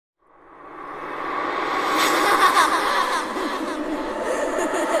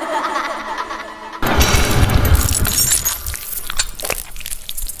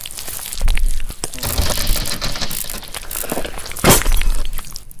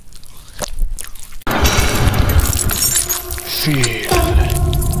Feel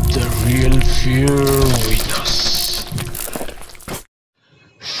the real fear with us.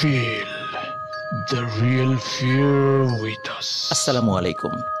 Feel the real fear with us. আসসালামু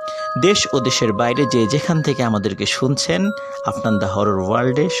আলাইকুম। দেশ ও দেশের বাইরে যে যেখান থেকে আমাদেরকে শুনছেন, আফনান দ্য হরর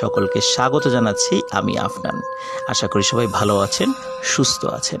ওয়ার্ল্ডে সকলকে স্বাগত জানাচ্ছি। আমি আফনান। আশা করি সবাই ভালো আছেন, সুস্থ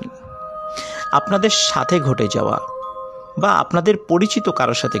আছেন। আপনাদের সাথে ঘটে যাওয়া বা আপনাদের পরিচিত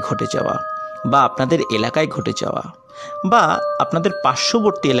কারোর সাথে ঘটে যাওয়া বা আপনাদের এলাকায় ঘটে যাওয়া বা আপনাদের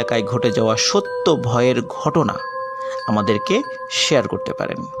পার্শ্ববর্তী এলাকায় ঘটে যাওয়া সত্য ভয়ের ঘটনা আমাদেরকে শেয়ার করতে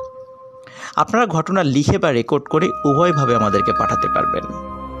পারেন। আপনারা ঘটনা লিখে বা রেকর্ড করে উভয়ভাবে আমাদেরকে পাঠাতে পারবেন।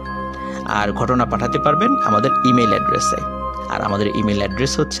 আর ঘটনা পাঠাতে পারবেন আমাদের ইমেল অ্যাড্রেসে। আর আমাদের ইমেল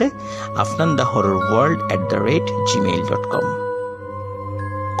অ্যাড্রেস হচ্ছে afnandahorrorworld@gmail.com।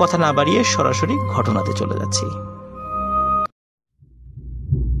 কথা না বাড়িয়ে সরাসরি ঘটনাতে চলে যাচ্ছি।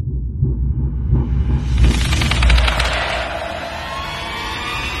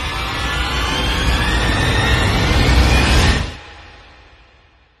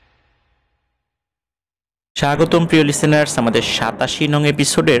 স্বাগতম প্রিয় লিসেনার্স আমাদের 87 নং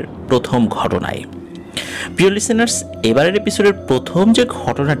এপিসোডের প্রথম ঘটনায়। প্রিয় লিসেনার্স, এবারের এপিসোডের প্রথম যে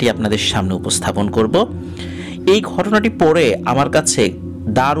ঘটনাটি আপনাদের সামনে উপস্থাপন করব, এই ঘটনাটি পড়ে আমার কাছে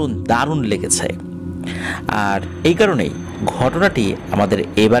দারুণ লেগেছে। আর এই কারণেই ঘটনাটি আমাদের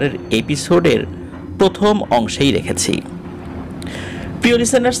এবারের এপিসোডের প্রথম অংশেই রেখেছি। প্রিয়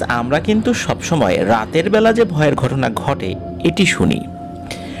লিসেনার্স, আমরা কিন্তু সবসময় রাতের বেলা যে ভয়ের ঘটনা ঘটে এটি শুনি,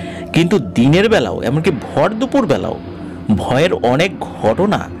 কিন্তু দিনের বেলাও এমনকি ভর দুপুর বেলাও ভয়ের অনেক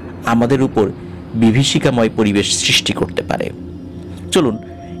ঘটনা আমাদের উপর বিভীষিকাময় পরিবেশ সৃষ্টি করতে পারে। চলুন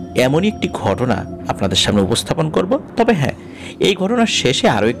এমনই একটি ঘটনা আপনাদের সামনে উপস্থাপন করব। তবে হ্যাঁ, এই ঘটনার শেষে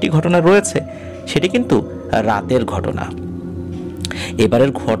আরও একটি ঘটনা রয়েছে, সেটি কিন্তু রাতের ঘটনা।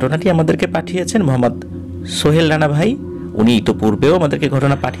 এবারের ঘটনাটি আমাদেরকে পাঠিয়েছেন মোহাম্মদ সোহেল রানা ভাই। উনি ইতোপূর্বেও আমাদেরকে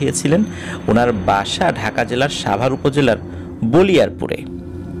ঘটনা পাঠিয়েছিলেন। ওনার বাসা ঢাকা জেলার সাভার উপজেলার বলিয়ারপুরে।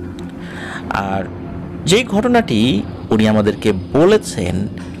 আর যেই ঘটনাটি উনি আমাদেরকে বলেছেন,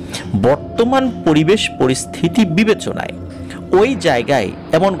 বর্তমান পরিবেশ পরিস্থিতি বিবেচনায় ওই জায়গায়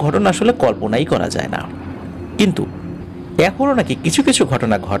এমন ঘটনা আসলে কল্পনাই করা যায় না। কিন্তু এখনও নাকি কিছু কিছু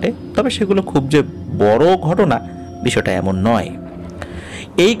ঘটনা ঘটে, তবে সেগুলো খুব যে বড় ঘটনা বিষয়টা এমন নয়।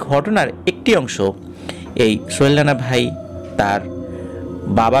 এই ঘটনার একটি অংশ এই সোহেল রানা ভাই তার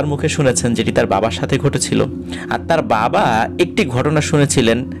বাবার মুখে শুনেছেন, যেটি তার বাবার সাথে ঘটেছিল। আর তার বাবা একটি ঘটনা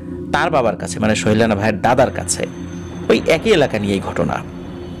শুনেছিলেন তার বাবার কাছে, মানে সোহেল রানা ভাইয়ের দাদার কাছে। ওই একই এলাকা নিয়ে এই ঘটনা।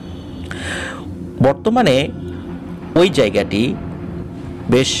 বর্তমানে ওই জায়গাটি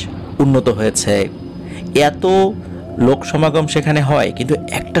বেশ উন্নত হয়েছে, এত লোক সমাগম সেখানে হয়, কিন্তু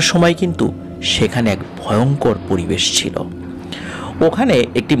একটা সময় কিন্তু সেখানে এক ভয়ঙ্কর পরিবেশ ছিল। ওখানে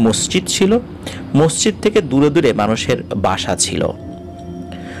একটি মসজিদ ছিল, মসজিদ থেকে দূরে দূরে মানুষের বাসা ছিল।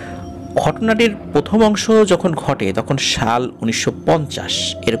 ঘটনাটির প্রথম অংশ যখন ঘটে তখন সাল 1950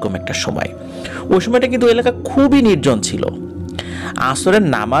 এরকম একটা সময়। ওই সময়টা কিন্তু এলাকা খুবই নির্জন ছিল। আসরের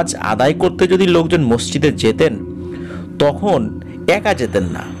নামাজ আদায় করতে যদি লোকজন মসজিদে যেতেন, তখন একা যেতেন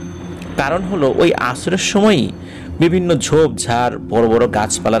না। কারণ হলো ওই আসরের সময়ই বিভিন্ন ঝোপঝাড়, বড় বড়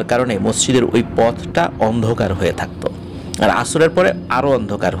গাছপালার কারণে মসজিদের ওই পথটা অন্ধকার হয়ে থাকতো। আর আসরের পরে আরও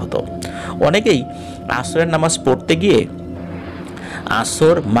অন্ধকার হতো। অনেকেই আসরের নামাজ পড়তে গিয়ে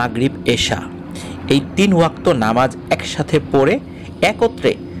আসর, মাগরিব, এশা এই 3 ওয়াক্ত নামাজ একসাথে পড়ে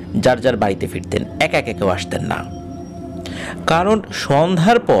একত্রে যার যার বাড়িতে ফিরতেন, একা কেউ আসতেন না। কারণ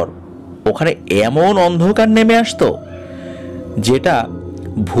সন্ধ্যার পর ওখানে এমন অন্ধকার নেমে আসতো যেটা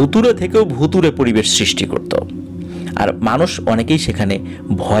ভুতুরে থেকেও ভুতুরে পরিবেশ সৃষ্টি করত। আর মানুষ অনেকেই সেখানে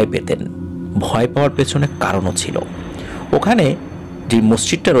ভয় পেতেন। ভয় পাওয়ার পেছনে কারণও ছিল। ওখানে যে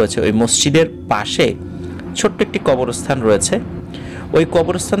মসজিদটা রয়েছে, ওই মসজিদের পাশে ছোট্ট একটি কবরস্থান রয়েছে। ওই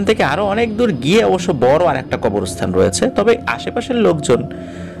কবরস্থান থেকে আরও অনেক দূর গিয়ে অবশ্য বড় আর একটা কবরস্থান রয়েছে। তবে আশেপাশের লোকজন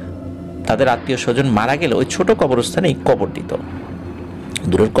তাদের আত্মীয় স্বজন মারা গেলে ওই ছোট কবরস্থানেই কবর দিত।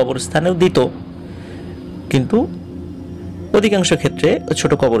 দূরের কবরস্থানেও দিত, কিন্তু অধিকাংশ ক্ষেত্রে ওই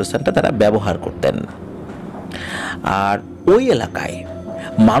ছোট কবরস্থানটা তারা ব্যবহার করতেন। আর ওই এলাকায়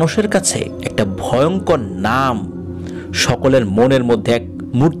মানুষের কাছে একটা ভয়ঙ্কর নাম সকলের মনের মধ্যে এক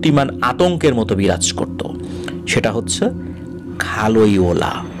মূর্তিমান আতঙ্কের মতো বিরাজ করত। সেটা হচ্ছে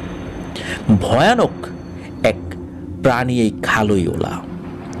খালইওলা। ভয়ানক এক প্রাণী এই খালইওলা।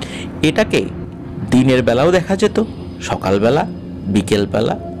 এটাকে দিনের বেলাও দেখা যেত, সকালবেলা,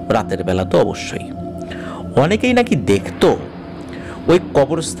 বিকেলবেলা, রাতের বেলা তো অবশ্যই। অনেকেই নাকি দেখতো ওই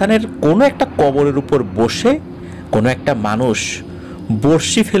কবরস্থানের কোনো একটা কবরের উপর বসে কোনো একটা মানুষ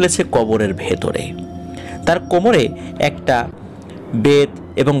বড়শি ফেলেছে কবরের ভেতরে। তার কোমরে একটা বেত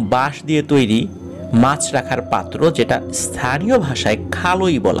এবং বাঁশ দিয়ে তৈরি মাছ রাখার পাত্র, যেটা স্থানীয় ভাষায়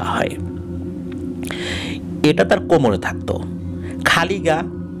খালই বলা হয়। এটা তার কোমরে থাকতো, খালি গা,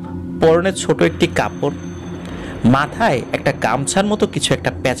 পরনে ছোট একটি কাপড়, মাথায় একটা গামছার মতো কিছু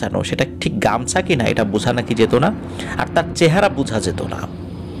একটা পেঁচানো, সেটা ঠিক গামছা কিনা এটা বোঝা নাকি যেত না, আর তার চেহারা বোঝা যেত না।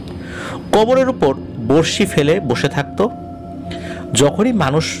 কবরের উপর বড়শি ফেলে বসে থাকতো। যখনই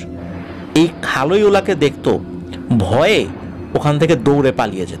মানুষ এই খালইওয়ালাকে দেখত, ভয়ে ওখান থেকে দৌড়ে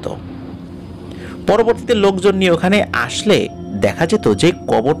পালিয়ে যেত। পরবর্তীতে লোকজন নিয়ে ওখানে আসলে দেখা যেত যে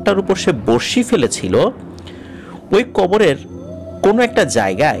কবরটার উপর সে বড়শি ফেলেছিল, ওই কবরের কোনো একটা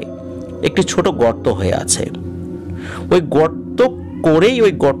জায়গায় একটি ছোট গর্ত হয়ে আছে। ওই গর্ত করেই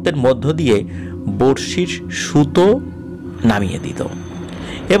ওই গর্তের মধ্য দিয়ে বড়শির সুতো নামিয়ে দিত,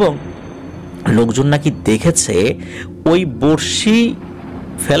 এবং লোকজন নাকি দেখেছে ওই বড়শি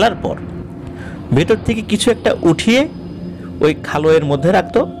ফেলার পর ভেতর থেকে কিছু একটা উঠিয়ে ওই খালয়ের মধ্যে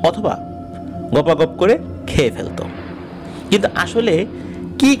রাখতো, অথবা গপাগপ করে খেয়ে ফেলতো। কিন্তু আসলে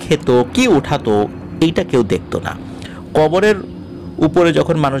কি খেত, কি উঠাতো, এইটা কেউ দেখতো না। কবরের উপরে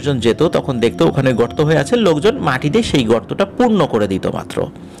যখন মানুষজন যেত তখন দেখতো ওখানে গর্ত হয়ে আছে, লোকজন মাটি দিয়ে সেই গর্তটা পূর্ণ করে দিত মাত্র।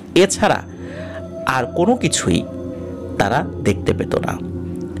 এছাড়া আর কোনো কিছুই তারা দেখতে পেত না।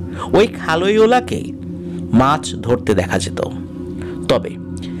 ওই খালইওয়ালাকে মাছ ধরতে দেখা যেত। তবে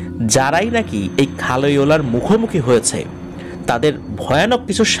যারাই নাকি এই খালইওয়ালার মুখোমুখি হয়েছে তাদের ভয়ানক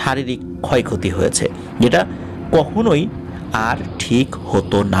কিছু শারীরিক ক্ষয়ক্ষতি হয়েছে, যেটা কখনোই আর ঠিক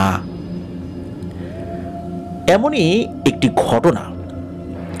হতো না। এমনই একটি ঘটনা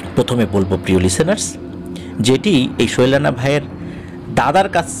প্রথমে বলবো প্রিয় লিসেনার্স, যেটি এই শৈলানা ভাইয়ের দাদার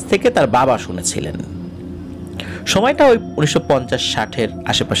কাছ থেকে তার বাবা শুনেছিলেন। সময়টা ওই 1950-60-এর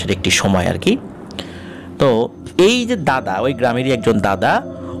আশেপাশের একটি সময় আর কি। তো এই যে দাদা, ওই গ্রামেরই একজন দাদা,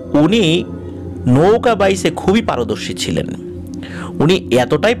 উনি নৌকা বাইচে খুবই পারদর্শী ছিলেন। উনি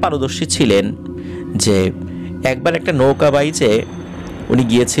এতটাই পারদর্শী ছিলেন যে একবার একটা নৌকা বাইচে উনি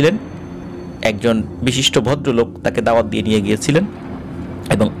গিয়েছিলেন, একজন বিশিষ্ট ভদ্রলোক তাকে দাওয়াত দিয়ে নিয়ে গিয়েছিলেন,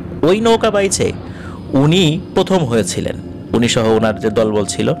 এবং ওই নৌকা বাইচে উনি প্রথম হয়েছিলেন, উনি সহ ওনার যে দলবল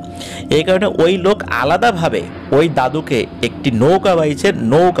ছিল। এই কারণে ওই লোক আলাদাভাবে ওই দাদুকে একটি নৌকা বাইচের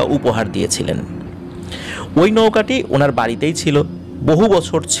নৌকা উপহার দিয়েছিলেন। ওই নৌকাটি ওনার বাড়িতেই ছিল, বহু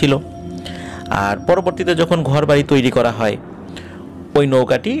বছর ছিল। আর পরবর্তীতে যখন ঘর বাড়ি তৈরি করা হয়, ওই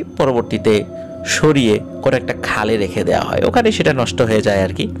নৌকাটি পরবর্তীতে সরিয়ে কোনো একটা খালে রেখে দেওয়া হয়, ওখানে সেটা নষ্ট হয়ে যায়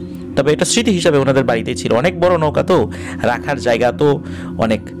আর কি। তবে এটা স্মৃতি হিসাবে ওনাদের বাড়িতেই ছিল। অনেক বড় নৌকা তো, রাখার জায়গা তো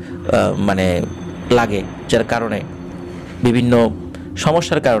অনেক লাগে, যার কারণে বিভিন্ন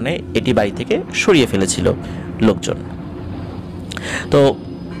সমস্যার কারণে এটি বাড়ি থেকে সরিয়ে ফেলেছিল লোকজন। তো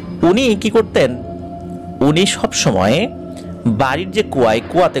উনি কি করতেন, উনি সব সময় বাড়ির যে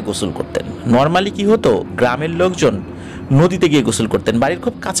কুয়াতে গোসল করতেন। নর্মালি কি হতো, গ্রামের লোকজন নদীতে গিয়ে গোসল করতেন, বাড়ির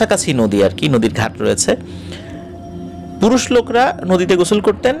খুব কাছাকাছি নদী আর কি, নদীর ঘাট রয়েছে। পুরুষ লোকরা নদীতে গোসল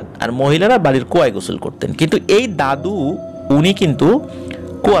করতেন আর মহিলারা বাড়ির কুয়ায় গোসল করতেন। কিন্তু এই দাদু উনি কিন্তু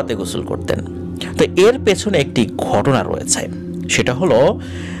কুয়াতে গোসল করতেন। তো এর পেছনে একটি ঘটনা রয়েছে, সেটা হলো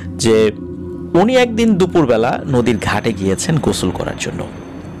যে উনি একদিন দুপুরবেলা নদীর ঘাটে গিয়েছেন গোসল করার জন্য।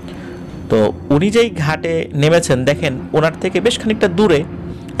 তো উনি যেই ঘাটে নেমেছেন, দেখেন ওনার থেকে বেশ খানিকটা দূরে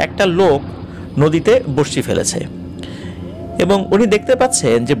একটা লোক নদীতে বড়শি ফেলেছে, এবং উনি দেখতে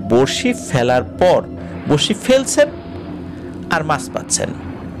পাচ্ছেন যে বড়শি ফেলার পর বড়শি ফেলছেন আর মাছ পাচ্ছেন।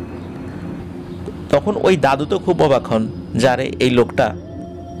 তখন ওই দাদু তো খুব অবাক হন, যারে এই লোকটা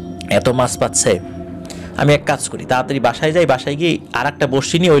এত মাছ পাচ্ছে, আমি এক কাজ করি, তাড়াতাড়ি বাসায় যাই, বাসায় গিয়ে আর একটা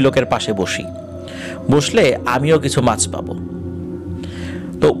বড়শি নিয়ে ওই লোকের পাশে বসলে আমিও কিছু মাছ পাবো।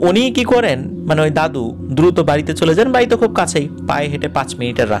 তো উনি কি করেন, মানে ওই দাদু দ্রুত বাড়িতে চলে যান, বাড়িতে খুব কাছেই, পায়ে হেঁটে 5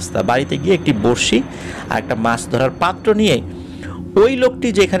 মিনিটের রাস্তা। বাড়িতে গিয়ে একটি বড়শি আর একটা মাছ ধরার পাত্র নিয়ে ওই লোকটি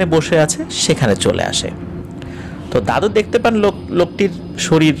যেখানে বসে আছে সেখানে চলে আসে। তো দাদু দেখতে পান লোকটির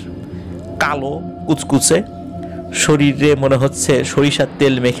শরীর কালো কুচকুচে, শরীরে মনে হচ্ছে সরিষার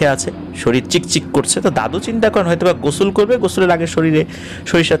তেল মেখে আছে, শরীর চিকচিক করছে। তো দাদু চিন্তা করেন হয়তো বা গোসল করবে, গোসলের আগে শরীরে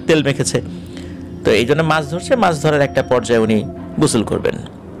সরিষার তেল মেখেছে, তো এই জন্য মাছ ধরছে। মাছ ধরার একটা পর্যায়ে উনি গোসল করবেন।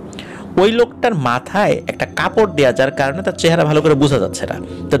 ওই লোকটার মাথায় একটা কাপড় দেওয়া, যার কারণে তার চেহারা ভালো করে বোঝা যাচ্ছে না।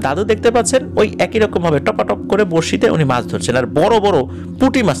 তো দাদু দেখতে পাচ্ছেন ওই একই রকম ভাবে টপাটপ করে বড়শিতে উনি মাছ ধরছেন, আর বড় বড়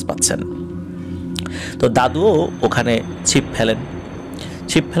পুঁটি মাছ পাচ্ছেন। তো দাদুও ওখানে ছিপ ফেলেন।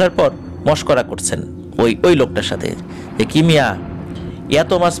 ছিপ ফেলার পর মশকরা করছেন ওই লোকটার সাথে, যে কি মিয়া,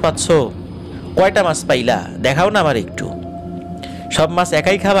 এত মাছ পাচ্ছ, কয়টা মাছ পাইলা, দেখাও না আমার একটু। সব মাছ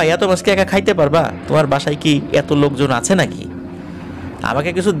একাই খাবা, এত মাছ কি একা খাইতে পারবা? তোমার বাসায় কি এত লোকজন আছে নাকি? আমাকে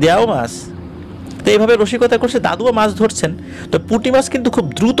কিছু দেও মাছ। তো এইভাবে রসিকতা করছে, দাদুও মাছ ধরছেন। তো পুঁটি মাছ কিন্তু খুব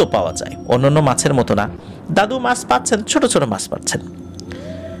দ্রুত পাওয়া যায়, অন্যান্য মাছের মতো না। দাদু মাছ পাচ্ছেন, ছোট ছোট মাছ পাচ্ছেন।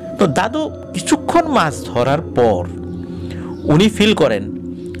 তো দাদু কিছুক্ষণ মাছ ধরার পর উনি ফিল করেন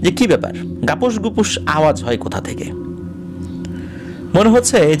যে কি ব্যাপার, গাপুস গুপুস আওয়াজ হয় কোথা থেকে। মনে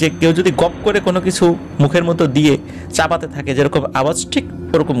হচ্ছে যে কেউ যদি গপ করে কোনো কিছু মুখের মতো দিয়ে চাপাতে থাকে যেরকম আওয়াজ, ঠিক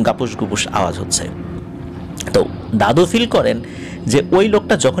ওরকম গাপুস গুপুস আওয়াজ হচ্ছে। তো দাদু ফিল করেন যে ওই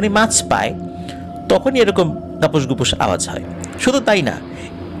লোকটা যখনই মাছ পায় তখনই এরকম গাপুস গুপুস আওয়াজ হয়। শুধু তাই না,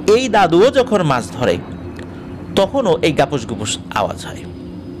 এই দাদুও যখন মাছ ধরে তখনও এই গাপুস গুপুস আওয়াজ হয়।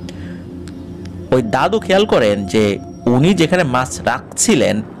 ওই দাদু খেয়াল করেন যে উনি যেখানে মাছ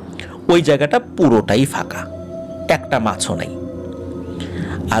রাখছিলেন ওই জায়গাটা পুরোটাই ফাঁকা, একটা মাছও নেই।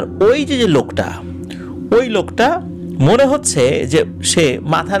 আর ওই যে লোকটা, ওই লোকটা মনে হচ্ছে যে সে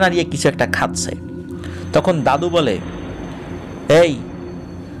মাথা নাড়িয়ে কিছু একটা খাচ্ছে। তখন দাদু বলে, এই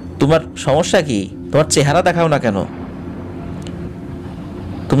তোমার সমস্যা কি? তোমার চেহারা দেখাও না কেন?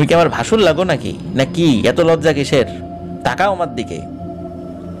 তুমি কি আমার ভাসুর লাগো নাকি? না কি এত লজ্জা কিসের? তাকাও আমার দিকে।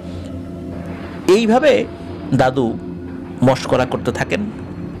 এইভাবে দাদু মশকরা করতে থাকেন।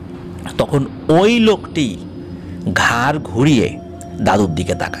 তখন ওই লোকটি ঘাড় ঘুরিয়ে দাদুর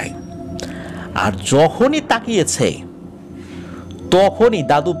দিকে তাকায়, আর যখনই তাকিয়েছে তখনই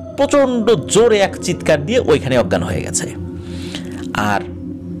দাদু প্রচন্ড জোরে এক চিৎকার দিয়ে ওইখানে অজ্ঞান হয়ে গেছে। আর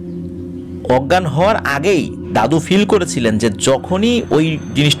অজ্ঞান হওয়ার আগেই দাদু ফিল করেছিলেন যে যখনই ওই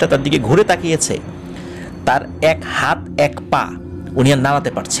জিনিসটা তার দিকে ঘুরে তাকিয়েছে তার এক হাত এক পা উনি আর নাড়াতে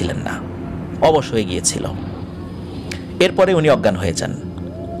পারছিলেন না, অবশ হয়ে গিয়েছিল। এরপরে উনি অজ্ঞান হয়ে যান।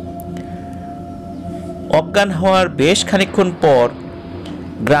 অজ্ঞান হওয়ার বেশ খানিকক্ষণ পর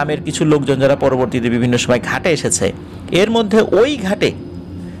গ্রামের কিছু লোকজন যারা পরবর্তীতে বিভিন্ন সময় ঘাটে এসেছে, এর মধ্যে ওই ঘাটে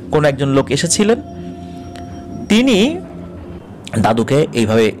কোন একজন লোক এসেছিলেন। তিনি দাদুকে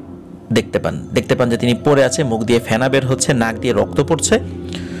এইভাবে দেখতে পান যে তিনি পড়ে আছে, মুখ দিয়ে ফেনা বের হচ্ছে, নাক দিয়ে রক্ত পড়ছে।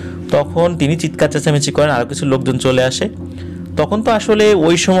 তখন তিনি চিৎকার চেঁচামেচি করেন, আরো কিছু লোকজন চলে আসে। তখন তো আসলে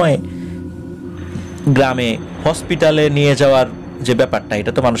ওই সময় গ্রামে হসপিটালে নিয়ে যাওয়ার যে ব্যাপারটা,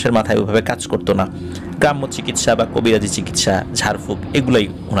 এটা তো মানুষের মাথায় ওইভাবে কাজ করতো না। গ্রাম্য চিকিৎসা বা কবিরাজি চিকিৎসা, ঝাড়ফুঁক, এগুলোই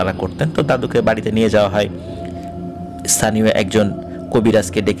ওনারা করতেন। তো দাদুকে বাড়িতে নিয়ে যাওয়া হয়, স্থানীয় একজন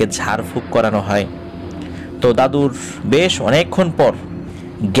কবিরাজকে ডেকে ঝাড়ফুঁক করানো হয়। তো দাদুর বেশ অনেকক্ষণ পর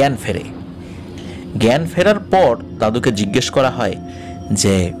জ্ঞান ফেরে। জ্ঞান ফেরার পর দাদুকে জিজ্ঞেস করা হয়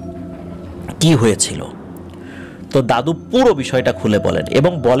যে কি হয়েছিল। তো দাদু পুরো বিষয়টা খুলে বলেন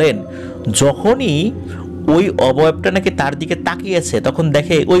এবং বলেন যখনই ওই অবয়বটা নাকি তার দিকে তাকিয়েছে তখন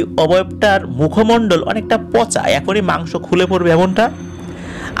দেখে ওই অবয়বটার মুখমণ্ডল অনেকটা পচা, এখনই মাংস খুলে পড়বে এমনটা,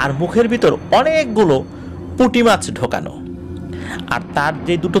 আর মুখের ভিতর অনেকগুলো পুঁটি মাছ ঢোকানো। আর তার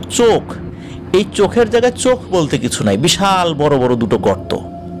যে দুটো চোখ, এই চোখের জায়গায় চোখ বলতে কিছু নাই, বিশাল বড় বড় দুটো গর্ত।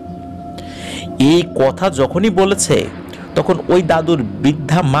 এই কথা যখনই বলেছে তখন ওই দাদুর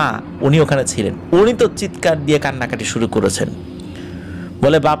বৃদ্ধা মা, উনি ওখানে ছিলেন, উনি তো চিৎকার দিয়ে কান্নাকাটি শুরু করেছেন।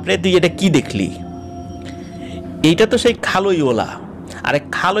 বলে, বাপরে তুই এটা কি দেখলি? এইটা তো সেই খালই ওলা, আরে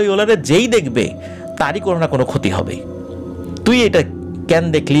খালই ওলারে যেই দেখবে তারই কোনো না কোনো ক্ষতি হবে। তুই এটা কেন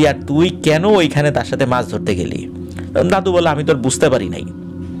দেখলি, আর তুই কেন ওইখানে তার সাথে মাছ ধরতে গেলি? দাদু বলে, আমি তো আর বুঝতে পারি নাই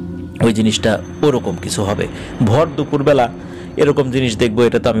ওই জিনিসটা ওরকম কিছু হবে, ভর দুপুরবেলা এরকম জিনিস দেখবো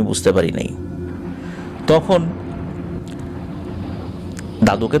এটা তো আমি বুঝতে পারি নাই। তখন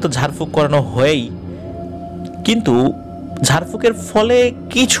দাদুকে তো ঝাড়ফুঁক করানো হয়ই, কিন্তু ঝাড়ফুঁকের ফলে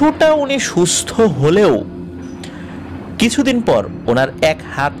কিছুটা উনি সুস্থ হলেও কিছুদিন পর ওনার এক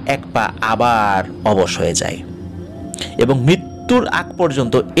হাত এক পা আবার অবশ হয়ে যায় এবং মৃত্যুর আগ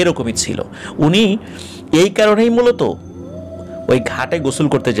পর্যন্ত এরকমই ছিল। উনি এই কারণেই মূলত ওই ঘাটে গোসল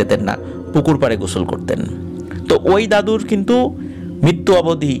করতে যেতেন না, পুকুর পাড়ে গোসল করতেন। তো ওই দাদুর কিন্তু মৃত্যু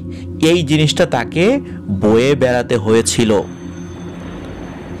অবধি এই জিনিসটা তাকে বয়ে বেড়াতে হয়েছিল।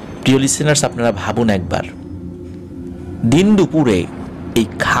 প্রিয় লিসেনার্স, আপনারা ভাবুন একবার, দিন দুপুরে এই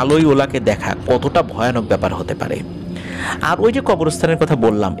খালই ওলাকে দেখা কতটা ভয়ানক ব্যাপার হতে পারে। আর ওই যে কবরস্থানের কথা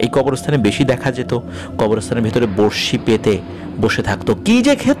বললাম, এই কবরস্থানে বেশি দেখা যেত, কবরস্থানের ভেতরে বড়শি পেতে বসে থাকতো, কি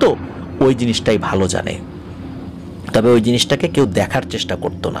যে খেত ওই জিনিসটাই ভালো জানে। তবে ওই জিনিসটাকে কেউ দেখার চেষ্টা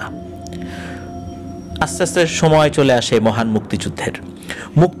করতো না। আস্তে আস্তে সময় চলে আসে মহান মুক্তিযুদ্ধের।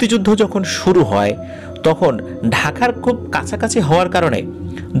 মুক্তিযুদ্ধ যখন শুরু হয় তখন ঢাকার খুব কাছাকাছি হওয়ার কারণে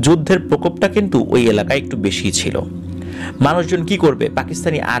যুদ্ধের প্রকোপটা কিন্তু ওই এলাকায় একটু বেশি ছিল। মানুষজন কি করবে,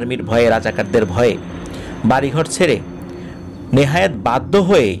 পাকিস্তানি আর্মির ভয়ে, রাজাকারদের ভয়ে বাড়িঘর ছেড়ে নেহায়াত বাধ্য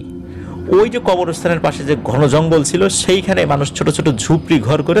হয়ে ওই যে কবরস্থানের পাশে যে ঘন জঙ্গল ছিল সেইখানে মানুষ ছোট ছোট ঝুপড়ি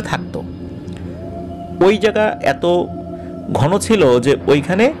ঘর করে থাকতো। ওই জায়গা এত ঘন ছিল যে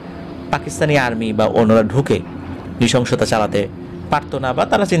ওইখানে পাকিস্তানি আর্মি বা অন্যরা ঢুকে নৃশংসতা চালাতে পারতো না, বা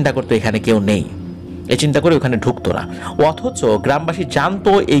তারা চিন্তা করতো এখানে কেউ নেই, এই চিন্তা করে ওখানে ঢুকতো না। অথচ গ্রামবাসী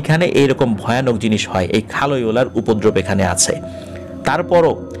জানতো এইখানে এইরকম ভয়ানক জিনিস হয়, এই খালই ওলার উপদ্রব এখানে আছে।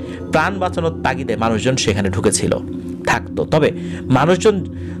 তারপরও প্রাণ বাঁচানোর তাগিদে মানুষজন সেখানে ঢুকেছিল, থাকতো। তবে মানুষজন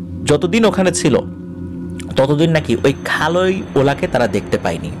যতদিন ওখানে ছিল ততদিন নাকি ওই খালই ওলাকে তারা দেখতে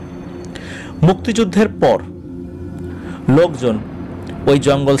পায়নি। মুক্তিযুদ্ধের পর লোকজন ওই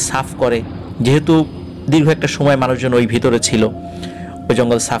জঙ্গল সাফ করে, যেহেতু দীর্ঘ একটা সময় মানুষজন ওই ভিতরে ছিল, ওই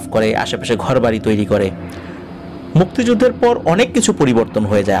জঙ্গল সাফ করে, আশেপাশে ঘরবাড়ি তৈরি করে। মুক্তিযুদ্ধের পর অনেক কিছু পরিবর্তন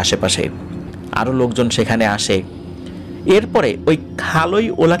হয়ে যায় আশেপাশে, আরও লোকজন সেখানে আসে। এরপরে ওই খালই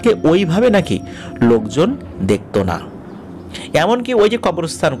ওলাকে ওইভাবে নাকি লোকজন দেখতো না। এমনকি ওই যে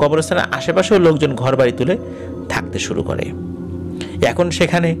কবরস্থানের আশেপাশেও লোকজন ঘরবাড়ি তুলে থাকতে শুরু করে। এখন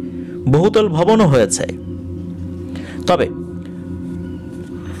সেখানে বহুতল ভবনও হয়েছে। তবে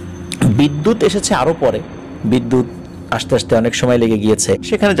বিদ্যুৎ এসেছে আরও পরে, বিদ্যুৎ আস্তে আস্তে অনেক সময় লেগে গিয়েছে,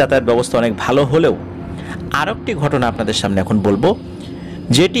 সেখানে যাতায়াত ব্যবস্থা অনেক ভালো হলেও আরও একটি ঘটনা আপনাদের সামনে এখন বলবো,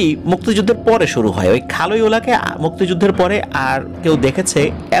 যেটি মুক্তিযুদ্ধের পরে শুরু হয়। ওই খালই ওলাকে মুক্তিযুদ্ধের পরে আর কেউ দেখেছে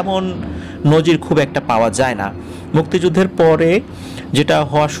এমন নজির খুব একটা পাওয়া যায় না। মুক্তিযুদ্ধের পরে যেটা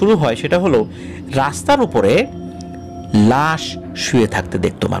হওয়া শুরু হয় সেটা হলো রাস্তার উপরে লাশ শুয়ে থাকতে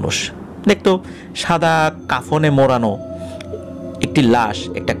দেখতো মানুষ। দেখতো সাদা কাফনে মোড়ানো একটি লাশ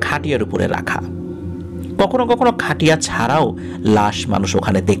একটা খাটিয়ার উপরে রাখা। কখনো কখনো খাটিয়া ছাড়াও লাশ মানুষ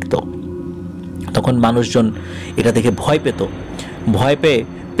ওখানে দেখতো। তখন মানুষজন এটা দেখে ভয় পেত, ভয় পেয়ে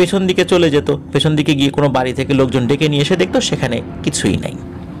পেছন দিকে চলে যেত। পেছন দিকে গিয়ে কোনো বাড়ি থেকে লোকজন ডেকে নিয়ে এসে দেখতো সেখানে কিছুই নাই।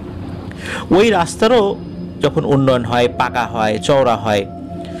 ওই রাস্তারও যখন উন্নয়ন হয়, পাকা হয়, চওড়া হয়,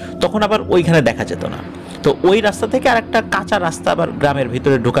 তখন আবার ওইখানে দেখা যেত না। তো ওই রাস্তা থেকে আর একটা কাঁচা রাস্তা আবার গ্রামের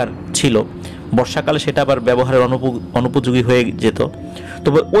ভিতরে ঢোকার ছিল। বর্ষাকালে সেটা আবার ব্যবহারের অনুপযোগী হয়ে যেত।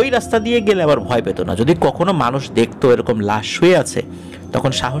 তবে ওই রাস্তা দিয়ে গেলে আবার ভয় পেত না। যদি কখনো মানুষ দেখতো এরকম লাশ শুয়ে আছে,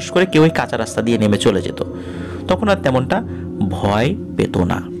 তখন সাহস করে কেউ ওই কাঁচা রাস্তা দিয়ে নেমে চলে যেত, তখন আর তেমনটা ভয় পেত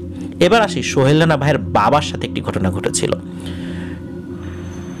না। এবার আসি সোহেল রানা ভাইয়ের বাবার সাথে একটি ঘটনা ঘটেছিল।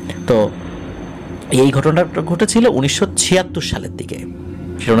 তো এই ঘটনাটা ঘটেছিল 1976 সালের দিকে।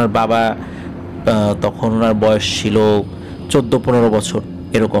 ওনার বাবা তখন ওনার বয়স ছিল 14-15 বছর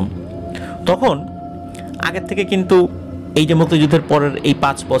এরকম। তখন আগের থেকে কিন্তু এই যে মুক্তিযুদ্ধের পরের এই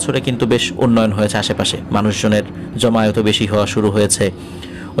 5 বছরে কিন্তু বেশ উন্নয়ন হয়েছে আশেপাশে, মানুষজনের জমায়েত বেশি হওয়া শুরু হয়েছে।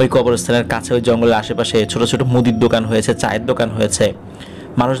 ওই কবরস্থানের কাছে ওই জঙ্গলের আশেপাশে ছোট ছোট মুদির দোকান হয়েছে, চায়ের দোকান হয়েছে।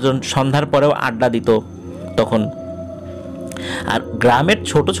 মানুষজন সন্ধ্যার পরেও আড্ডা দিত তখন। আর গ্রামের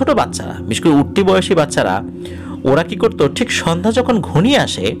ছোট ছোট বাচ্চারা, বিশেষ করে উঠতি বয়সী বাচ্চারা, ওরা কি করতো, ঠিক সন্ধ্যা যখন ঘনিয়ে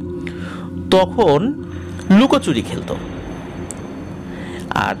আসে তখন লুকোচুরি খেলতো।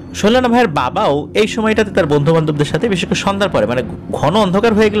 আর সোহেল রানা ভাইয়ের বাবাও এই সময়টাতে তার বন্ধু বান্ধবদের সাথে, বিশেষ করে সন্ধ্যার পরে, মানে ঘন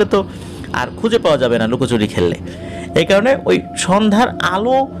অন্ধকার হয়ে গেলে তো আর খুঁজে পাওয়া যাবে না লুকোচুরি খেললে, এই কারণে ওই সন্ধ্যার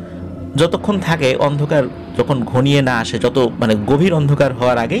আলো যতক্ষণ থাকে, অন্ধকার যখন ঘনিয়ে না আসে, যত মানে গভীর অন্ধকার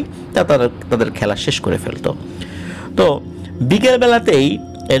হওয়ার আগেই তাদের খেলা শেষ করে ফেলতো। তো বিকেলবেলাতেই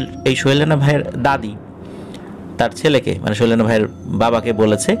এই সোহেল রানা ভাইয়ের দাদি তার ছেলেকে, মানে সোহেল রানা ভাইয়ের বাবাকে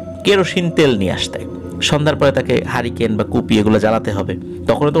বলেছে কেরোসিন তেল নিয়ে আসতে। সন্ধ্যার পরে তাকে হারিকেন বা কুপি এগুলো জ্বালাতে হবে।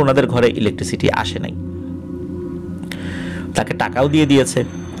 তখনও তো ওনাদের ঘরে ইলেকট্রিসিটি আসে নাই। তাকে টাকাও দিয়ে দিয়েছে,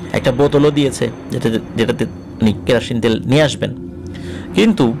 একটা বোতলও দিয়েছে যেটাতে উনি কেরোসিন তেল নিয়ে আসবেন।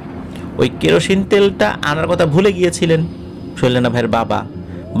 কিন্তু ওই কেরোসিন তেলটা আনার কথা ভুলে গিয়েছিলেন সোহেল রানা ভাইয়ের বাবা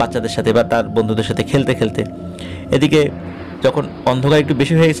বাচ্চাদের সাথে বা তার বন্ধুদের সাথে খেলতে খেলতে। এদিকে যখন অন্ধকার একটু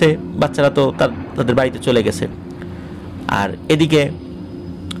বেশি হয়ে গেছে, বাচ্চারা তো তাদের বাড়িতে চলে গেছে। আর এদিকে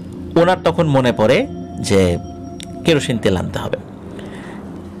ওনার তখন মনে পড়ে যে কেরোসিন তেল আনতে হবে।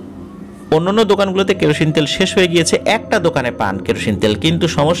 অন্যান্য দোকানগুলোতে কেরোসিন তেল শেষ হয়ে গিয়েছে, একটা দোকানে পান কেরোসিন তেল। কিন্তু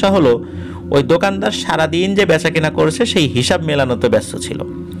সমস্যা হলো ওই দোকানদার সারাদিন যে বেচা কেনা করেছে সেই হিসাব মেলানোতে ব্যস্ত ছিল।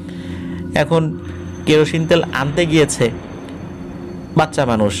 এখন কেরোসিন তেল আনতে গিয়েছে, বাচ্চা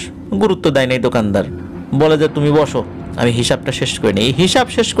মানুষ, গুরুত্ব দেয় না এই দোকানদার, বলে যে তুমি বসো, আমি হিসাবটা শেষ করে নিই। এই হিসাব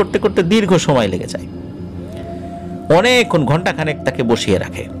শেষ করতে করতে দীর্ঘ সময় লেগে যায়, অনেকক্ষণ, ঘন্টাখানেক তাকে বসিয়ে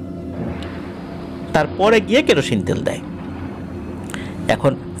রাখে। তারপরে গিয়ে কেরোসিন তেল দেয়।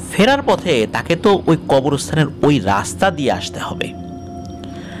 এখন ফেরার পথে তাকে তো ওই কবরস্থানের ওই রাস্তা দিয়ে আসতে হবে।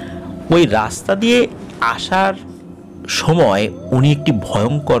 ওই রাস্তা দিয়ে আসার সময় উনি একটি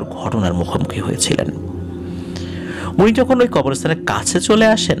ভয়ঙ্কর ঘটনার মুখোমুখি হয়েছিলেন। উনি যখন ওই কবরস্থানের কাছে চলে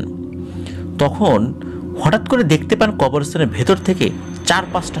আসেন, তখন হঠাৎ করে দেখতে পান কবরস্থানের ভেতর থেকে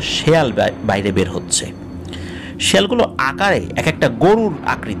 4-5টা শেয়াল বাইরে বের হচ্ছে। শেয়ালগুলো আকারে এক একটা গরুর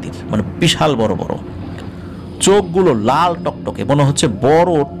আকৃতির, মানে বিশাল বড় বড়, চোখগুলো লাল টকটকে, মনে হচ্ছে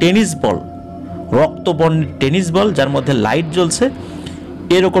বড় টেনিস বল, রক্তবর্ণের টেনিস বল যার মধ্যে লাইট জ্বলছে,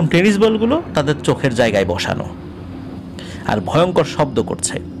 এরকম টেনিস বলগুলো তাদের চোখের জায়গায় বসানো, আর ভয়ঙ্কর শব্দ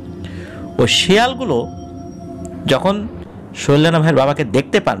করছে। ওই শেয়ালগুলো যখন সোহেল রানা ভাইয়ের বাবাকে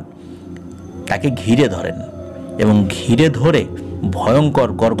দেখতে পান, তাকে ঘিরে ধরেন এবং ঘিরে ধরে ভয়ঙ্কর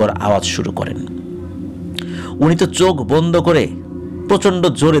গড়গড় আওয়াজ শুরু করেন। উনি তো চোখ বন্ধ করে প্রচণ্ড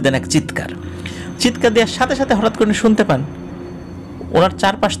জোরে দেন এক চিৎকার দেওয়ার সাথে সাথে হঠাৎ করে শুনতে পান ওনার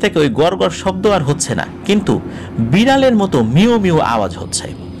চারপাশ থেকে ওই গড়গড় শব্দ আর হচ্ছে না, কিন্তু বিড়ালের মতো মিউ মিউ আওয়াজ হচ্ছে।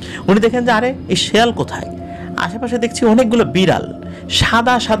 উনি দেখেন যে আরে এই শেয়াল কোথায়? আশেপাশে দেখছি অনেকগুলো বিড়াল,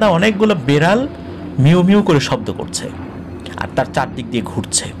 সাদা সাদা অনেকগুলো বিড়াল মিউ মিউ করে শব্দ করছে আর তার চারদিক দিয়ে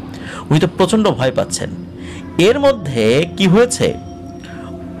ঘুরছে। উনি তো প্রচণ্ড ভয় পাচ্ছেন। এর মধ্যে কি হয়েছে,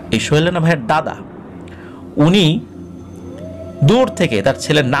 এই সোহেল রানা ভাইয়ের দাদা উনি দূর থেকে তার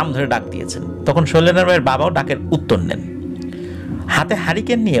ছেলের নাম ধরে ডাক দিয়েছেন। তখন সোহেল রানা ভাইয়ের বাবাও ডাকের উত্তর নেন। হাতে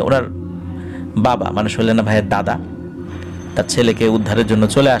হারিকেন নিয়ে ওনার বাবা মানে সোহেল রানা ভাইয়ের দাদা তার ছেলেকে উদ্ধারের জন্য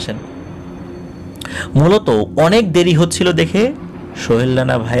চলে আসেন। মূলত অনেক দেরি হচ্ছিল দেখে সোহেল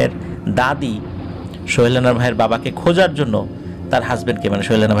রানা ভাইয়ের দাদি সোহেল রানা ভাইয়ের বাবাকে খোঁজার জন্য তার হাজবেন্ডকে মানে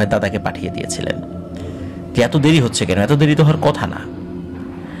সোহেল রানা ভাইয়ের দাদাকে পাঠিয়ে দিয়েছিলেন যে এত দেরি হচ্ছে কেন, এত দেরি তো হওয়ার কথা না।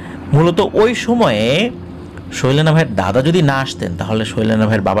 মূলত ওই সময়ে সোহেল রানা ভাইয়ের দাদা যদি না আসতেন তাহলে সোহেল রানা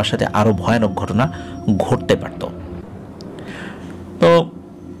ভাইয়ের বাবার সাথে আরো ভয়ানক ঘটনা ঘটতে পারত। তো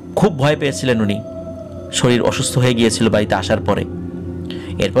খুব ভয় পেয়েছিলেন উনি, শরীর অসুস্থ হয়ে গিয়েছিল বাড়িতে আসার পরে।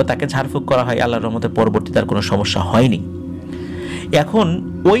 এরপর তাকে ঝাড়ফুঁক করা হয়, আল্লাহর রহমতে পরবর্তীতে আর কোনো সমস্যা হয়নি। এখন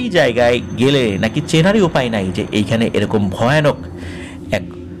ওই জায়গায় গেলে নাকি চেনারই উপায় নাই যে এইখানে এরকম ভয়ানক এক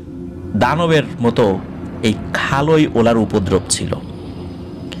দানবের মতো এই খালই ওলার উপদ্রব ছিল,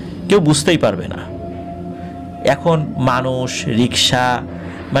 কেউ বুঝতেই পারবে না। এখন মানুষ রিক্সা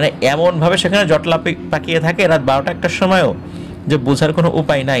মানে এমনভাবে সেখানে জটলা পাকিয়ে থাকে রাত 12টা-1টার সময়ও, যে বোঝার কোনো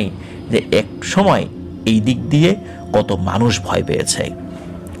উপায় নাই যে এক সময় এই দিক দিয়ে কত মানুষ ভয় পেয়েছে,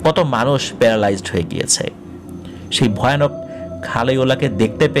 কত মানুষ প্যারালাইজড হয়ে গিয়েছে। সেই ভয়ানক খালইওয়ালাকে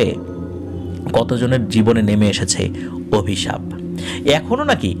দেখতে পেয়ে কতজনের জীবনে নেমে এসেছে অভিশাপ। এখনো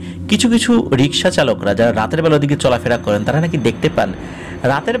নাকি কিছু কিছু রিক্সা চালকরা যারা রাতের বেলা দিকে চলাফেরা করেন তারা নাকি দেখতে পান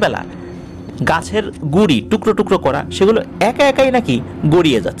রাতের বেলা গাছের গুড়ি টুকরো টুকরো করা সেগুলো একা একাই নাকি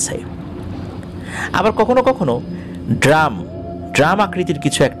গড়িয়ে যাচ্ছে। আবার কখনো কখনো ড্রাম আকৃতির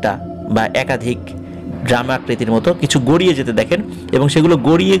কিছু একটা বা একাধিক ড্রাম আকৃতির মতো কিছু গড়িয়ে যেতে দেখেন এবং সেগুলো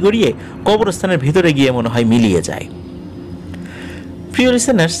গড়িয়ে গড়িয়ে কবরস্থানের ভিতরে গিয়ে মনে হয় মিলিয়ে যায়। প্রিয়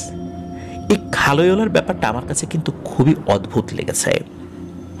লিসেনার্স, এই খালইওয়ালার ব্যাপারটা আমার কাছে কিন্তু খুবই অদ্ভুত লেগেছে।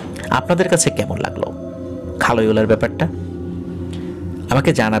 আপনাদের কাছে কেমন লাগলো খালইওয়ালার ব্যাপারটা?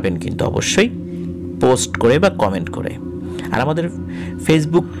 আমাকে জানাবেন কিন্তু অবশ্যই পোস্ট করে বা কমেন্ট করে। আর আমাদের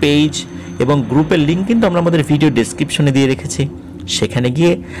ফেসবুক পেজ এবং গ্রুপের লিঙ্ক কিন্তু আমরা আমাদের ভিডিও ডেসক্রিপশনে দিয়ে রেখেছি, সেখানে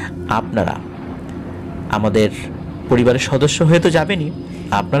গিয়ে আপনারা আমাদের পরিবারের সদস্য হয়ে তো যাবেনই,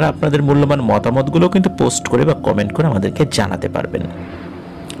 আপনারা আপনাদের মূল্যবান মতামতগুলো কিন্তু পোস্ট করে বা কমেন্ট করে আমাদেরকে জানাতে পারবেন।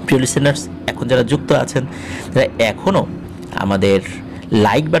 প্রিয় লিসেনার্স, এখন যারা যুক্ত আছেন, যারা এখনও আমাদের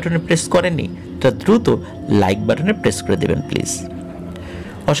লাইক বাটনে প্রেস করেননি, তারা দ্রুত লাইক বাটনে প্রেস করে দেবেন প্লিজ।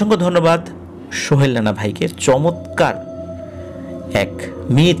 অসংখ্য ধন্যবাদ সোহেল রানা ভাইকে, চমৎকার এক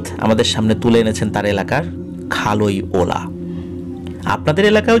মিথ আমাদের সামনে তুলে এনেছেন তার এলাকার খালইওয়ালা। আপনাদের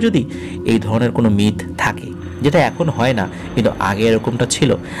এলাকায়ও যদি এই ধরনের কোনো মিথ থাকে, যেটা এখন হয় না কিন্তু আগে এরকমটা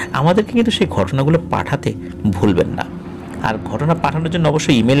ছিল, আমাদেরকে কিন্তু সেই ঘটনাগুলো পাঠাতে ভুলবেন না। আর ঘটনা পাঠানোর জন্য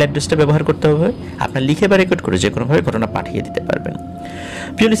অবশ্যই ইমেল অ্যাড্রেসটা ব্যবহার করতে হবে। আপনার লিখে বা রেকর্ড করে যে কোনোভাবে ঘটনা পাঠিয়ে দিতে পারবেন।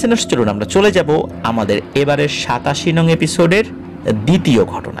 প্রিয় লিসেনার্স, চলুন আমরা চলে যাব আমাদের এবারের 87 নং এপিসোডের দ্বিতীয়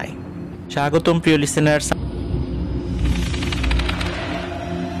ঘটনায়। স্বাগতম প্রিয় লিসেনার্স।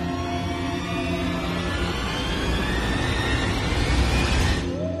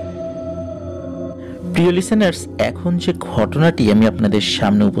 প্রিয় লিসেনার্স, এখন যে ঘটনাটি আমি আপনাদের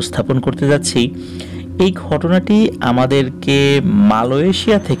সামনে উপস্থাপন করতে যাচ্ছি, এই ঘটনাটি আমাদেরকে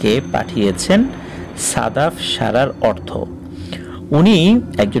মালয়েশিয়া থেকে পাঠিয়েছেন সাদাফ সারার অর্থ। উনি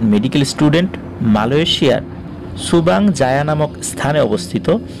একজন মেডিকেল স্টুডেন্ট, মালয়েশিয়ার সুবাং জায়া নামক স্থানে অবস্থিত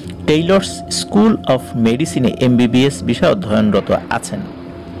টেইলর্স স্কুল অফ মেডিসিনে MBBS বিষয়ে অধ্যয়নরত আছেন।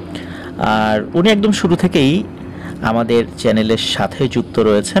 আর উনি একদম শুরু থেকেই আমাদের চ্যানেলের সাথে যুক্ত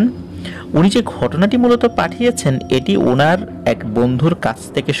রয়েছেন। উনি যে ঘটনাটি মূলত পাঠিয়েছেন এটি ওনার এক বন্ধুর কাছ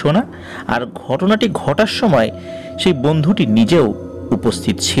থেকে শোনা, আর ঘটনাটি ঘটার সময় সেই বন্ধুটি নিজেও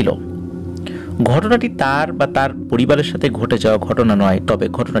উপস্থিত ছিল। ঘটনাটি তার বা তার পরিবারের সাথে ঘটে যাওয়া ঘটনা নয়, তবে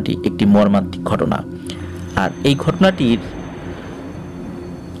ঘটনাটি একটি মর্মান্তিক ঘটনা। আর এই ঘটনাটির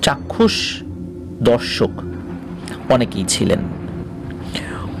চাক্ষুষ দর্শক অনেকেই ছিলেন।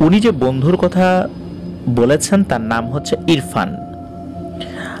 উনি যে বন্ধুর কথা বলেছেন তার নাম হচ্ছে ইরফান।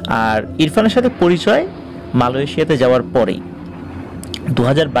 আর ইরফানের সাথে পরিচয় মালয়েশিয়াতে যাওয়ার পরেই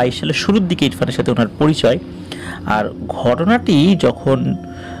 2022 সালের শুরুর দিকে ইরফানের সাথে ওনার পরিচয়। আর ঘটনাটি যখন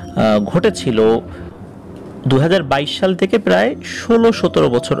ঘটেছিল 2022 সাল থেকে প্রায় 16-17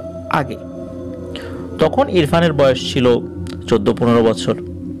 বছর আগে। তখন ইরফানের বয়স ছিল 14-15 বছর।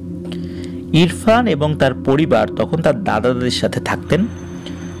 ইরফান এবং তার পরিবার তখন তার দাদা দাদির সাথে থাকতেন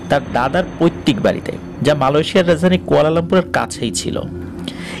তার দাদার পৈতৃক বাড়িতে, যা মালয়েশিয়ার রাজধানী কুয়ালালামপুরের কাছেই ছিল।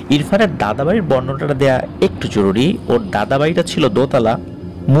 ইরফানের দাদাবাড়ির বর্ণনাটা দেয়া একটু জরুরি। ওর দাদাবাড়িটা ছিল দোতলা,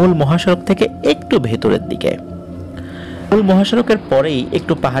 মূল মহাসড়ক থেকে একটু ভেতরের দিকে। মূল মহাসড়কের পরেই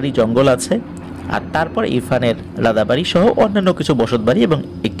একটু পাহাড়ি জঙ্গল আছে, আর তারপর ইরফানের দাদাবাড়ি সহ অন্যান্য কিছু বসতবাড়ি এবং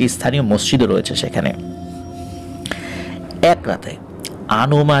একটি স্থানীয় মসজিদও রয়েছে সেখানে। এক রাতে,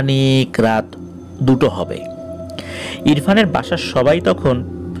 আনুমানিক রাত 2টো হবে, ইরফানের বাসার সবাই তখন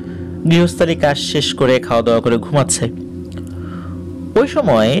গৃহস্থালী কাজ শেষ করে খাওয়া দাওয়া করে ঘুমাচ্ছে। ওই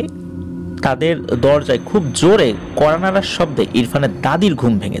সময় তাদের দরজায় খুব জোরে কড়া নাড়ার শব্দে ইরফানের দাদির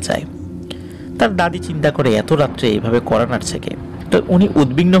ঘুম ভেঙে যায়। তার দাদি চিন্তা করে এত রাত্রে এভাবে কড়া নাড়ছে কে। তো উনি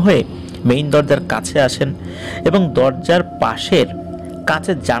উদ্বিগ্ন হয়ে মেইন দরজার কাছে আসেন এবং দরজার পাশের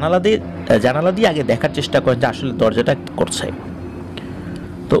কাছের জানালা দিয়ে আগে দেখার চেষ্টা করেন যে আসলে দরজাটা করছে।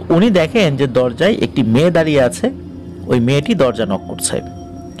 তো উনি দেখেন যে দরজায় একটি মেয়ে দাঁড়িয়ে আছে, ওই মেয়েটি দরজা নক করছে।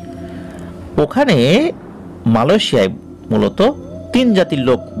 ওখানে মালয়েশিয়ায় মূলত 3 জাতির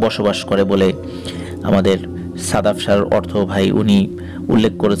লোক বসবাস করে বলে আমাদের সাদাফ শাহর অর্থ ভাই উনি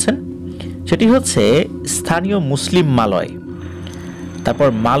উল্লেখ করেছেন। সেটি হচ্ছে স্থানীয় মুসলিম মালয়, তারপর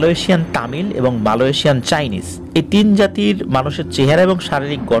মালয়েশিয়ান তামিল এবং মালয়েশিয়ান চাইনিজ। এই 3 জাতির মানুষের চেহারা এবং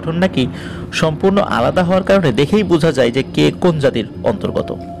শারীরিক গঠন নাকি সম্পূর্ণ আলাদা হওয়ার কারণে দেখেই বোঝা যায় যে কে কোন জাতির অন্তর্গত।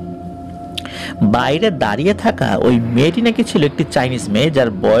 বাইরে দাঁড়িয়ে থাকা ওই মেয়েটি নাকি ছিল একটি চাইনিজ মেয়ে, যার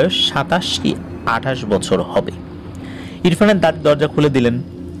বয়স 27 কি 28 বছর হবে। ইরফানের দাদি দরজা খুলে দিলেন।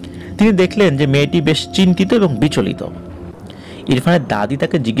 তিনি দেখলেন যে মেয়েটি বেশ চিন্তিত এবং বিচলিত। ইরফানের দাদি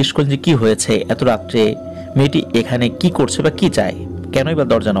তাকে জিজ্ঞেস করলেন যে কি হয়েছে, এত রাত্রে মেয়েটি এখানে কি করছে বা কি চায়, কেনই বা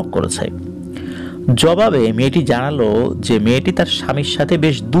দরজা নক করেছে। জবাবে মেয়েটি জানালো যে মেয়েটি তার স্বামীর সাথে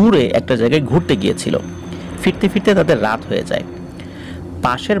বেশ দূরে একটা জায়গায় ঘুরতে গিয়েছিল। ফিরতে ফিরতে তাদের রাত হয়ে যায়।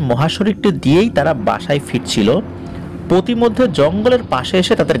 পাশের মহাসড়কটি দিয়েই তারা বাসায় ফিরছিল। প্রতিমধ্যে জঙ্গলের পাশে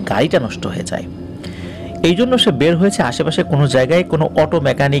এসে তাদের গাড়িটা নষ্ট হয়ে যায়। এই জন্য সে বের হয়েছে আশেপাশে কোনো জায়গায় কোনো অটো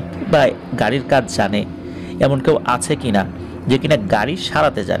মেকানিক বা গাড়ির কাজ জানে এমন কেউ আছে কিনা, যে কিনা গাড়ি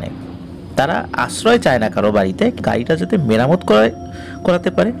সারাতে জানে। তারা আশ্রয় চায় না কারো বাড়িতে, গাড়িটা যাতে মেরামত করাতে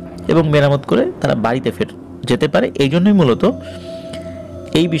পারে এবং মেরামত করে তারা বাড়িতে যেতে পারে। এই জন্যই মূলত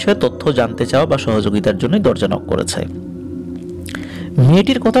এই বিষয়ে তথ্য জানতে চাওয়া বা সহযোগিতার জন্যই দরজা নক করেছে।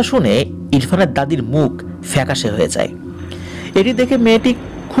 মেয়েটির কথা শুনে ইরফানের দাদির মুখ ফ্যাকাশে হয়ে যায়। এটি দেখে মেয়েটি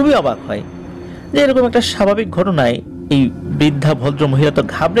খুবই অবাক হয় যে এরকম একটা স্বাভাবিক ঘটনায় এই বৃদ্ধা ভদ্র মহিলা তো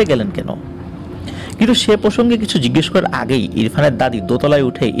ঘাবড়ে গেলেন কেন। কিন্তু সে প্রসঙ্গে কিছু জিজ্ঞেস করার আগেই ইরফানের দাদি দোতলায়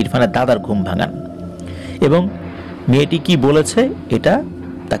উঠে ইরফানের দাদার ঘুম ভাঙান এবং মেয়েটি কি বলেছে এটা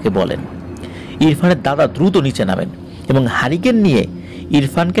তাকে বলেন। ইরফানের দাদা দ্রুত নিচে নামেন এবং হারিকেন নিয়ে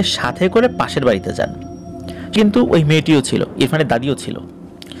ইরফানকে সাথে করে পাশের বাড়িতে যান। কিন্তু ওই মেয়েটিও ছিল, ইরফানের দাদিও ছিল।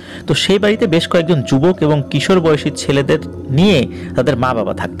 তো সেই বাড়িতে বেশ কয়েকজন যুবক এবং কিশোর বয়সী ছেলেদের নিয়ে তাদের মা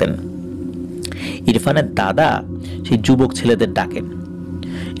বাবা থাকতেন। ইরফানের দাদা সেই যুবক ছেলেদের ডাকেন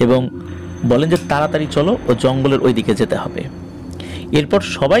এবং বলেন যে তাড়াতাড়ি চলো, ও জঙ্গলের ওই দিকে যেতে হবে। এরপর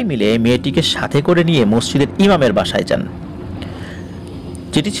সবাই মিলে মেয়েটিকে সাথে করে নিয়ে মসজিদের ইমামের বাসায় যান,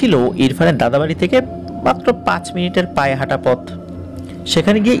 যেটি ছিল ইরফানের দাদাবাড়ি থেকে মাত্র 5 মিনিটের পায়ে হাঁটা পথ।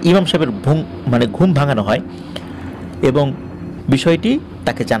 সেখানে গিয়ে ইমাম সাহেবের ঘুম ভাঙানো হয় এবং বিষয়টি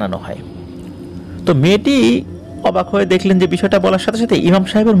তাকে জানানো হয়। তো মেয়েটি অবাক হয়ে দেখলেন যে বিষয়টা বলার সাথে সাথে ইমাম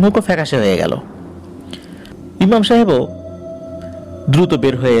সাহেবের মুখও ফ্যাকাশে হয়ে গেল। ইমাম সাহেবও দ্রুত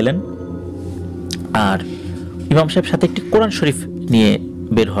বের হয়ে এলেন আর ইমাম সাহেব সাথে একটি কোরআন শরীফ নিয়ে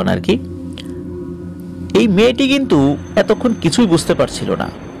বের হন আর কি। এই মেয়েটি কিন্তু এতক্ষণ কিছুই বুঝতে পারছিল না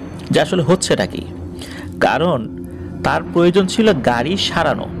যে আসলে হচ্ছেটা কি, কারণ তার প্রয়োজন ছিল গাড়ি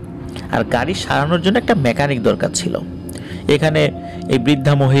সারানো, আর গাড়ি সারানোর জন্য একটা মেকানিক দরকার ছিল। এখানে এই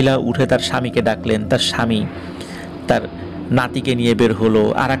বৃদ্ধা মহিলা উঠে তার স্বামীকে ডাকলেন, তার স্বামী তার নাতিকে নিয়ে বের হলো,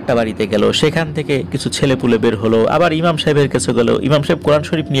 আর একটা বাড়িতে গেল, সেখান থেকে কিছু ছেলেপুলে বের হলো, আবার ইমাম সাহেবের কাছে গেল, ইমাম সাহেব কোরআন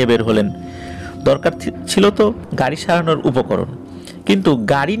শরীফ নিয়ে বের হলেন। দরকার ছিল তো গাড়ি সারানোর উপকরণ, কিন্তু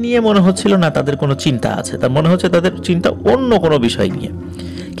গাড়ি নিয়ে মনে হচ্ছিল না তাদের কোনো চিন্তা আছে, তার মনে হচ্ছে তাদের চিন্তা অন্য কোনো বিষয় নিয়ে।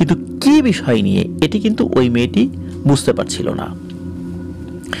 কিন্তু কি বিষয় নিয়ে এটি কিন্তু ওই মেয়েটি বুঝতে পারছিল না।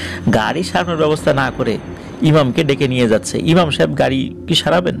 গাড়ি সারানোর ব্যবস্থা না করে ইমামকে ডেকে নিয়ে যাচ্ছে, ইমাম সাহেব গাড়ি কি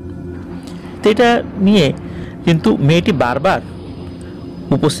সারাবেন? তো এটা নিয়ে কিন্তু মেয়েটি বারবার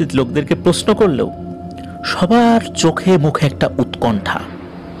উপস্থিত লোকদেরকে প্রশ্ন করলেও সবার চোখে মুখে একটা উৎকণ্ঠা,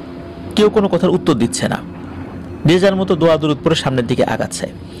 কেউ কোনো কথার উত্তর দিচ্ছে না, যে যার মতো দোয়া দরুদ পরে সামনের দিকে আগাচ্ছে।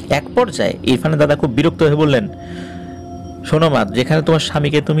 এক পর্যায়ে ইরফানের দাদা খুব বিরক্ত হয়ে বললেন, শোনো মা, যেখানে তোমার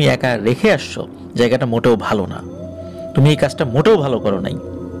স্বামীকে তুমি একা রেখে আসছো জায়গাটা মোটেও ভালো না, তুমি এই কাজটা মোটেও ভালো করো নাই।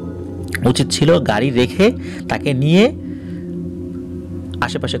 উচিত ছিল গাড়ি রেখে তাকে নিয়ে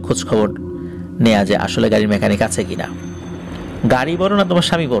আশেপাশে খোঁজ খবর নেওয়া যে আসলে গাড়ির মেকানিক আছে কিনা। গাড়ি বড় না তোমার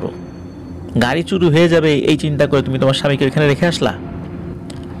স্বামী বড়? গাড়ি চুরি হয়ে যাবে এই চিন্তা করে তুমি তোমার স্বামীকে এখানে রেখে আসলা,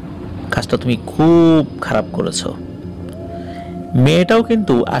 কাজটা তুমি খুব খারাপ করেছো। মেয়েটাও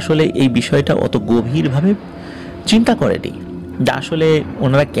কিন্তু আসলে এই বিষয়টা অত গভীরভাবে চিন্তা করেনি যে আসলে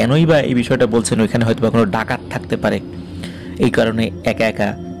ওনারা কেনই বা এই বিষয়টা বলছেন, ওইখানে হয়তো বা কোনো ডাকাত থাকতে পারে, এই কারণে একা একা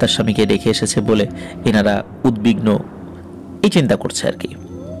তার স্বামীকে রেখে এসেছে বলে এনারা উদ্বিগ্ন, এই চিন্তা করছে আর কি।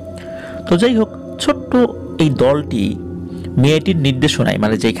 তো যাই হোক, ছোট্ট এই দলটি মেয়েটির নির্দেশনায়,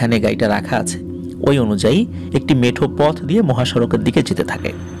 মানে যেখানে গাড়িটা রাখা আছে ওই অনুযায়ী একটি মেঠো পথ দিয়ে মহাসড়কের দিকে যেতে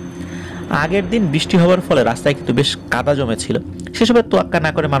থাকে। আগের দিন বৃষ্টি হওয়ার ফলে রাস্তায় কিন্তু বেশ কাদা জমেছিল, সেসবের তোয়াক্কা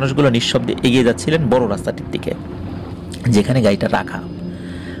না করে মানুষগুলো নিঃশব্দে এগিয়ে যাচ্ছিলেন বড় রাস্তাটির দিকে যেখানে গাড়িটা রাখা।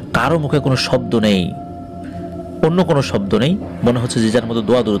 কারো মুখে কোনো শব্দ নেই, অন্য কোনো শব্দ নেই, মনে হচ্ছে যে যার মধ্যে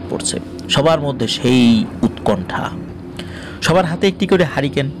দোয়া দরুদ পড়ছে। সবার মধ্যে সেই উৎকণ্ঠা, সবার হাতে একটি করে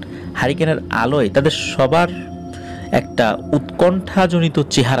হারিকেনের আলোয় তাদের সবার একটা উৎকণ্ঠাজনিত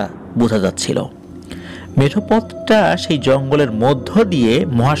চেহারা বোঝা যাচ্ছিল। মেঠোপথটা সেই জঙ্গলের মধ্য দিয়ে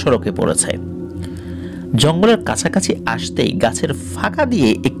মহাসড়কে পড়েছে। জঙ্গলের কাছাকাছি আসতেই গাছের ফাঁকা দিয়ে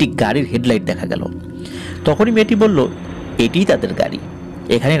একটি গাড়ির হেডলাইট দেখা গেল। তখনই মেয়েটি বলল, এটিই তাদের গাড়ি,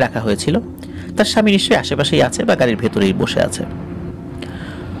 এখানে রাখা হয়েছিল। তার স্বামী নিশ্চয়ই আশেপাশেই আছে বা গাড়ির ভেতরেই বসে আছে।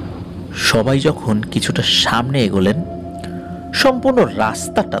 সবাই যখন কিছুটা সামনে এগোলেন, সম্পূর্ণ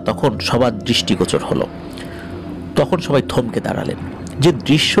রাস্তাটা তখন সবার দৃষ্টিগোচর হলো। তখন সবাই থমকে দাঁড়ালেন। যে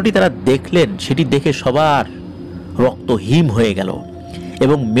দৃশ্যটি তারা দেখলেন সেটি দেখে সবার রক্ত হিম হয়ে গেল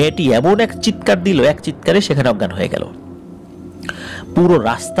এবং মেয়েটি এমন এক চিৎকার দিল, এক চিৎকারে সেখানে অজ্ঞান হয়ে গেল। পুরো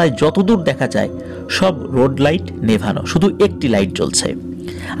রাস্তায় যতদূর দেখা যায় সব রোড লাইট নেভানো, শুধু একটি লাইট জ্বলছে,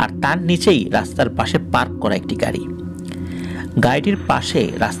 আর তার নিচেই রাস্তার পাশে পার্ক করা একটি গাড়ি। গাড়িটির পাশে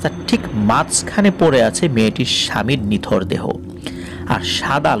রাস্তার ঠিক মাঝখানে পড়ে আছে মেয়েটির স্বামীর নিথর দেহ, আর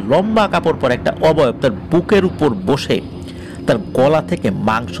সাদা লম্বা কাপড় পরা একটা অবয়ব তার বুকের উপর বসে তার গলা থেকে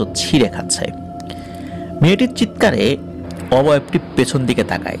মাংস ছিঁড়ে খাচ্ছে। মেয়েটির চিৎকারে অবয়বটি পেছন দিকে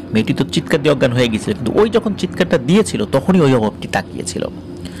তাকায়। মেয়েটি তো চিৎকার দিয়ে অজ্ঞান হয়ে গেছিল, কিন্তু ওই যখন চিৎকারটা দিয়েছিল তখনই ওই অবয়বটি তাকিয়েছিল।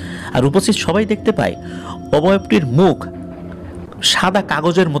 আর উপস্থিত সবাই দেখতে পায় অবয়বটির মুখ সাদা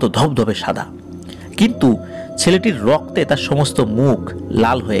কাগজের মতো ধবধবে সাদা, কিন্তু ছেলেটির রক্তে তার সমস্ত মুখ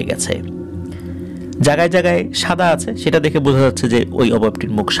লাল হয়ে গেছে। জায়গায় জায়গায় সাদা আছে, সেটা দেখে বোঝা যাচ্ছে যে ওই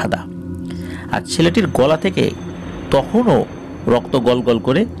অবয়বটির মুখ সাদা। আর ছেলেটির গলা থেকে তখনও রক্ত গলগল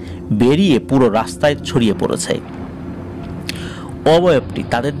করে বেরিয়ে পুরো রাস্তায় ছড়িয়ে পড়েছে। অবয়বটি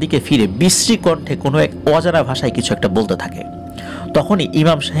তাদের দিকে ফিরে বিশ্রী কণ্ঠে কোনো এক অজানা ভাষায় কিছু একটা বলতে থাকে। তখনই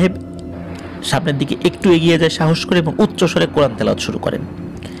ইমাম সাহেব সামনের দিকে একটু এগিয়ে যায় সাহস করে এবং উচ্চস্বরে কোরআন তেলাওয়াত শুরু করেন।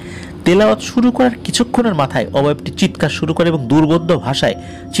 তেলাওয়াত শুরু করার কিছুক্ষণের মাথায় অবয়বটি চিৎকার শুরু করে এবং দুর্বোধ্য ভাষায়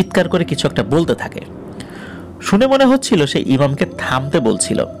চিৎকার করে কিছু একটা বলতে থাকে। শুনে মনে হচ্ছিল সে ইমামকে থামতে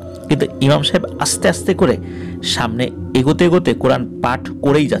বলছিল, কিন্তু ইমাম সাহেব আস্তে আস্তে করে সামনে এগোতে এগোতে কোরআন পাঠ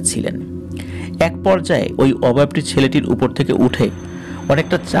করেই যাচ্ছিলেন। এক পর্যায়ে ওই অবয়বটি ছেলেটির উপর থেকে উঠে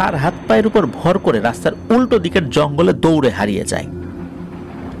অনেকটা 4 হাত পায়ের উপর ভর করে রাস্তার উল্টো দিকের জঙ্গলে দৌড়ে হারিয়ে যায়।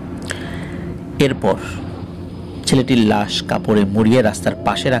 এরপর ছেলেটির লাশ কাপড়ে মুড়িয়ে রাস্তার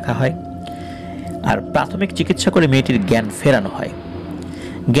পাশে রাখা হয়, আর প্রাথমিক চিকিৎসা করে মেয়েটির জ্ঞান ফেরানো হয়।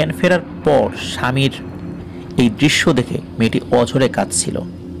 জ্ঞান ফেরার পর স্বামীর এই দৃশ্য দেখে মেয়েটি অঝরে কাঁদছিল।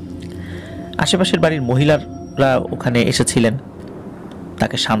 আশেপাশের বাড়ির মহিলারা ওখানে এসেছিলেন,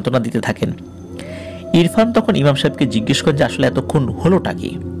 তাকে সান্ত্বনা দিতে থাকেন। ইরফান তখন ইমাম সাহেবকে জিজ্ঞেস করেন যে আসলে এতক্ষণ হলোটা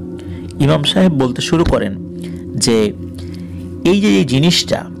কি। ইমাম সাহেব বলতে শুরু করেন যে এই যে এই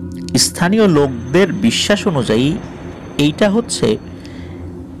জিনিসটা স্থানীয় লোকদের বিশ্বাস অনুযায়ী এইটা হচ্ছে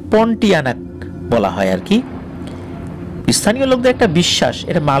পন্টিয়ানাক বলা হয় আর কি। স্থানীয় লোকদের একটা বিশ্বাস,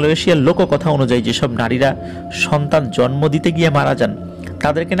 এটা মালয়েশিয়ার লোককথা অনুযায়ী যেসব নারীরা সন্তান জন্ম দিতে গিয়ে মারা যান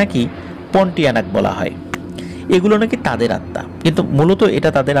তাদেরকে নাকি পন্টিয়ানাক বলা হয়। এগুলো নাকি তাদের আত্মা, কিন্তু মূলত এটা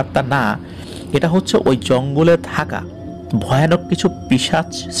তাদের আত্মা না, এটা হচ্ছে ওই জঙ্গলে থাকা ভয়ানক কিছু পিশাচ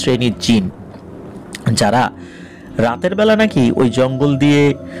শ্রেণীর জিন, যারা রাতের বেলা নাকি ওই জঙ্গল দিয়ে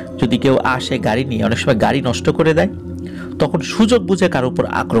যদি কেউ আসে গাড়ি নিয়ে, অনেক সময় গাড়ি নষ্ট করে দেয়, তখন সুযোগ বুঝে কারোর উপর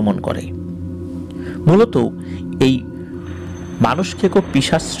আক্রমণ করে। মূলত এই মানুষ খেকো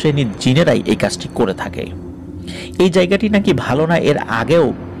পিশাচ শ্রেণীর জিনেরাই এই কাজটি করে থাকে। এই জায়গাটি নাকি ভালো না, এর আগেও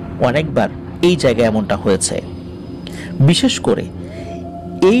অনেকবার এই জায়গায় এমনটা হয়েছে। বিশেষ করে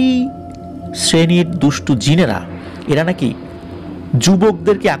এই শ্রেণীর দুষ্টু জিনেরা, এরা নাকি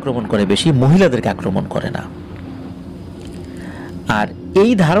যুবকদেরকে আক্রমণ করে বেশি, মহিলাদেরকে আক্রমণ করে না। আর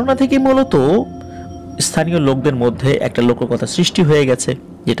এই ধারণা থেকে মূলত স্থানীয় লোকদের মধ্যে একটা লোককথা সৃষ্টি হয়ে গেছে,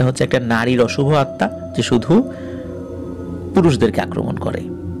 যেটা হচ্ছে একটা নারীর অশুভ আত্মা যে শুধু পুরুষদেরকে আক্রমণ করে।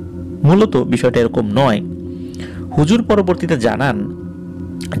 মূলত বিষয়টা এরকম নয়। হুজুর পরবর্তীতে জানান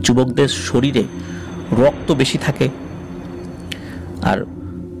যুবকদের শরীরে রক্ত বেশি থাকে, আর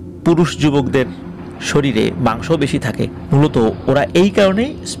পুরুষ যুবকদের শরীরে মাংস বেশি থাকে। মূলত ওরা এই কারণে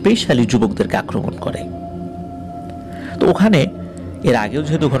স্পেশালি যুবকদেরকে আক্রমণ করে। তো ওখানে এর আগেও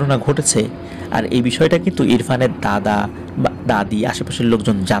যেহেতু ঘটনা ঘটেছে, আর এই বিষয়টা কিন্তু ইরফানের দাদা বা দাদি, আশেপাশের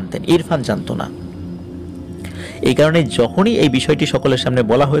লোকজন জানতেন, ইরফান জানতো না। এই কারণে যখনই এই বিষয়টি সকলের সামনে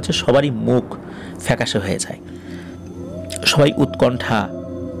বলা হয়েছে, সবারই মুখ ফ্যাকাশে হয়ে যায়, সবাই উৎকণ্ঠা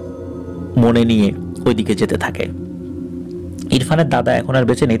মনে নিয়ে ওইদিকে যেতে থাকে। ইরফানের দাদা এখন আর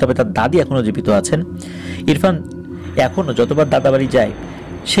বেঁচে নেই, তবে তার দাদি এখনো জীবিত আছেন। ইরফান এখনো যতবার দাদা বাড়ি যায়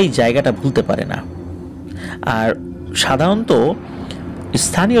সেই জায়গাটা ভুলতে পারে না। আর সাধারণত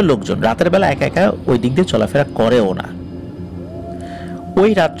স্থানীয় লোকজন রাতের বেলা একা একা ওই দিক দিয়ে চলাফেরা করেও না। ওই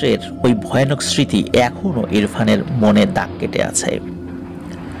রাত্রের ওই ভয়ানক স্মৃতি এখনো ইরফানের মনে দাগ কেটে আছে।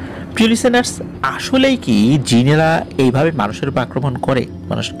 প্রিয় লিসেনার্স, আসলেই কি জিনেরা এইভাবে মানুষের উপর আক্রমণ করে,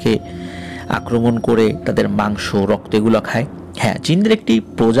 মানুষকে আক্রমণ করে তাদের মাংস রক্ত এগুলো খায়? হ্যাঁ, জিনদের একটি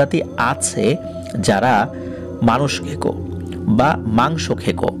প্রজাতি আছে যারা মানুষ খেকো বা মাংস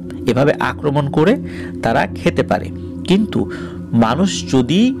খেকো, এভাবে আক্রমণ করে তারা খেতে পারে। কিন্তু মানুষ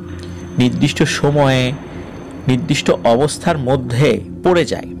যদি নির্দিষ্ট সময়ে নির্দিষ্ট অবস্থার মধ্যে পড়ে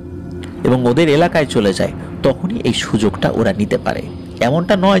যায় এবং ওদের এলাকায় চলে যায়, তখনই এই সুযোগটা ওরা নিতে পারে।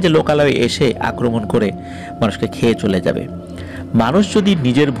 এমনটা নয় যে লোকালয়ে এসে আক্রমণ করে মানুষকে খেয়ে চলে যাবে। মানুষ যদি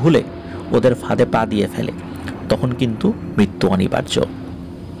নিজের ভুলে ওদের ফাঁদে পা দিয়ে ফেলে, তখন কিন্তু মৃত্যু অনিবার্য।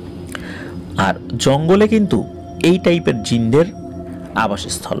 আর জঙ্গলে কিন্তু এই টাইপের জিনদের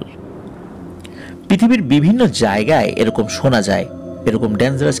আবাসস্থল। পৃথিবীর বিভিন্ন জায়গায় এরকম শোনা যায়, এরকম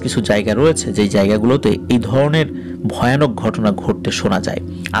ডেঞ্জারাস কিছু জায়গা রয়েছে যেই জায়গাগুলোতে এই ধরনের ভয়ানক ঘটনা ঘটতে শোনা যায়।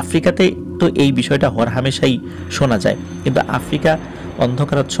 আফ্রিকাতে তো এই বিষয়টা হরহামেশাই শোনা যায়, কিন্তু আফ্রিকা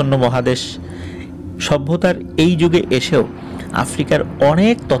অন্ধকারাচ্ছন্ন মহাদেশ, সভ্যতার এই যুগে এসেও আফ্রিকার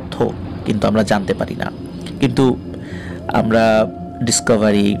অনেক তথ্য কিন্তু আমরা জানতে পারি না। কিন্তু আমরা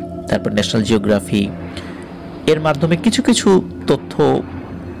ডিসকভারি, তারপর ন্যাশনাল জিওগ্রাফি এর মাধ্যমে কিছু কিছু তথ্য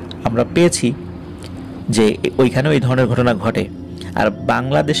আমরা পেয়েছি যে ওইখানেও এই ধরনের ঘটনা ঘটে। আর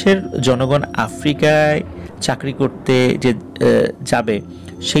বাংলাদেশের জনগণ আফ্রিকায় চাকরি করতে যে যাবে,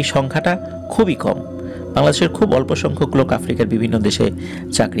 সেই সংখ্যাটা খুবই কম। বাংলাদেশের খুব অল্প সংখ্যক লোক আফ্রিকার বিভিন্ন দেশে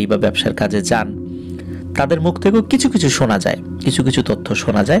চাকরি বা ব্যবসার কাজে যান। তাদের মুখ থেকেও কিছু কিছু শোনা যায়, কিছু কিছু তথ্য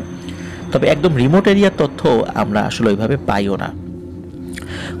শোনা যায়, তবে একদম রিমোট এরিয়ার তথ্য আমরা আসলে ওইভাবে পাইও না।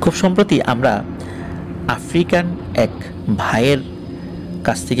 খুব সম্প্রতি আমরা আফ্রিকান এক ভাইয়ের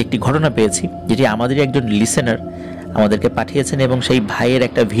কাছ থেকে একটি ঘটনা পেয়েছি, যেটি আমাদের একজন লিসেনার আমাদেরকে পাঠিয়েছেন, এবং সেই ভাইয়ের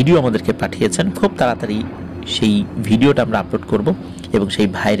একটা ভিডিও আমাদেরকে পাঠিয়েছেন। খুব তাড়াতাড়ি সেই ভিডিওটা আমরা আপলোড করব এবং সেই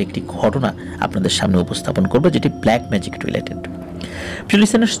ভাইয়ের একটি ঘটনা আপনাদের সামনে উপস্থাপন করব, যেটি ব্ল্যাক ম্যাজিক রিলেটেড। প্রিয়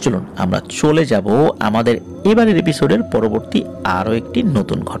লিসেনার্স, চলুন আমরা চলে যাব আমাদের এবারের এপিসোডের পরবর্তী আরও একটি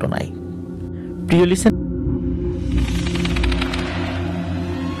নতুন ঘটনায়। প্রিয় লিসেনার,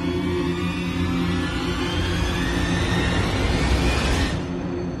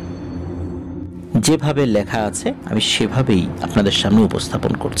 যেভাবে লেখা আছে আমি সেভাবেই আপনাদের সামনে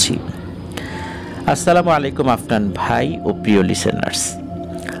উপস্থাপন করছি। আসসালামু আলাইকুম আফনান ভাই ও প্রিয় লিসেনার্স,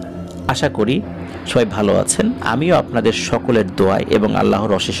 আশা করি সবাই ভালো আছেন। আমিও আপনাদের সকলের দোয়ায় এবং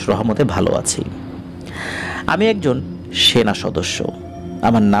আল্লাহর অশেষ রহমতে ভালো আছি। আমি একজন সেনা সদস্য,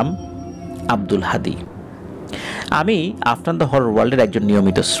 আমার নাম আব্দুল হাদি। আমি আফনান দ্য হরর ওয়ার্ল্ডের একজন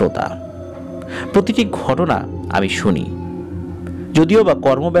নিয়মিত শ্রোতা। প্রতিটি ঘটনা আমি শুনি, যদিও বা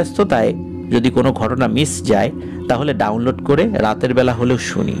কর্মব্যস্ততায় যদি কোনো ঘটনা মিস যায় তাহলে ডাউনলোড করে রাতের বেলা হলেও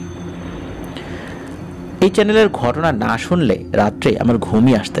শুনি। এই চ্যানেলের ঘটনা না শুনলে রাত্রে আমার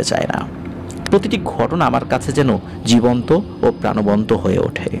ঘুমই আসতে চায় না। প্রতিটি ঘটনা আমার কাছে যেন জীবন্ত ও প্রাণবন্ত হয়ে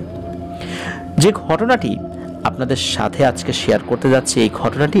ওঠে। যে ঘটনাটি আপনাদের সাথে আজকে শেয়ার করতে যাচ্ছি, এই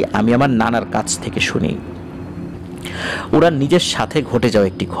ঘটনাটি আমি আমার নানার কাছ থেকে শুনি। ওরা নিজের সাথে ঘটে যাওয়া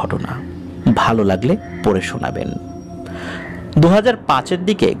একটি ঘটনা, ভালো লাগলে পড়ে শোনাবেন। 2005-এর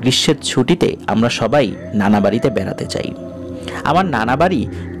দিকে গ্রীষ্মের ছুটিতে আমরা সবাই নানা বাড়িতে বেড়াতে যাই। আমার নানা বাড়ি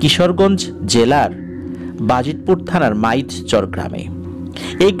কিশোরগঞ্জ জেলার বাজিতপুর থানার মাইতচর গ্রামে।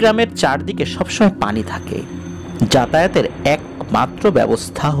 এই গ্রামের চারদিকে সবসময় পানি থাকে। যাতায়াতের একমাত্র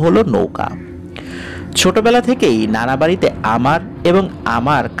ব্যবস্থা হলো নৌকা। ছোটবেলা থেকেই নানা বাড়িতে আমার এবং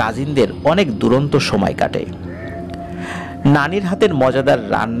আমার কাজিনদের অনেক দুরন্ত সময় কাটে। নানির হাতের মজাদার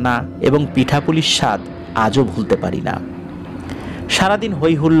রান্না এবং পিঠাপুলির স্বাদ আজও ভুলতে পারি না। সারাদিন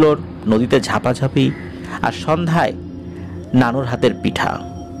হই হুল্লোড়, নদীতে ঝাপাঝাপি, আর সন্ধ্যায় নানুর হাতের পিঠা।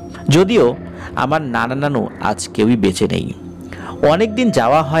 যদিও আমার নানা নানু আজ কেউই বেঁচে নেই, অনেক দিন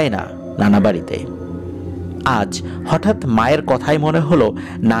যাওয়া হয় না নানা বাড়িতে। আজ হঠাৎ মায়ের কথাই মনে হলো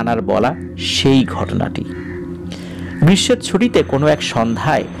নানার বলা সেই ঘটনাটি। গ্রীষ্মের ছুটিতে কোনো এক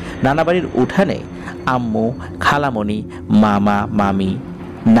সন্ধ্যায় নানাবাড়ির উঠানে আম্মু, খালামণি, মামা, মামি,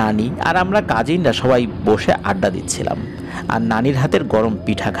 নানি আর আমরা কাজিনরা সবাই বসে আড্ডা দিচ্ছিলাম আর নানির হাতের গরম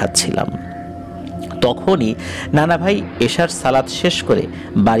পিঠা খাচ্ছিলাম। তখনই নানা ভাই এশার সালাত শেষ করে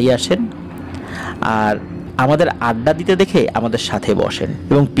বাড়ি আসেন আর আমাদের আড্ডা দিতে দেখে আমাদের সাথে বসেন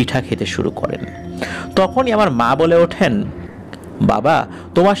এবং পিঠা খেতে শুরু করেন। তখনই আমার মা বলে ওঠেন, বাবা,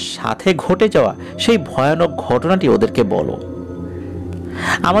 তোমার সাথে ঘটে যাওয়া সেই ভয়ানক ঘটনাটি ওদেরকে বলো।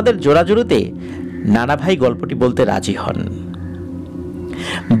 আমাদের জোড়াজুড়িতে নানা ভাই গল্পটি বলতে রাজি হন।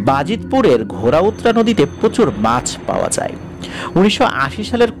 বাজিতপুরের ঘোড়াউত্রা নদীতে প্রচুর মাছ পাওয়া যায়। 1980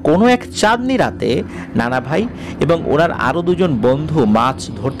 সালের কোনো এক চাঁদনি রাতে নানা ভাই এবং ওনার আরো দুজন বন্ধু মাছ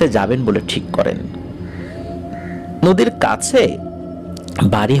ধরতে যাবেন বলে ঠিক করেন। নদীর কাছে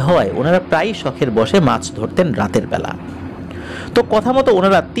বাড়ি হওয়ায় ওনারা প্রায় শখের বসে মাছ ধরতেন রাতের বেলা। তো কথা মতো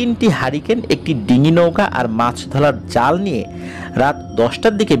ওনারা 3টি হারিকেন, একটি ডিঙি নৌকা আর মাছ ধরার জাল নিয়ে রাত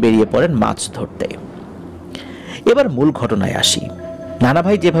 10টার দিকে বেরিয়ে পড়েন মাছ ধরতে। এবার মূল ঘটনায় আসি। নানা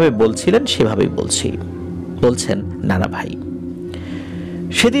ভাই যেভাবে বলছিলেন সেভাবেই বলছেন নানা ভাই,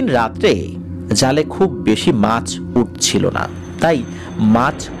 সেদিন রাত্রে জালে খুব বেশি মাছ উঠছিল না, তাই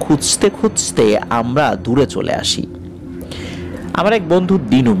মাছ খুঁজতে খুঁজতে আমরা দূরে চলে আসি। আমার এক বন্ধু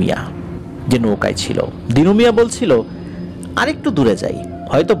দিনু মিয়া যে নৌকায় ছিল, দিনু মিয়া বলছিল, আরেকটু দূরে যাই,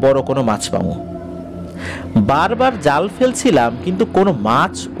 হয়তো বড় কোনো মাছ পাবো। বারবার জাল ফেলছিলাম কিন্তু কোনো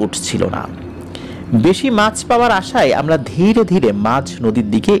মাছ উঠছিল না। বেশি মাছ পাওয়ার আশায় আমরা ধীরে ধীরে মাঝ নদীর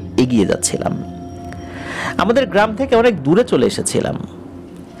দিকে এগিয়ে যাচ্ছিলাম। আমাদের গ্রাম থেকে অনেক দূরে চলে এসেছিলাম।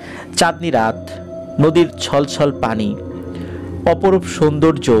 চাঁদনি রাত, নদীর ছলছল পানি, অপরূপ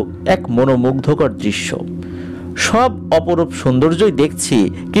সৌন্দর্য, এক মনোমুগ্ধকর দৃশ্য। সব অপরূপ সৌন্দর্যই দেখছি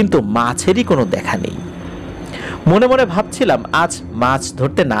কিন্তু মাছেরই কোনো দেখা নেই। মনে মনে ভাবছিলাম আজ মাছ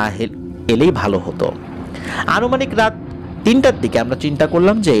ধরতে না এলেই ভালো হতো। আনুমানিক রাত 3টার দিকে আমরা চিন্তা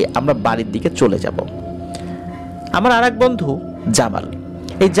করলাম যে আমরা বাড়ির দিকে চলে যাব। আমার আর এক বন্ধু জামাল,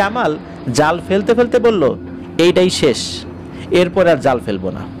 এই জামাল জাল ফেলতে ফেলতে বলল, এইটাই শেষ, এরপর আর জাল ফেলবো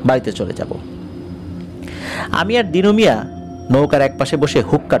না, বাড়িতে চলে যাব। আমি আর দিনু মিয়া নৌকার এক পাশে বসে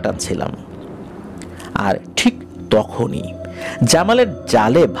হুক্কা টানছিলাম। আর ঠিক তখনই জামালের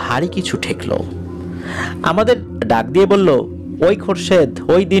জালে ভারী কিছু ঠেকলো। আমাদের ডাক দিয়ে বলল, ওই খোরশেদ,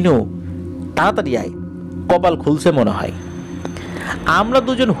 ওই দিনু, তাড়াতাড়ি আয়, কপাল খুলছে মনে হয়। আমরা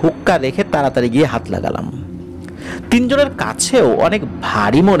দুজন হুক্কা রেখে তাড়াতাড়ি গিয়ে হাত লাগালাম। 3 জনের কাছেও অনেক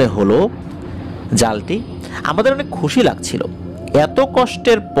ভারী মনে হলো জালটি। আমাদের অনেক খুশি লাগছিল, এত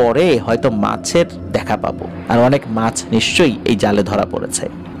কষ্টের পরে হয়তো মাছের দেখা পাবো আর অনেক মাছ নিশ্চয়ই এই জালে ধরা পড়েছে।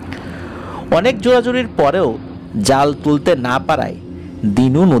 অনেক জোরাজুরির পরেও জাল তুলতে না পারায়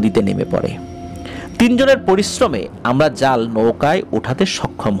দিনু নদীতে নেমে পড়ে। 3 জনের পরিশ্রমে আমরা জাল নৌকায় ওঠাতে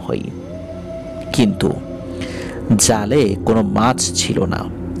সক্ষম হই, কিন্তু জালে কোনো মাছ ছিল না।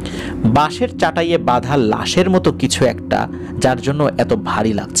 বাঁশের চাটাইয়ে বাঁধা লাশের মতো কিছু একটা, যার জন্য এত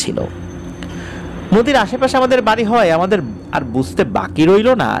ভারী লাগছিল। নদীর আশেপাশে আমাদের বাড়ি হয়, আমাদের আর বুঝতে বাকি রইল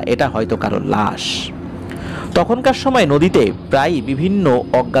না এটা হয়তো কারো লাশ। তখনকার সময় নদীতে প্রায় বিভিন্ন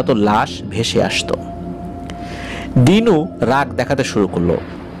অজ্ঞাত লাশ ভেসে আসতো। দিনু রাগ দেখাতে শুরু করলো।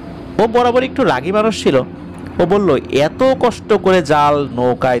 ও বরাবর একটু রাগী মানুষ ছিল। ও বলল, এত কষ্ট করে জাল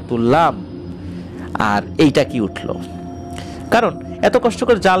নৌকায় তুললাম আর এইটা কি উঠলো? কারণ এত কষ্ট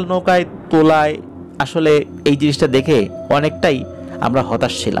করে জাল নৌকায় তোলায় আসলে এই জিনিসটা দেখে অনেকটাই আমরা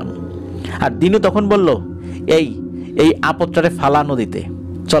হতাশ ছিলাম। আর দিনু তখন বলল, এই আপদটারে ফালা নদীতে,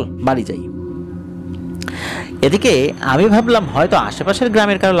 চল বাড়ি যাই। এদিকে আমি ভাবলাম হয়তো আশেপাশের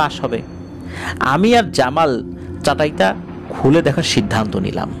গ্রামের কারো লাশ হবে। আমি আর জামাল চাটাইটা খুলে দেখার সিদ্ধান্ত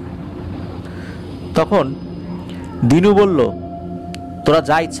নিলাম। তখন দিনু বলল, তোরা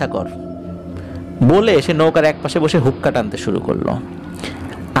যা ইচ্ছা কর, বলে সে নৌকার এক পাশে বসে হুক্কা টানতে শুরু করলো।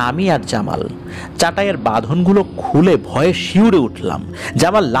 আমি আর জামাল চাটাইয়ের বাঁধনগুলো খুলে ভয়ে শিউরে উঠলাম।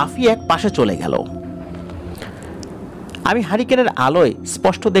 জামাল লাফিয়ে এক পাশে চলে গেল। আমি হারিকেনের আলোয়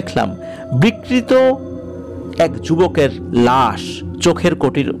স্পষ্ট দেখলাম বিকৃত এক যুবকের লাশ। চোখের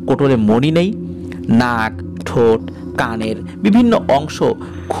কোটরে মণি নেই, নাক, ঠোঁট, কানের বিভিন্ন অংশ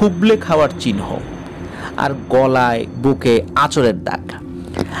খুবলে খাওয়ার চিহ্ন, আর গলায় বুকে আঁচড়ের দাগ।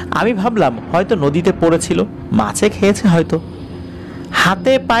 আমি ভাবলাম হয়তো নদীতে পড়েছিল, মাছে খেয়েছে হয়তো।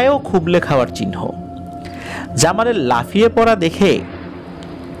 হাতে পায়েও খুবলে খাওয়ার চিহ্ন। জামালের লাফিয়ে পড়া দেখে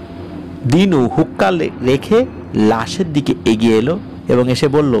দিনু হুক্কা রেখে লাশের দিকে এগিয়ে এলো এবং এসে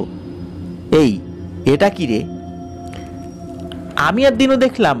বলল, এটা কি রে? আমি আর দিনু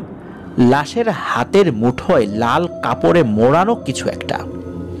দেখলাম লাশের হাতের মুঠোয় লাল কাপড়ে মোড়ানো কিছু একটা।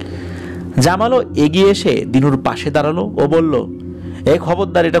 জামালও এগিয়ে এসে দিনুর পাশে দাঁড়ালো ও বলল,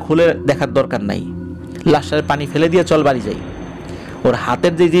 খবরদার, এটা খুলে দেখার দরকার নাই। লাশের পানি ফেলে দিয়ে চল বাড়ি যাই। ওর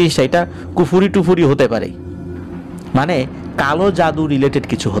হাতের যে জিনিসটা এটা কুফুরি টুফুরি হতে পারে, মানে কালো জাদু রিলেটেড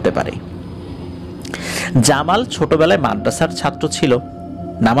কিছু হতে পারে। জামাল ছোটবেলায় মাদ্রাসার ছাত্র ছিল,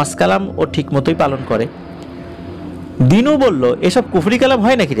 নামাজ কালাম ও ঠিক মতোই পালন করে। দিনু বলল, এসব কুফরি কালাম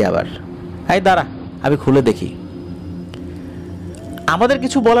হয় নাকি রে আবার? এই দাঁড়া, আমি খুলে দেখি। আমাদের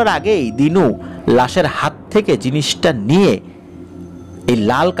কিছু বলার আগেই দিনু লাশের হাত থেকে জিনিসটা নিয়ে এই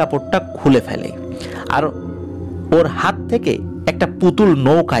লাল কাপড়টা খুলে ফেলে, আর ওর হাত থেকে একটা পুতুল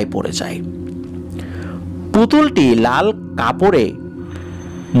নৌকায় পড়ে যায়। পুতুলটি লাল কাপড়ে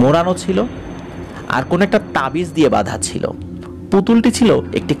মোড়ানো ছিল আর কোন একটা তাবিজ দিয়ে বাঁধা ছিল। পুতুলটি ছিল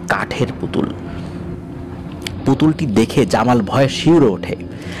একটি কাঠের পুতুল। পুতুলটি দেখে জামাল ভয়ে শিউরে ওঠে।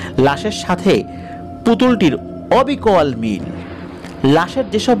 লাশের সাথে পুতুলটির অবিকল মিল। লাশের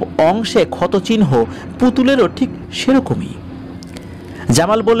যেসব অংশে ক্ষতচিহ্ন, পুতুলেরও ঠিক সেরকমই।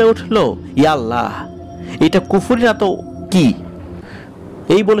 জামাল বলে উঠল, ইয়া আল্লাহ, এটা কুফরি না তো কি?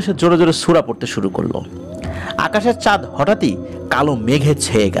 এই বলে সে জোরে জোরে সূরা পড়তে শুরু করলো। আকাশের চাঁদ হঠাৎই কালো মেঘে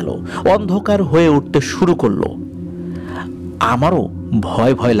ছেয়ে গেল, অন্ধকার হয়ে উঠতে শুরু করলো। আমারও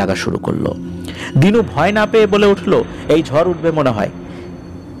ভয় ভয় লাগা শুরু করলো। দিনু ভয় না পেয়ে বলে উঠলো, এই ঝড় উঠবে মনে হয়,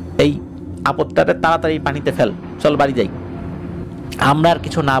 এই আপদটাতে তাড়াতাড়ি পানিতে ফেল, চল বাড়ি যাই। আমরা আর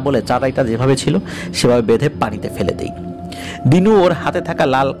কিছু না বলে চাটাইটা যেভাবে ছিল সেভাবে বেঁধে পানিতে ফেলে দেই। দিনু ওর হাতে থাকা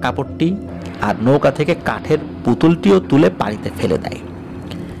লাল কাপড়টি আর নৌকা থেকে কাঠের পুতুলটিও তুলে পানিতে ফেলে দেয়।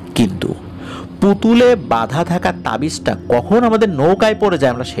 কিন্তু পুতুলে বাঁধা থাকা তাবিজটা কখন আমাদের নৌকায় পড়ে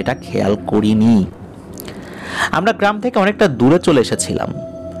যায় আমরা সেটা খেয়াল করিনি। আমরা গ্রাম থেকে অনেকটা দূরে চলে এসেছিলাম।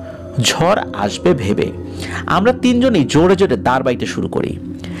 ঝড় আসবে ভেবে আমরা তিনজনই জোরে জোরে দাঁড় বাইতে শুরু করি।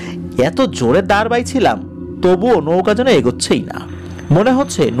 এত জোরে দাঁড় বাইছিলাম, তবুও নৌকা যেন এগোচ্ছেই না। মনে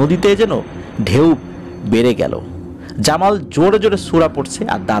হচ্ছে নদীতে যেন ঢেউ বেড়ে গেল। জামাল জোরে জোরে সূরা পড়ছে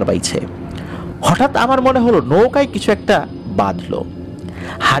আর দাঁড় বাইছে। হঠাৎ আমার মনে হলো নৌকায় কিছু একটা বাঁধলো।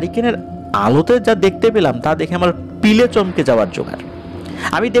 হারিকেনের আলোতে যা দেখতে পেলাম তা দেখে আমার পিলে চমকে যাওয়ার জোগাড়।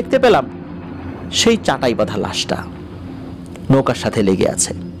 আমি দেখতে পেলাম সেই চাটাই বাঁধা লাশটা নৌকার সাথে লেগে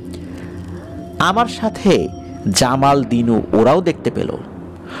আছে। আমার সাথে জামাল, দিনু ওরাও দেখতে পেল।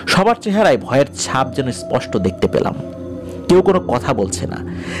 সবার চেহারায় ভয়ের ছাপ যেন স্পষ্ট দেখতে পেলাম। কেউ কোনো কথা বলছে না।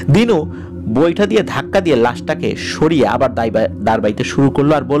 দিনু বইটা দিয়ে ধাক্কা দিয়ে লাশটাকে সরিয়ে আবার দাঁড় বাইতে শুরু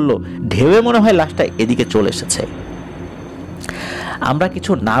করলো আর বলল, ঢেউয়ে মনে হয় লাশটা এদিকে চলে এসেছে। আমরা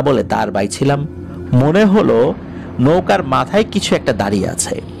কিছু না বলে দাঁড় বাইছিলাম। মনে হলো নৌকার মাথায় কিছু একটা দাঁড়িয়ে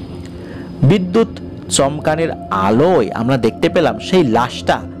আছে। বিদ্যুৎ চমকানির আলোয় আমরা দেখতে পেলাম সেই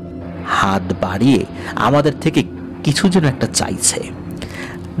লাশটা হাত বাড়িয়ে আমাদের থেকে কিছু যেন একটা চাইছে।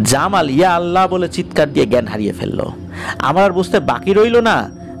 জামাল ইয়া আল্লাহ বলে চিৎকার দিয়ে জ্ঞান হারিয়ে ফেললো। আমার আর বুঝতে বাকি রইল না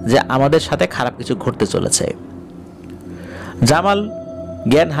যে আমাদের সাথে খারাপ কিছু ঘটতে চলেছে। জামাল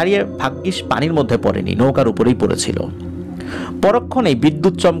জ্ঞান হারিয়ে ভাগ্যিস পানির মধ্যে পড়েনি, নৌকার উপরেই পড়েছিল। পরক্ষণেই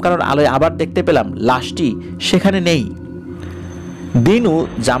বিদ্যুৎ চমকানোর আলোয় আবার দেখতে পেলাম লাশটি সেখানে নেই। দিনু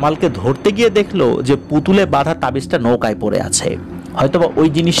জামালকে ধরতে গিয়ে দেখলো যে পুতুলে বাঁধা তাবিজটা নৌকায় পড়ে আছে। হয়তোবা ওই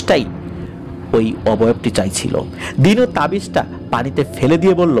জিনিসটাই ওই অবয়বটি চাইছিল। দিনু তাবিজটা পানিতে ফেলে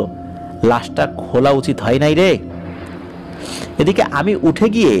দিয়ে বলল, লাশটা খোলা উচিত হয় নাই রে। এদিকে আমি উঠে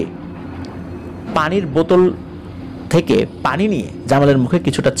গিয়ে পানির বোতল থেকে পানি নিয়ে জামালের মুখে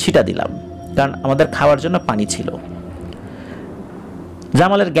কিছুটা ছিটা দিলাম, কারণ আমাদের খাওয়ার জন্য পানি ছিল।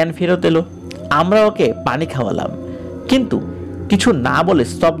 জামালের জ্ঞান ফেরত এলো। আমরা ওকে পানি খাওয়ালাম, কিন্তু কিছু না বলে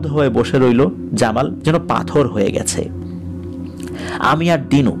স্তব্ধ হয়ে বসে রইল। জামাল যেন পাথর হয়ে গেছে। আমি আর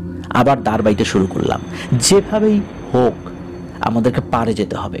দিনু আবার দাঁড় বাইতে শুরু করলাম। যেভাবেই হোক আমাদেরকে পারে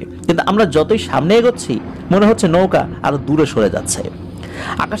যেতে হবে। কিন্তু আমরা যতই সামনে এগোচ্ছি মনে হচ্ছে নৌকা আরো দূরে সরে যাচ্ছে।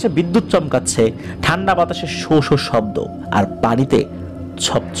 আকাশে বিদ্যুৎ চমকাচ্ছে, ঠান্ডা বাতাসে শো শো শব্দ আর পানিতে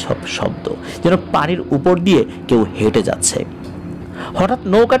ছপ ছপ শব্দ, যেন পানির উপর দিয়ে কেউ হেঁটে যাচ্ছে। হঠাৎ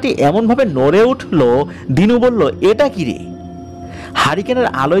নৌকাটি এমনভাবে নড়ে উঠলো, দিনু বলল, এটা কি রে? হারিকেনের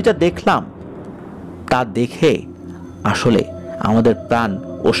আলোয় যা দেখলাম তা দেখে আসলে আমাদের প্রাণ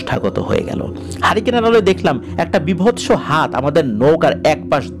ওষ্ঠাগত হয়ে গেল। হারিকেনের আলোয় দেখলাম একটা বিভৎস হাত আমাদের নৌকার এক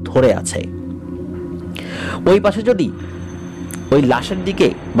পাশ ধরে আছে। ওই পাশে যদি ওই লাশের দিকে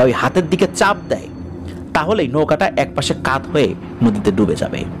বা ওই হাতের দিকে চাপ দেয় তাহলেই নৌকাটা এক পাশে কাত হয়ে নদীতে ডুবে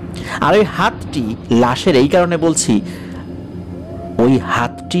যাবে। আর ওই হাতটি লাশের, এই কারণে বলছি ওই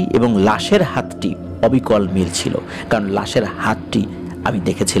হাতটি এবং লাশের হাতটি অবিকল মিল ছিল, কারণ লাশের হাতটি আমি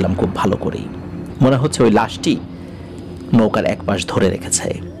দেখেছিলাম খুব ভালো করেই। মনে হচ্ছে ওই লাশটি নৌকার এক পাশ ধরে রেখেছে।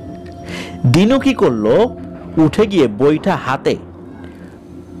 দিনু কি করলো, উঠে গিয়ে বইটা হাতে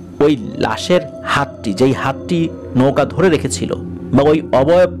ওই লাশের হাতটি, যেই হাতটি নৌকা ধরে রেখেছিল, বা ওই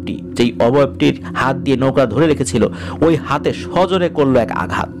অবয়বটি, যেই অবয়বটির হাত দিয়ে নৌকা ধরে রেখেছিল, ওই হাতে সজোরে করলো এক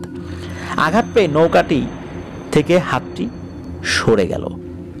আঘাত। আঘাত পেয়ে নৌকাটি থেকে হাতটি সরে গেল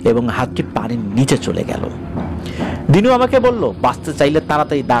এবং হাতটি পানির নিচে চলে গেল। দিনু আমাকে বলল, বাঁচতে চাইলে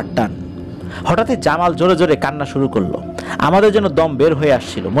তাড়াতাড়ি দাঁড় টান। হঠাৎই জামাল জোরে জোরে কান্না শুরু করলো। আমাদের যেন দম বের হয়ে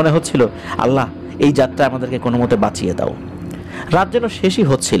আসছিল। মনে হচ্ছিল, আল্লাহ, এই যাত্রায় আমাদেরকে কোনো মতে বাঁচিয়ে দাও। রাত যেন শেষই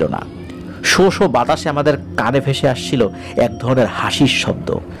হচ্ছিল না। শো শো বাতাসে আমাদের কানে ভেসে আসছিল এক ধরনের হাসির শব্দ,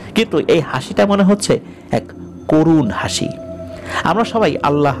 কিন্তু এই হাসিটা মনে হচ্ছে এক করুণ হাসি। আমরা সবাই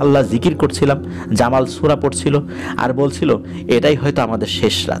আল্লাহ আল্লাহ জিকির করছিলাম। জামাল সূরা পড়ছিল আর বলছিল, এটাই হয়তো আমাদের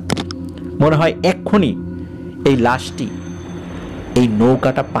শেষ রাত। মনে হয় এক্ষুনি এই লাশটি এই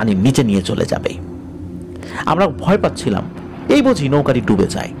নৌকাটা পানির নিচে নিয়ে চলে যাবে। আমরা ভয় পাচ্ছিলাম, এই বুঝি নৌকাটি ডুবে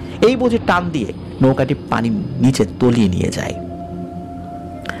যায়, এই বুঝি টান দিয়ে নৌকাটি পানির নিচে তলিয়ে নিয়ে যায়।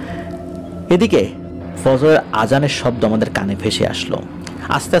 এদিকে ফজরের আজানের শব্দ আমাদের কানে ভেসে আসলো।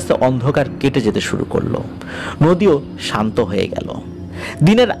 আস্তে আস্তে অন্ধকার কেটে যেতে শুরু করলো। নদীও শান্ত হয়ে গেল।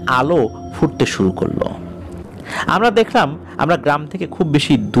 দিনের আলো ফুটতে শুরু করলো। আমরা দেখলাম আমরা গ্রাম থেকে খুব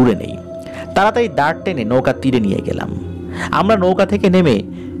বেশি দূরে নেই। তাড়াতাড়ি দাঁড় টেনে নৌকা তীরে নিয়ে গেলাম। আমরা নৌকা থেকে নেমে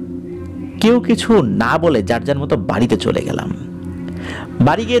কেউ কিছু না বলে যার যার মতো বাড়িতে চলে গেলাম।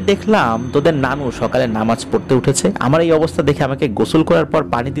 বাড়ি গিয়ে দেখলাম তোদের নানু সকালে নামাজ পড়তে উঠেছে। আমার এই অবস্থা দেখে আমাকে গোসল করার পর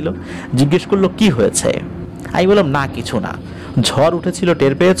পানি দিল। জিজ্ঞেস করলো, কি হয়েছে? আমি বললাম, না কিছু না, ঝড় উঠেছিল,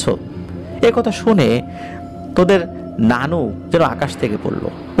 টের পেয়েছো? এ কথা শুনে তোদের নানু যেন আকাশ থেকে পড়লো।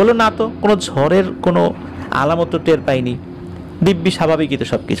 বললো, না তো, কোনো ঝড়ের কোনো আলামত টের পাইনি, দিব্যি স্বাভাবিকই তো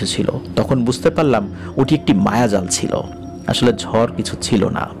সব কিছু ছিল। তখন বুঝতে পারলাম ওটি একটি মায়াজাল ছিল, আসলে ঝড় কিছু ছিল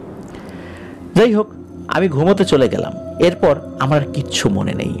না। যাই হোক, আমি ঘুমোতে চলে গেলাম। এরপর আমার কিচ্ছু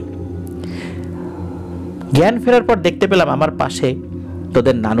মনে নেই। জ্ঞান ফেরার পর দেখতে পেলাম আমার পাশে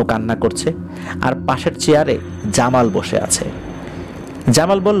তোদের নানু কান্না করছে আর পাশের চেয়ারে জামাল বসে আছে।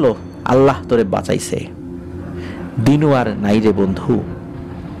 জামাল বলল, আল্লাহ তোরে বাঁচাইছে, দিনু আর নাই রে বন্ধু।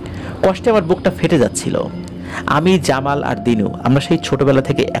 কষ্টে আমার বুকটা ফেটে যাচ্ছিল। আমি, জামাল আর দিনু আমরা সেই ছোটবেলা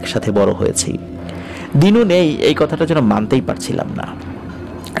থেকে একসাথে বড় হয়েছি। দিনু নেই এই কথাটা যেন মানতেই পারছিলাম না।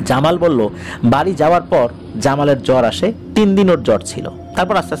 জামাল বলল, বাড়ি যাওয়ার পর জামালের জ্বর আসে, 3 দিন ওর জ্বর ছিল,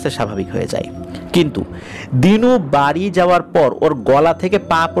 তারপর আস্তে আস্তে স্বাভাবিক হয়ে যায়। কিন্তু দিনু বাড়ি যাওয়ার পর ওর গলা থেকে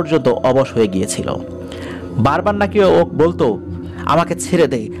পা পর্যন্ত অবশ হয়ে গিয়েছিল। বারবার নাকি ও বলতো, আমাকে ছেড়ে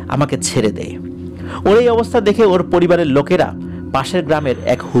দে, আমাকে ছেড়ে দে। ওর এই অবস্থা দেখে ওর পরিবারের লোকেরা পাশের গ্রামের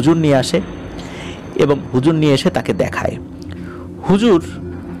এক হুজুর নিয়ে আসে এবং হুজুর নিয়ে এসে তাকে দেখায়। হুজুর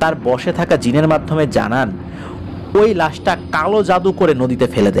তার বসে থাকা জিনের মাধ্যমে জানান ওই লাশটা কালো জাদু করে নদীতে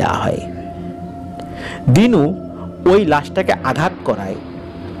ফেলে দেওয়া হয়। দিনু ওই লাশটাকে আঘাত করায়,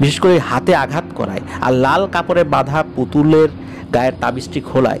 বিশেষ করে হাতে আঘাত করায়, আর লাল কাপড়ে বাঁধা পুতুলের গায়ের তাবিজটি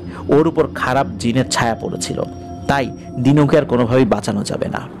খোলায় ওর উপর খারাপ জিনের ছায়া পড়েছিল। তাই দিনুকে আর কোনোভাবেই বাঁচানো যাবে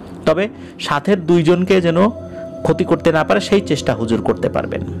না, তবে সাথের 2 জনকে যেন ক্ষতি করতে না পারে সেই চেষ্টা হুজুর করতে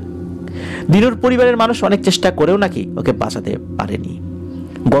পারবেন। দিনুর পরিবারের মানুষ অনেক চেষ্টা করেও নাকি ওকে বাঁচাতে পারেনি।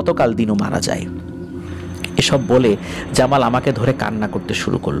 গতকাল দিনু মারা যায়। এসব বলে জামাল আমাকে ধরে কান্না করতে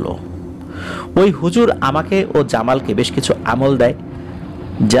শুরু করলো। ওই হুজুর আমাকে ও জামালকে বেশ কিছু আমল দেয়,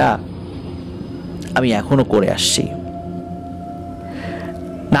 যা আমি এখনো করে আসছি।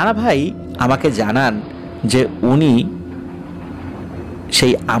 নানা ভাই আমাকে জানান যে উনি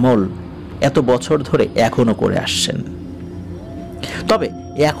সেই আমল এত বছর ধরে এখনো করে আসছেন। তবে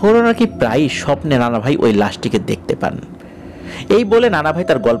এখনো নাকি প্রায় স্বপ্নে নানা ভাই ওই লাশটিকে দেখতে পান। এই বলে নানা ভাই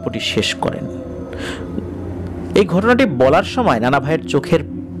তার গল্পটি শেষ করেন। এই ঘটনাটি বলার সময় নানা ভাইয়ের চোখের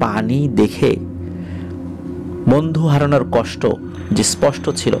পানি দেখে বন্ধু হারানোর কষ্ট যে স্পষ্ট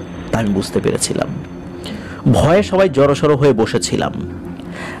ছিল তা আমি বুঝতে পেরেছিলাম। ভয়ে সবাই জড়সড় হয়ে বসেছিলাম,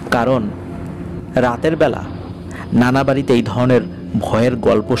 কারণ রাতের বেলা নানা বাড়িতে এই ধরনের ভয়ের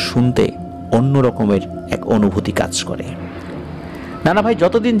গল্প শুনতে অন্য রকমের এক অনুভূতি কাজ করে। নানা ভাই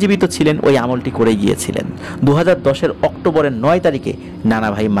যতদিন জীবিত ছিলেন ওই আমলটি করে গিয়েছিলেন। 2010-এর অক্টোবরের 9 তারিখে নানা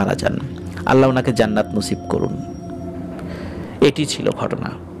ভাই মারা যান। আল্লাহ ওনাকে জান্নাত নসিব করুন। এটি ছিল ঘটনা।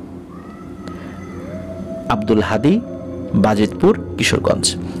 আব্দুল হাদি, বাজিতপুর, কিশোরগঞ্জ।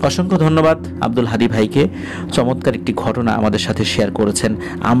 অসংখ্য ধন্যবাদ আব্দুল হাদি ভাইকে, চমৎকার একটি ঘটনা আমাদের সাথে শেয়ার করেছেন।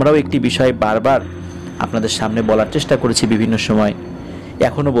 আমরাও একটি বিষয় বারবার আপনাদের সামনে বলার চেষ্টা করেছি বিভিন্ন সময়,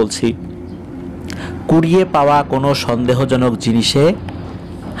 এখনো বলছি, কুড়িয়ে পাওয়া কোনো সন্দেহজনক জিনিসে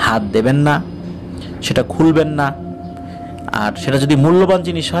হাত দেবেন না, সেটা খুলবেন না, আর সেটা যদি মূল্যবান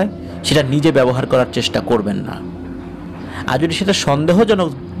জিনিস হয় সেটা নিজে ব্যবহার করার চেষ্টা করবেন না। আর যদি সেটা সন্দেহজনক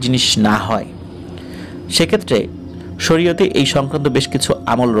জিনিস না হয় সেক্ষেত্রে শরীয়তে এই সংক্রান্ত বেশ কিছু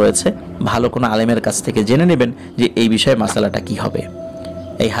আমল রয়েছে, ভালো কোনো আলেমের কাছ থেকে জেনে নেবেন যে এই বিষয়ে মাসালাটা কি হবে।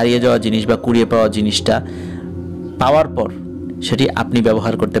 এই হারিয়ে যাওয়া জিনিস বা কুড়িয়ে পাওয়া জিনিসটা পাওয়ার পর সেটি আপনি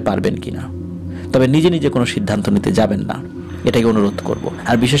ব্যবহার করতে পারবেন কিনা। তবে নিজে নিজে কোনো সিদ্ধান্ত নিতে যাবেন না। এটাকে অনুরোধ করব।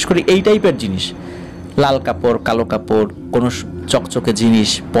 আর বিশেষ করে এই টাইপের জিনিস, লাল কাপড়, কালো কাপড়, কোনো চকচকে জিনিস,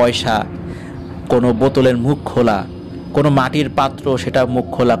 পয়সা, কোনো বোতলের মুখ খোলা, কোনো মাটির পাত্র সেটা মুখ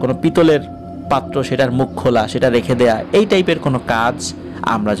খোলা, কোনো পিতলের পাত্র সেটার মুখ খোলা, সেটা রেখে দেয়া, এই টাইপের কোনো কাজ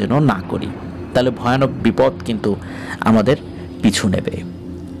আমরা যেন না করি, তাহলে ভয়ানক বিপদ কিন্তু আমাদের পিছু নেবে।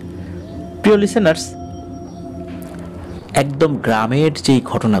 প্রিয় লিসেনার্স, একদম গ্রামের যেই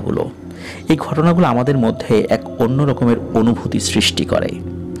ঘটনাগুলো, এই ঘটনাগুলো আমাদের মধ্যে এক অন্য রকমের অনুভূতি সৃষ্টি করে।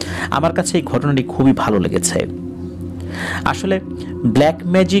 আমার কাছে এই ঘটনাটি খুবই ভালো লেগেছে। আসলে ব্ল্যাক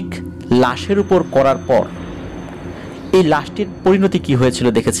ম্যাজিক লাশের উপর করার পর এই লাশটির পরিণতি কি হয়েছিল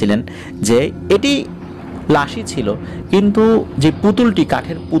দেখেছিলেন, যে এটি লাশই ছিল, কিন্তু যে পুতুলটি,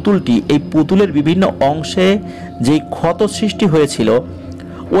 কাঠের পুতুলটি, এই পুতুলের বিভিন্ন অংশে যেই ক্ষত সৃষ্টি হয়েছিল,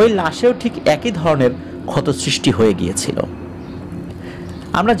 ওই লাশেও ঠিক একই ধরনের ক্ষত সৃষ্টি হয়ে গিয়েছিল।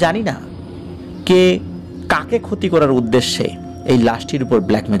 আমরা জানি না কে কাকে ক্ষতি করার উদ্দেশ্যে এই লাশটির উপর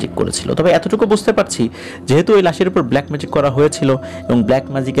ব্ল্যাক ম্যাজিক করেছিল, তবে এতটুকু বুঝতে পারছি, যেহেতু ওই লাশের উপর ব্ল্যাক ম্যাজিক করা হয়েছিল এবং ব্ল্যাক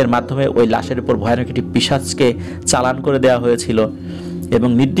ম্যাজিকের মাধ্যমে ওই লাশের উপর ভয়ানক একটি পিশাচকে চালান করে দেওয়া হয়েছিল এবং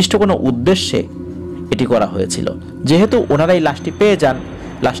নির্দিষ্ট কোনো উদ্দেশ্যে এটি করা হয়েছিল। যেহেতু ওনারা এই লাশটি পেয়ে যান,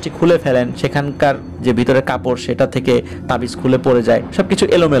 লাশটি খুলে ফেলেন, সেখানকার যে ভিতরে কাপড় সেটা থেকে তাবিজ খুলে পড়ে যায়, সব কিছু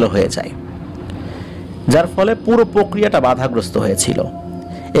এলোমেলো হয়ে যায়, যার ফলে পুরো প্রক্রিয়াটা বাধাগ্রস্ত হয়েছিল।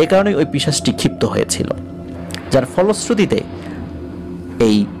 এই কারণেই ওই পিশাচটি ক্ষিপ্ত হয়েছিল, যার ফলশ্রুতিতে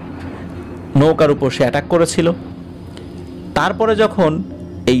এই নৌকার উপর সে অ্যাটাক করেছিল। তারপরে যখন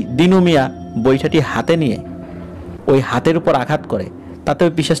এই দিনু মিয়া বৈঠাটি হাতে নিয়ে ওই হাতের উপর আঘাত করে, তাতে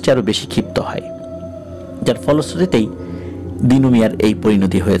ওই পিশাচটি আরো বেশি ক্ষিপ্ত হয়, যার ফলশ্রুতিতেই দিনু মিয়ার এই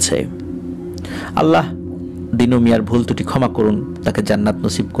পরিণতি হয়েছে। আল্লাহ দিনু মিয়ার ভুল ত্রুটি ক্ষমা করুন, তাকে জান্নাত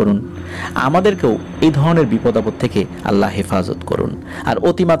নসিব করুন। আমাদেরকেও এই ধরনের বিপদ আপদ থেকে আল্লাহ হেফাজত করুন। আর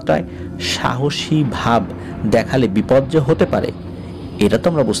অতিমাত্রায় সাহসী ভাব দেখালে বিপদ যে হতে পারে, এটা তো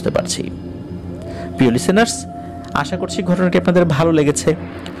আমরা বুঝতে পারছি। প্রিয় লিসেনার্স, আশা করছি ঘটনাটি আপনাদের ভালো লেগেছে।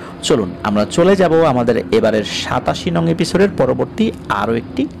 চলুন আমরা চলে যাব আমাদের এবারের 87 নং এপিসোডের পরবর্তী আরও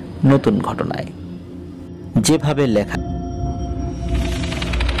একটি নতুন ঘটনায়। যেভাবে লেখা,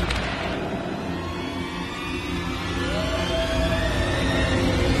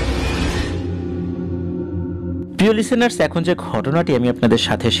 প্রিয় লিসেনার্স, এখন যে ঘটনাটি আমি আপনাদের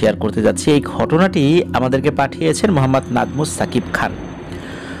সাথে শেয়ার করতে যাচ্ছি, এই ঘটনাটি আমাদেরকে পাঠিয়েছেন মোহাম্মদ নাজমুস সাকিব খান।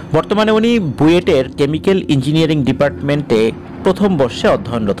 বর্তমানে উনি বুয়েটের কেমিক্যাল ইঞ্জিনিয়ারিং ডিপার্টমেন্টে প্রথম বর্ষে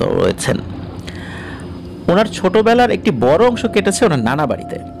অধ্যয়নরত রয়েছেন। ওনার ছোটবেলার একটি বড় অংশ কেটেছে ওনার নানা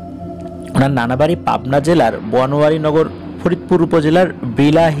বাড়িতে। ওনার নানা বাড়ি পাবনা জেলার বনোয়ারিনগর ফরিদপুর উপজেলার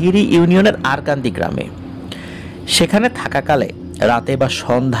বিলাহিরি ইউনিয়নের আরকান্দি গ্রামে। সেখানে থাকাকালে রাতে বা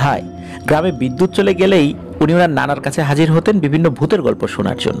সন্ধ্যায় গ্রামে বিদ্যুৎ চলে গেলেই উনি ওনার নানার কাছে হাজির হতেন বিভিন্ন ভূতের গল্প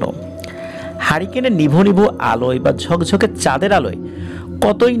শোনার জন্য। হারিকেনের নিভো নিভো আলোয় বা ঝকঝকে চাঁদের আলোয়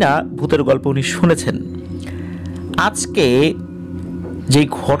কতই না ভূতের গল্প উনি শুনেছেন। আজকে যেই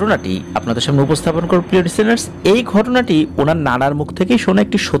ঘটনাটি আপনাদের সামনে উপস্থাপন করব প্রিয় লিসেনার্স, এই ঘটনাটি ওনার নানার মুখ থেকেই শোনা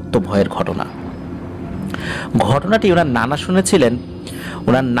একটি সত্য ভয়ের ঘটনা। ঘটনাটি ওনার নানা শুনেছিলেন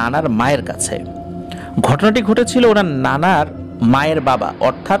ওনার নানার মায়ের কাছে। ঘটনাটি ঘটেছিল ওনার নানার মায়ের বাবা,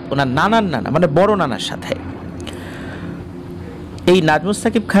 অর্থাৎ ওনার নানার নানা মানে বড় নানার সাথে। এই নাজমুস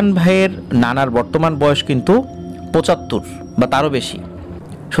সাকিব খান ভাইয়ের নানার বর্তমান বয়স কিন্তু 75 বা তারও বেশি।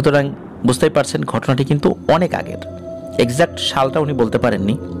 সুতরাং বুঝতেই পারছেন ঘটনাটি কিন্তু অনেক আগের, এক্সাক্ট সালটা উনি বলতে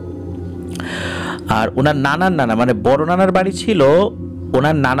পারেননি। আর ওনার নানার নানা মানে বড় নানার বাড়ি ছিল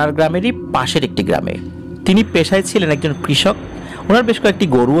ওনার নানার গ্রামেরই পাশের একটি গ্রামে। তিনি পেশায় ছিলেন একজন কৃষক। ওনার বেশ কয়েকটি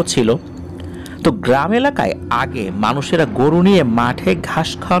গরুও ছিল। তো গ্রাম এলাকায় আগে মানুষেরা গরু নিয়ে মাঠে ঘাস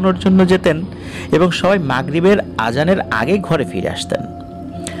খাওয়ানোর জন্য যেতেন এবং সবাই মাগরিবের আজানের আগে ঘরে ফিরে আসতেন।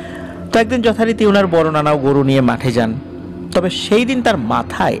 তো একদিন যথারীতি ওনার বড় নানাও গরু নিয়ে মাঠে যান। তবে সেই দিন তার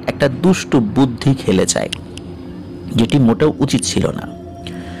মাথায় একটা দুষ্টু বুদ্ধি খেলে যায়, যেটি মোটেও উচিত ছিল না।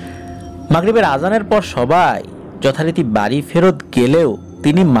 মাগরিবের আজানের পর সবাই যথারীতি বাড়ি ফেরত গেলেও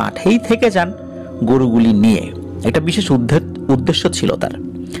তিনি মাঠেই থেকে যান গরুগুলি নিয়ে। একটা বিশেষ উদ্দেশ্য ছিল তার।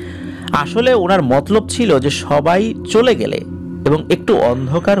 আসলে ওনার মতলব ছিল যে সবাই চলে গেলে এবং একটু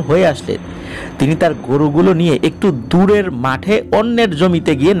অন্ধকার হয়ে আসলে তিনি তার গরুগুলো নিয়ে একটু দূরের মাঠে অন্যের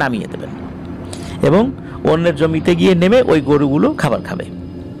জমিতে গিয়ে নামিয়ে দেবেন এবং অন্যের জমিতে গিয়ে নেমে ওই গরুগুলো খাবার খাবে।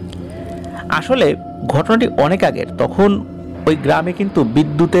 আসলে ঘটনাটি অনেক আগের, তখন ওই গ্রামে কিন্তু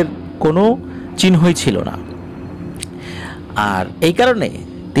বিদ্যুতের কোনো চিহ্নই ছিল না। আর এই কারণে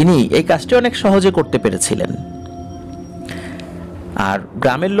তিনি এই কাজটি অনেক সহজে করতে পেরেছিলেন। আর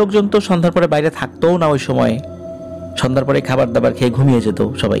গ্রামের লোকজন তো সন্ধ্যার পরে বাইরে থাকতোও না ওই সময়ে, সন্ধ্যার পরে খাবার দাবার খেয়ে ঘুমিয়ে যেত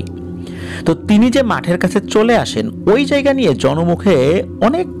সবাই। তো তিনি যে মাঠের কাছে চলে আসেন, ওই জায়গা নিয়ে জনমুখে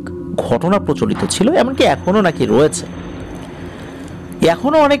অনেক ঘটনা প্রচলিত ছিল, এমনকি এখনো নাকি রয়েছে।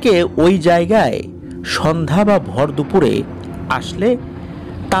 এখনো অনেকে ওই জায়গায় সন্ধ্যা বা ভর দুপুরে আসলে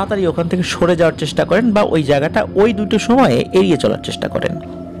তাড়াতাড়ি ওখান থেকে সরে যাওয়ার চেষ্টা করেন বা ওই জায়গাটা ওই দুটো সময়ে এড়িয়ে চলার চেষ্টা করেন।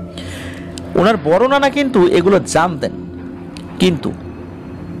 ওনার বড় নানা কিন্তু এগুলো জানতেন, কিন্তু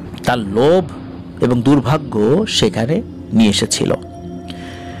তার লোভ এবং দুর্ভাগ্য সেখানে নিয়ে এসেছিল।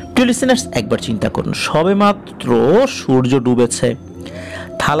 প্রিয় লিসেনার্স, একবার চিন্তা করুন, সবেমাত্র সূর্য ডুবেছে,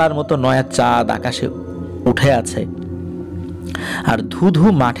 থালার মতো নয়া চাঁদ আকাশে উঠে আছে, আর ধুধু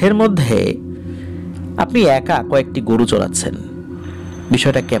মাঠের মধ্যে আপনি একা কয়েকটি গরু চড়াচ্ছেন।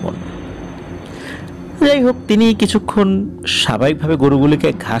 বিষয়টা কেমন? যাই হোক, তিনি কিছুক্ষণ স্বাভাবিকভাবে গরুগুলিকে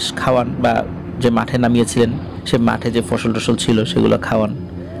ঘাস খাওয়ান বা যে মাঠে নামিয়েছিলেন সে মাঠে যে ফসল টসল ছিল সেগুলো খাওয়ান,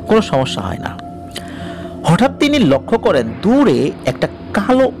 কোনো সমস্যা হয় না। হঠাৎ তিনি লক্ষ্য করেন দূরে একটা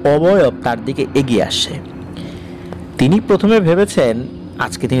কালো অবয়ব তার দিকে এগিয়ে আসে। তিনি প্রথমে ভেবেছেন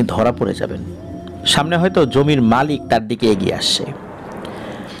আজকে তিনি ধরা পড়ে যাবেন, সামনে হয়তো জমির মালিক তার দিকে এগিয়ে আসছে।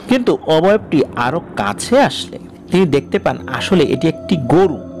 কিন্তু অবয়বটি আরো কাছে আসলে তিনি দেখতে পান আসলে এটি একটি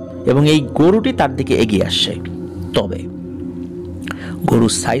গরু এবং এই গরুটি তার দিকে এগিয়ে আসছে। তবে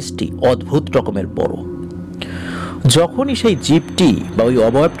গরুর সাইজটি অদ্ভুত রকমের বড়। যখনই সেই জীবটি বা ওই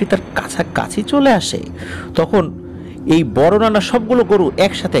অবয়বটি তার কাছাকাছি চলে আসে, তখন এই বড় নানা সবগুলো গরু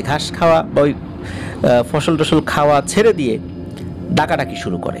একসাথে ঘাস খাওয়া বা ওই ফসল টসল খাওয়া ছেড়ে দিয়ে ডাকাডাকি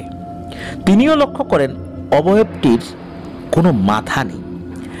শুরু করে। তিনিও লক্ষ্য করেন অবয়বটির কোনো মাথা নেই।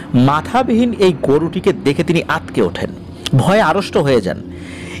 মাথাবিহীন এই গরুটিকে দেখে তিনি আঁতকে ওঠেন, ভয়ে আড়ষ্ট হয়ে যান।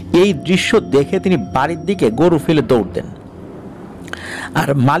 এই দৃশ্য দেখে তিনি বাড়ির দিকে গরু ফেলে দৌড় দেন, আর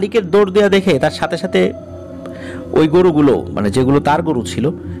মালিকের দৌড় দেওয়া দেখে তার সাথে সাথে ওই গরুগুলো, মানে যেগুলো তার গরু ছিল,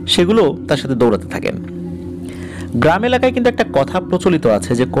 সেগুলো তার সাথে দৌড়াতে থাকেন। গ্রাম এলাকায় কিন্তু একটা কথা প্রচলিত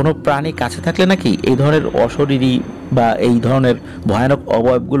আছে যে কোনো প্রাণী কাছে থাকলে নাকি এই ধরনের অশরীরী বা এই ধরনের ভয়ানক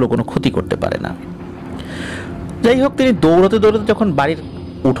অবয়বগুলো কোনো ক্ষতি করতে পারে না। যাই হোক, তিনি দৌড়াতে দৌড়াতে যখন বাড়ির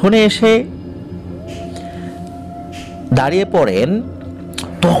উঠোনে এসে দাঁড়িয়ে পড়েন,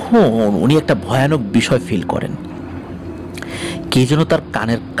 তখন উনি একটা ভয়ানক বিষয় ফিল করেন। কে যেন তার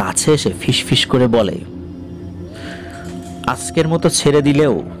কানের কাছে এসে ফিস ফিস করে বলে, আজকের মতো ছেড়ে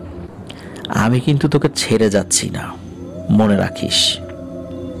দিলেও আমি কিন্তু তোকে ছেড়ে যাচ্ছি না, মনে রাখিস,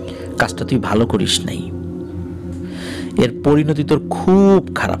 কাজটা তুই ভালো করিস নাই, এর পরিণতি তোর খুব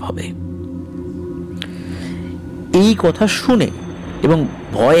খারাপ হবে। এই কথা শুনে এবং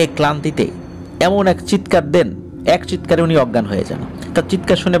ভয়ে ক্লান্তিতে এমন এক চিৎকার দেন, এক চিৎকারে উনি অজ্ঞান হয়ে যান। তার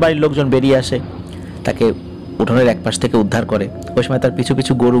চিৎকার শুনে বাড়ির লোকজন বেরিয়ে আসে, তাকে উঠোনের এক পাশ থেকে উদ্ধার করে। ওই সময় তার পিছু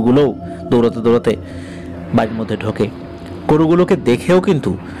পিছু গরুগুলোও দৌড়াতে দৌড়াতে বাড়ির মধ্যে ঢোকে। গরুগুলোকে দেখেও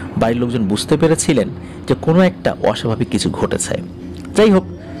কিন্তু বাড়ির লোকজন বুঝতে পেরেছিলেন যে কোনো একটা অস্বাভাবিক কিছু ঘটেছে। যাই হোক,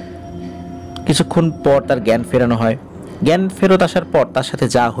 কিছুক্ষণ পর তার জ্ঞান ফেরানো হয়। জ্ঞান ফেরত আসার পর তার সাথে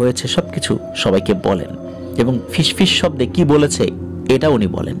যা হয়েছে সব কিছু সবাইকে বলেন এবং ফিসফিস শব্দে কি বলেছে এটা উনি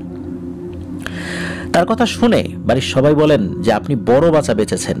বলেন। তার কথা শুনে বাড়ির সবাই বলেন যে আপনি বড় বাঁচা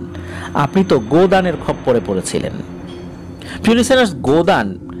বেঁচেছেন, আপনি তো গোদানের খপ্পরে পড়েছিলেন। প্রিয় লিসেনার্স, গোদান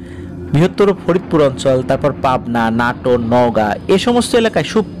বৃহত্তর ফরিদপুর অঞ্চল, তারপর পাবনা, নাটোর, নওগাঁ এ সমস্ত এলাকায়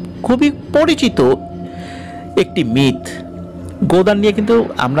খুবই পরিচিত একটি মিথ। গোদান নিয়ে কিন্তু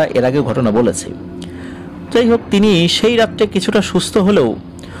আমরা এর আগে ঘটনা বলেছি। যাই হোক, তিনি সেই রাত্রে কিছুটা সুস্থ হলেও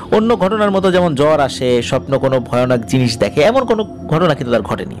অন্য ঘটনার মতো যেমন জ্বর আসে, স্বপ্ন কোনো ভয়ানক জিনিস দেখে, এমন কোনো ঘটনা কিন্তু তার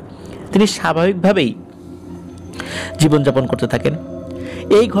ঘটেনি। তিনি স্বাভাবিকভাবেই জীবনযাপন করতে থাকেন।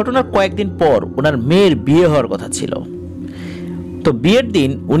 এই ঘটনার কয়েকদিন পর ওনার মেয়ের বিয়ে হওয়ার কথা ছিল। তো বিয়ের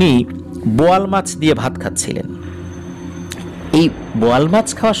দিন উনি বোয়াল মাছ দিয়ে ভাত খাচ্ছিলেন। এই বোয়াল মাছ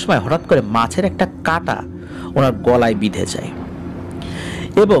খাওয়ার সময় হঠাৎ করে মাছের একটা কাঁটা ওনার গলায় বিঁধে যায়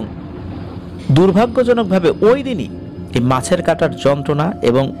এবং দুর্ভাগ্যজনকভাবে ওই দিনই এই মাছের কাঁটার যন্ত্রণা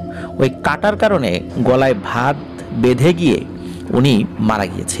এবং ওই কাঁটার কারণে গলায় ভাত বেঁধে গিয়ে উনি মারা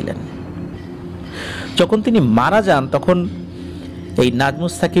গিয়েছিলেন। যখন তিনি মারা যান তখন এই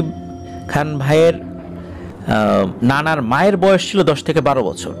নাজমুস সাকিব খান ভাইয়ের নানার মায়ের বয়স ছিল 10 থেকে 12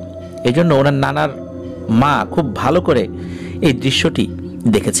 বছর। এই জন্য ওনার নানার মা খুব ভালো করে এই দৃশ্যটি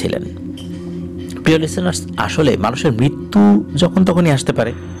দেখেছিলেন। প্রিয় লিসেনার্স, আসলে মানুষের মৃত্যু যখন তখনই আসতে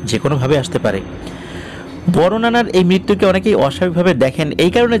পারে, যে কোনোভাবে আসতে পারে। বড় নানার এই মৃত্যুকে অনেকেই অস্বাভাবিকভাবে দেখেন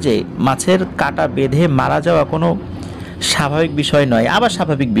এই কারণে যে মাছের কাঁটা বেঁধে মারা যাওয়া কোনো স্বাভাবিক বিষয় নয়, আবার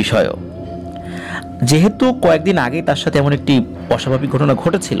স্বাভাবিক বিষয়ও। যেহেতু কয়েকদিন আগে তার সাথে এমন একটি অস্বাভাবিক ঘটনা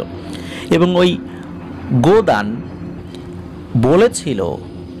ঘটেছিল এবং ওই গোদান বলেছিল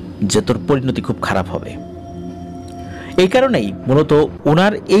যে তোর পরিণতি খুব খারাপ হবে, এই কারণেই মূলত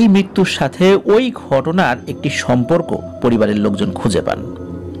ওনার এই মৃত্যুর সাথে ওই ঘটনার একটি সম্পর্ক পরিবারের লোকজন খুঁজে পান।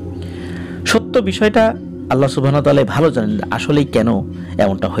 সত্য বিষয়টা আল্লাহ সুবহানাহু ওয়া তাআলা ভালো জানেন আসলেই কেন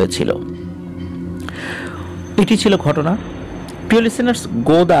এমনটা হয়েছিল। এটি ছিল ঘটনা। প্রিয় লিসেনার্স,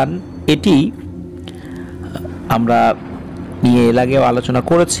 গোদান এটি আমরা নিয়ে এর আগেও আলোচনা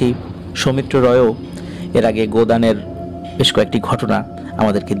করেছি। সৌমিত্র রয়ও এর আগে গোদানের বেশ কয়েকটি ঘটনা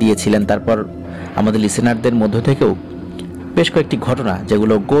আমাদেরকে দিয়েছিলেন। তারপর আমাদের লিসেনারদের মধ্য থেকেও বেশ কয়েকটি ঘটনা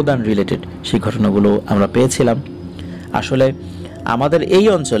যেগুলো গোদান রিলেটেড, সেই ঘটনাগুলো আমরা পেয়েছিলাম। আসলে আমাদের এই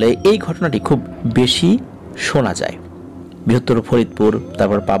অঞ্চলে এই ঘটনাটি খুব বেশি শোনা যায়, বৃহত্তর ফরিদপুর,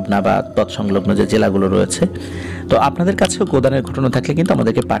 তারপর পাবনা বা তৎসংলগ্ন যে জেলাগুলো রয়েছে। তো আপনাদের কাছেও গোদানের ঘটনা থাকলে কিন্তু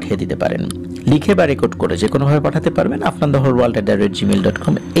আমাদেরকে পাঠিয়ে দিতে পারেন, লিখে বা রেকর্ড করে যে কোনোভাবে পাঠাতে পারবেন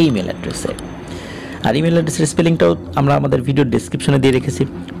afnantheholeworld@gmail.com এই মেল অ্যাড্রেসে। আর ইমেল অ্যাড্রেসের স্পেলিংটাও আমরা আমাদের ভিডিওর ডেসক্রিপশনে দিয়ে রেখেছি।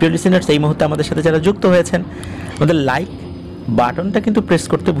 প্রিয় লিসেনার্স, এই মুহূর্তে আমাদের সাথে যারা যুক্ত হয়েছেন, আমাদের লাইক বাটনটা কিন্তু প্রেস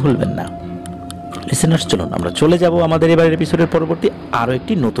করতে ভুলবেন না। লিসেনার্স, চলুন আমরা চলে যাব আমাদের এবারের এপিসোডের পরবর্তী আরও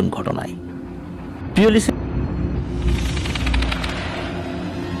একটি নতুন ঘটনায়। প্রিয়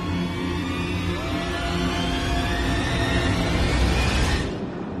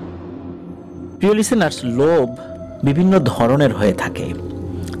লিসেনার্স, লোভ বিভিন্ন ধরনের হয়ে থাকে,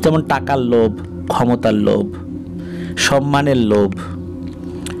 যেমন টাকার লোভ, ক্ষমতার লোভ, সম্মানের লোভ,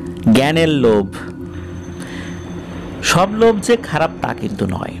 জ্ঞানের লোভ। সব লোভ যে খারাপ তা কিন্তু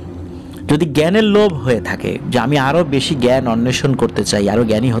নয়। যদি জ্ঞানের লোভ হয়ে থাকে, যে আমি আরও বেশি জ্ঞান অন্বেষণ করতে চাই, আরও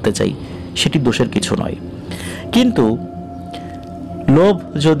জ্ঞানী হতে চাই, সেটি দোষের কিছু নয়। কিন্তু লোভ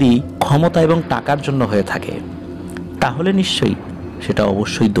যদি ক্ষমতা এবং টাকার জন্য হয়ে থাকে, তাহলে নিশ্চয়ই সেটা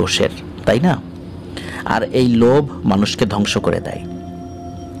অবশ্যই দোষের, তাই না? আর এই লোভ মানুষকে ধ্বংস করে দেয়।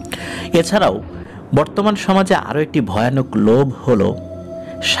 এছাড়াও বর্তমান সমাজে আরও একটি ভয়ানক লোভ হলো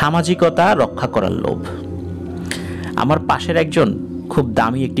সামাজিকতা রক্ষা করার লোভ। আমার পাশের একজন খুব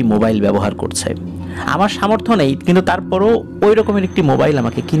দামি একটি মোবাইল ব্যবহার করছে, আমার সামর্থ্য নেই, কিন্তু তারপরও ওই রকমের একটি মোবাইল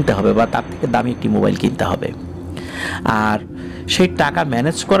আমাকে কিনতে হবে বা তার থেকে দামি একটি মোবাইল কিনতে হবে। আর সেই টাকা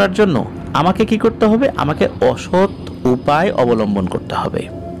ম্যানেজ করার জন্য আমাকে কি করতে হবে? আমাকে অসৎ উপায় অবলম্বন করতে হবে।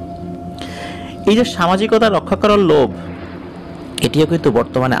 এই যে সামাজিকতা রক্ষা করার লোভ, এটিও কিন্তু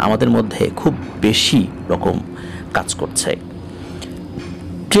বর্তমানে আমাদের মধ্যে খুব বেশি রকম কাজ করছে।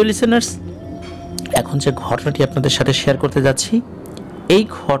 প্রিয় লিসেনার্স, এখন যে ঘটনাটি আপনাদের সাথে শেয়ার করতে যাচ্ছি, এই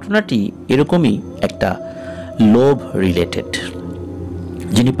ঘটনাটি এরকমই একটা লোভ রিলেটেড।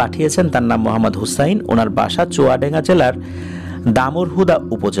 যিনি পাঠিয়েছেন তার নাম মোহাম্মদ হুসাইন। ওনার বাসা চুয়াডাঙ্গা জেলার দামুরহুদা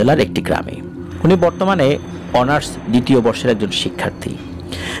উপজেলার একটি গ্রামে। উনি বর্তমানে অনার্স 2য় বর্ষের একজন শিক্ষার্থী।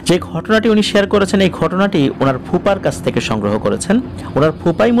 যে ঘটনাটি উনি শেয়ার করেছেন, এই ঘটনাটি ওনার ফুপার কাছ থেকে সংগ্রহ করেছেন। ওনার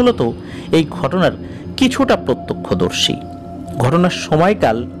ফুপাই মূলত এই ঘটনার কিছুটা প্রত্যক্ষদর্শী। ঘটনার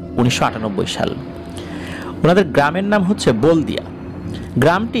সময়কাল 1998 সাল। ওনাদের গ্রামের নাম হচ্ছে বলদিয়া।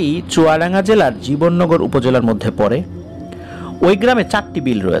 গ্রামটি চুয়াডাঙ্গা জেলার জীবননগর উপজেলার মধ্যে পড়ে। ওই গ্রামে 4টি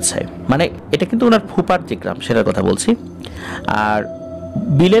বিল রয়েছে, মানে এটা কিন্তু ওনার ফুপার যে গ্রাম সেটার কথা বলছি। আর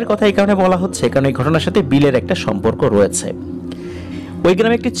বিলের কথা এই কারণে বলা হচ্ছে কারণ এই ঘটনার সাথে বিলের একটা সম্পর্ক রয়েছে। ওই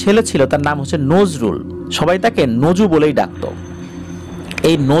গ্রামে একটি ছেলে ছিল, তার নাম হচ্ছে নজরুল। সবাই তাকে নজু বলেই ডাকত।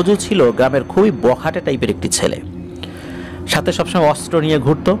 এই নজু ছিল গ্রামের খুবই বখাটে টাইপের একটি ছেলে। সাথে সবসময় অস্ত্র নিয়ে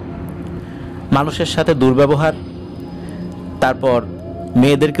ঘুরত, মানুষের সাথে দুর্ব্যবহার, তারপর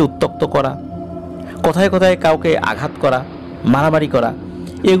মেয়েদেরকে উত্ত্যক্ত করা, কোথায় কোথায় কাউকে আঘাত করা, মারামারি করা,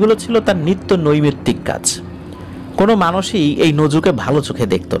 এগুলো ছিল তার নিত্য নৈমিত্তিক কাজ। কোনো মানুষই এই নজুকে ভালো চোখে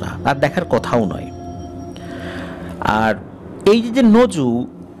দেখত না, আর দেখার কথাও নয়। আর এই যে নজু,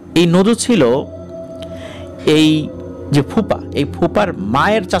 এই নজু ছিল এই যে ফুপা, এই ফুপার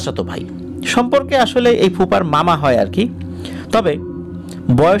মায়ের চাচাতো ভাই সম্পর্কে। আসলে এই ফুপার মামা হয় আর কি, তবে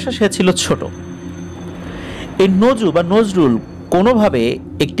বয়সে সে ছিল ছোট। এই নজু বা নজরুল কোনোভাবে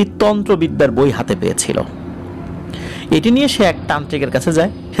একটি তন্ত্রবিদ্যার বই হাতে পেয়েছিল। এটি নিয়ে সে এক তান্ত্রিকের কাছে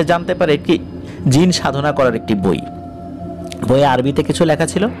যায়। সে জানতে পারে একটি জিন সাধনা করার একটি বই। বইয়ে আরবিতে কিছু লেখা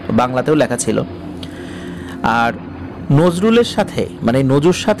ছিল, বাংলাতেও লেখা ছিল। আর নজরুলের সাথে, মানে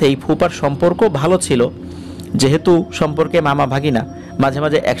নজুর সাথে এই ফুপার সম্পর্ক ভালো ছিল, যেহেতু সম্পর্কে মামা ভাগিনা, মাঝে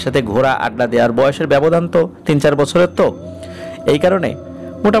মাঝে একসাথে ঘোরা, আড্ডা দেওয়ার, বয়সের ব্যবধান তো 3-4 বছরের, তো এই কারণে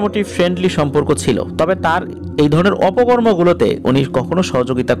মোটামুটি ফ্রেন্ডলি সম্পর্ক ছিল। তবে তার এই ধরনের অপকর্মগুলোতে উনি কখনো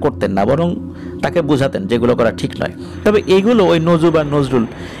সহযোগিতা করতেন না, বরং তাকে বোঝাতেন যেগুলো করা ঠিক নয়। তবে এগুলো ওই নজু বা নজরুল,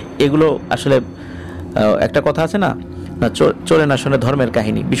 এগুলো আসলে একটা কথা আছে না, চলে না শোনে ধর্মের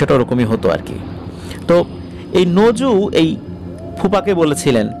কাহিনী, বিষয়টা ওরকমই হতো আর কি। তো এই নজু এই ফুপাকে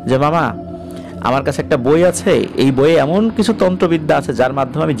বলেছিলেন যে মামা, আমার কাছে একটা বই আছে, এই বইয়ে এমন কিছু তন্ত্রবিদ্যা আছে যার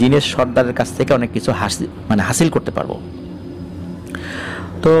মাধ্যমে আমি জিনের সর্দারের কাছ থেকে অনেক কিছু হাসিল করতে পারবো।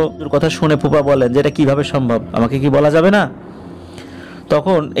 তো কথা শুনে ফুপা বলেন যে এটা কিভাবে সম্ভব, আমাকে কি বলা যাবে না?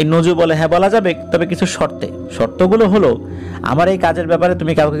 তখন এই নজু বলে হ্যাঁ বলা যাবে, তবে কিছু শর্তে। শর্তগুলো হলো, আমার এই কাজের ব্যাপারে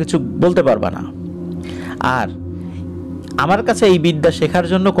তুমি কাউকে কিছু বলতে পারবা না, আর আমার কাছে এই বিদ্যা শেখার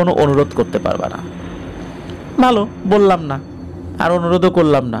জন্য কোনো অনুরোধ করতে পারবা না। ভালো, বললাম না, আর অনুরোধও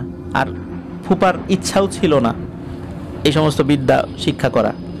করলাম না, আর ফুপার ইচ্ছাও ছিল না এই সমস্ত বিদ্যা শিক্ষা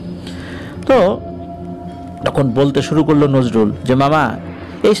করা। তো তখন বলতে শুরু করলো নজরুল যে মামা,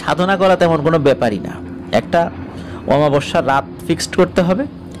 এই সাধনা করা তেমন কোনো ব্যাপারই না, একটা অমাবস্যার রাত ফিক্সড করতে হবে,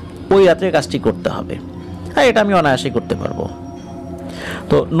 ওই রাত্রে কাজটি করতে হবে, আর এটা আমি অনায়াসেই করতে পারবো।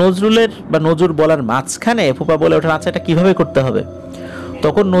 তো নজরুলের বা নজুর বলার মাঝখানে ফুপা বলে ওঠেন, আচ্ছা এটা কীভাবে করতে হবে?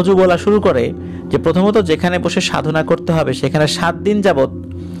 তখন নজু বলা শুরু করে যে প্রথমত যেখানে বসে সাধনা করতে হবে সেখানে 7 দিন যাবৎ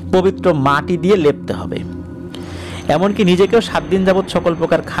পবিত্র মাটি দিয়ে লেপতে হবে, এমনকি নিজেকেও 7 দিন যাবৎ সকল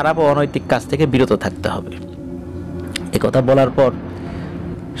প্রকার খারাপ ও অনৈতিক কাজ থেকে বিরত থাকতে হবে। কথা বলার পর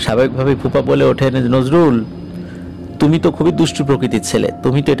স্বাভাবিকভাবেই ফুপা বলে ওঠেন, নজরুল তুমি তো খুবই দুষ্টু প্রকৃতির ছেলে,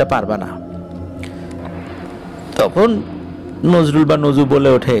 তুমি তো এটা পারবা না। তখন নজরুল বা নজু বলে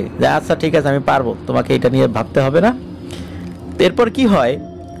ওঠে যে আচ্ছা ঠিক আছে, আমি পারবো, তোমাকে এটা নিয়ে ভাবতে হবে না। এরপর কি হয়,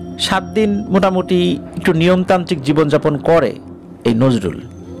 7 দিন মোটামুটি একটু নিয়মতান্ত্রিক জীবনযাপন করে এই নজরুল।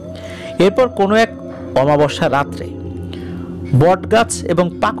 এরপর কোনো এক অমাবস্যা রাত্রে বট গাছ এবং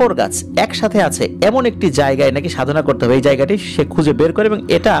পাকড় গাছ একসাথে আছে এমন একটি জায়গায় নাকি সাধনা করতে হবে, এই জায়গাটি সে খুঁজে বের করে এবং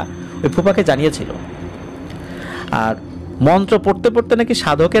এটা ওই ফুপাকে জানিয়েছিল। আর মন্ত্র পড়তে পড়তে নাকি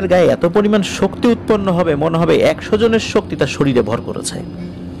সাধকের গায়ে এত পরিমাণ শক্তি উৎপন্ন হবে, মনে হবে 100 জনের শক্তি তার শরীরে ভর করেছে।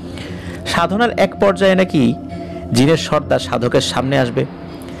 সাধনার এক পর্যায়ে নাকি জিনের সর্দার সাধকের সামনে আসবে।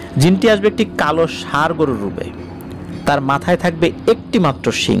 জিনটি আসবে একটি কালো ষাঁড় গরুর রূপে, তার মাথায় থাকবে একটি মাত্র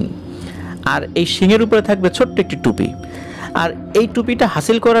শিং, আর এই শিংয়ের উপরে থাকবে ছোট্ট একটি টুপি। আর এই টুপিটা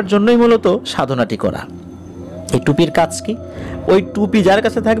হাসিল করার জন্যই মূলত সাধনাটি করা। এই টুপির কাজ কি? ওই টুপি যার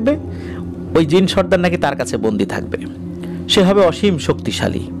কাছে থাকবে ওই জিন সর্দার নাকি তার কাছে বন্দী থাকবে, সে হবে অসীম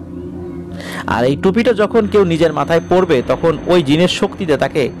শক্তিশালী। আর এই টুপিটা যখন কেউ নিজের মাথায় পড়বে তখন ওই জিনের শক্তিতে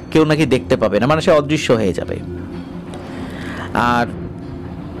তাকে কেউ নাকি দেখতে পাবে না, মানে সে অদৃশ্য হয়ে যাবে। আর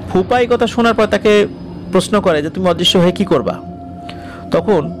ফুপা এই কথা শোনার পর তাকে প্রশ্ন করে যে তুমি অদৃশ্য হয়ে কি করবা?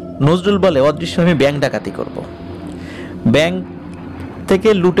 তখন নজরুল বলে, অদৃশ্য আমি ব্যাংক ডাকাতি করব, ব্যাংক থেকে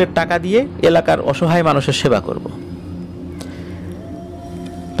লুটের টাকা দিয়ে এলাকার অসহায় মানুষের সেবা করব।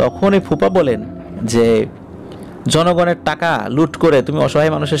 তখন এই ফুপা বলেন যে জনগণের টাকা লুট করে তুমি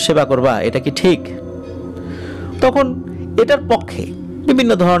অসহায় মানুষের সেবা করবা, এটা কি ঠিক? তখন এটার পক্ষে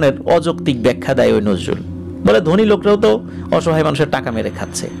বিভিন্ন ধরনের অযৌক্তিক ব্যাখ্যা দেয় ওই নজরুল। বলে ধনী লোকরাও তো অসহায় মানুষের টাকা মেরে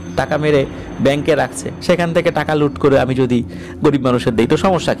খাচ্ছে, টাকা মেরে ব্যাংকে রাখছে, সেখান থেকে টাকা লুট করে আমি যদি গরিব মানুষের দিই তো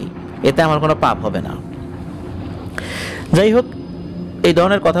সমস্যা কি? এতে আমার কোনো পাপ হবে না। যাই হোক, এই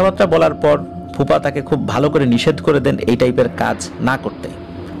ধরনের কথাবার্তা বলার পর ফুপা তাকে খুব ভালো করে নিষেধ করে দেন এই টাইপের কাজ না করতে,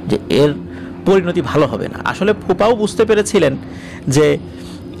 যে এর পরিণতি ভালো হবে না। আসলে ফুপাও বুঝতে পেরেছিলেন যে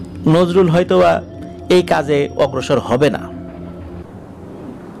নজরুল হয়তো এই কাজে অগ্রসর হবে না,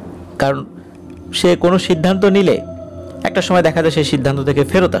 কারণ সে কোনো সিদ্ধান্ত নিলে একটা সময় দেখা যায় সেই সিদ্ধান্ত থেকে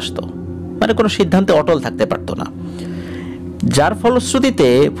ফেরত আসতো, মানে কোনো সিদ্ধান্তে অটল থাকতে পারতো না। যার ফলশ্রুতিতে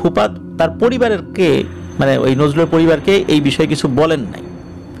ফুপা তার পরিবারকে, মানে ওই নজরুলের পরিবারকে এই বিষয়ে কিছু বলেন নাই।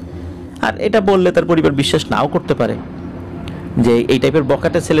 আর এটা বললে তার পরিবার বিশ্বাস নাও করতে পারে যে এই টাইপের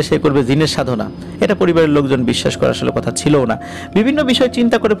বকাটে ছেলে সে করবে জিনের সাধনা, এটা পরিবারের লোকজন বিশ্বাস করার আসলে কথা ছিল না। বিভিন্ন বিষয়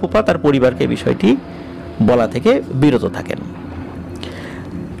চিন্তা করে ফুপা তার পরিবারকে বিষয়টি বলা থেকে বিরত থাকেন।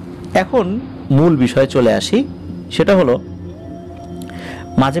 এখন মূল বিষয়ে চলে আসি, সেটা হলো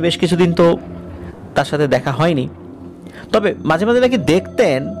মাঝে বেশ কিছুদিন তো তার সাথে দেখা হয়নি, তবে মাঝে মাঝে নাকি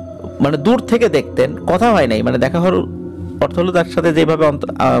দেখতেন, মানে দূর থেকে দেখতেন, কথা হয় নাই, মানে দেখা হওয়ার অর্থ হলো তার সাথে যেভাবে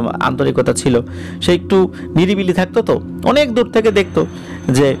আন্তরিকতা ছিল, সে একটু নিরিবিলি থাকতো, তো অনেক দূর থেকে দেখতো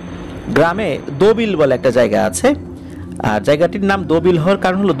যে গ্রামে দোবিল বলে একটা জায়গা আছে, আর জায়গাটির নাম দোবিল হওয়ার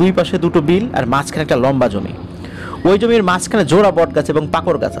কারণ হলো দুই পাশে দুটো বিল আর মাঝখানে একটা লম্বা জমি। ওই জমির মাঝখানে জোড়া বট গাছ এবং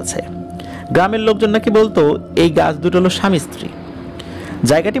পাকড় গাছ আছে। গ্রামের লোকজন নাকি বলতো এই গাছ দুটো হলো স্বামী স্ত্রী।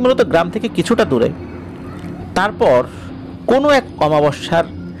 জায়গাটি মূলত গ্রাম থেকে কিছুটা দূরে। তারপর কোনো এক অমাবস্যার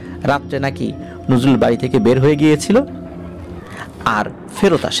রাত্রে নাকি নজরুল বাড়ি থেকে বের হয়ে গিয়েছিল আর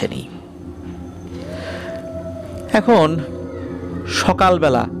ফেরত আসেনি। এখন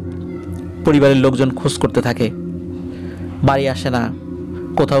সকালবেলা পরিবারের লোকজন খোঁজ করতে থাকে, বাড়ি আসে না,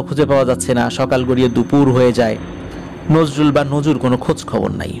 কোথাও খুঁজে পাওয়া যাচ্ছে না। সকাল গড়িয়ে দুপুর হয়ে যায়, নজরুল বা নজুর কোনো খোঁজ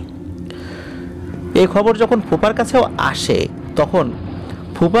খবর নাই। এই খবর যখন ফুপার কাছেও আসে তখন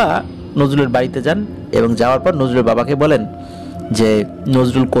ফুপা নজরুলের বাড়িতে যান এবং যাওয়ার পর নজরুলের বাবাকে বলেন যে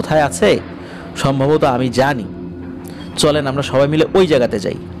নজরুল কোথায় আছে সম্ভবত আমি জানি, চলেন আমরা সবাই মিলে ওই জায়গাতে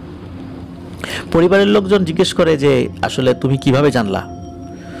যাই। পরিবারের লোকজন জিজ্ঞেস করে যে আসলে তুমি কিভাবে জানলা?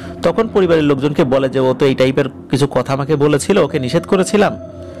 তখন পরিবারের লোকজনকে বলে যে ও তো এই টাইপের কিছু কথা আমাকে বলেছিল, ওকে নিষেধ করেছিলাম,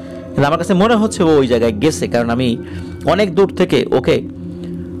 কিন্তু আমার কাছে মনে হচ্ছে ও ওই জায়গায় গেছে, কারণ আমি অনেক দূর থেকে ওকে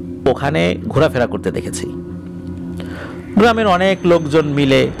ওখানে ঘোরাফেরা করতে দেখেছি। গ্রামের অনেক লোকজন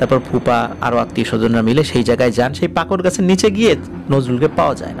মিলে, তারপর ফুপা আরও আত্মীয় স্বজনরা মিলে সেই জায়গায় যান। সেই পাকড় গাছের নিচে গিয়ে নজরুলকে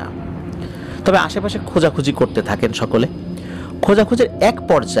পাওয়া যায় না, তবে আশেপাশে খোঁজাখুঁজি করতে থাকেন সকলে। খোঁজাখুঁজির এক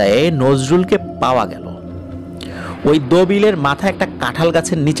পর্যায়ে নজরুলকে পাওয়া গেল ওই দবিলের মাথায় একটা কাঁঠাল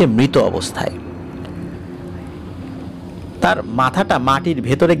গাছের নিচে মৃত অবস্থায়। তার মাথাটা মাটির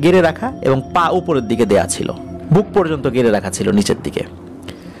ভেতরে গেড়ে রাখা এবং পা উপরের দিকে দেয়া ছিল, বুক পর্যন্ত গেড়ে রাখা ছিল নিচের দিকে,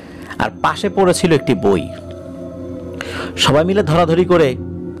 আর পাশে পড়েছিল একটি বই। সবাই মিলে ধরাধরি করে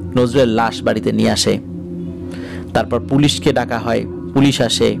নজরুলের লাশ বাড়িতে নিয়ে আসে। তারপর পুলিশকে ডাকা হয়, পুলিশ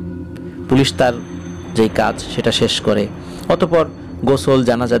আসে, পুলিশ তার যেই কাজ সেটা শেষ করে। অতঃপর গোসল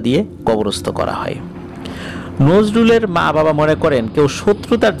জানাজা দিয়ে কবরস্থ করা হয়। নজরুলের মা বাবা মনে করেন কেউ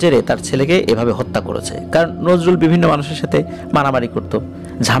শত্রুতার জেরে তার ছেলেকে এভাবে হত্যা করেছে, কারণ নজরুল বিভিন্ন মানুষের সাথে মারামারি করত,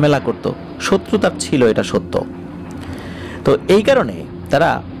 ঝামেলা করত, শত্রুতার ছিল, এটা সত্য। তো এই কারণে তারা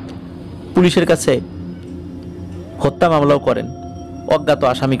পুলিশের কাছে হত্যা মামলাও করেন অজ্ঞাত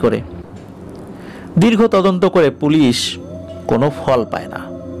আসামি করে। দীর্ঘ তদন্ত করে পুলিশ কোনো ফল পায় না।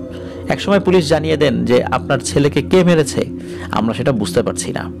 একসময় পুলিশ জানিয়ে দেন যে আপনার ছেলেকে কে মেরেছে আমরা সেটা বুঝতে পারছি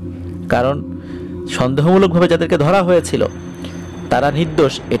না, কারণ সন্দেহমূলকভাবে যাদেরকে ধরা হয়েছিল তারা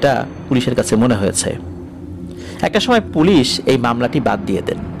নির্দোষ, এটা পুলিশের কাছে মনে হয়েছে। একটা সময় পুলিশ এই মামলাটি বাদ দিয়ে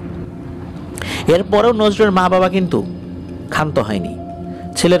দেন। এরপরেও নজরুলের মা বাবা কিন্তু ক্ষান্ত হয়নি।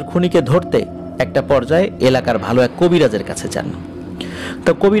 ছেলের খুনিকে ধরতে একটা পর্যায়ে এলাকার ভালো এক কবিরাজের কাছে যান।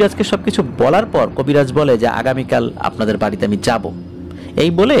 তো কবিরাজকে সবকিছু বলার পর কবিরাজ বলে যে আগামীকাল আপনাদের বাড়িতে আমি যাব। এই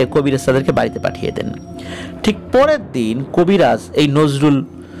বলে কবিরাজ তাদেরকে বাড়িতে পাঠিয়ে দেন। ঠিক পরের দিন কবিরাজ এই নজরুল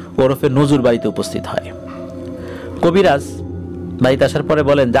ওরফে নজরুল বাড়িতে উপস্থিত হয়। কবিরাজ বাড়িতে আসার পরে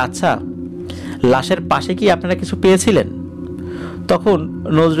বলেন যে আচ্ছা, লাশের পাশে কি আপনারা কিছু পেয়েছিলেন? তখন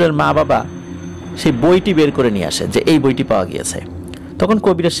নজরুলের মা বাবা সেই বইটি বের করে নিয়ে আসে যে এই বইটি পাওয়া গিয়েছে। তখন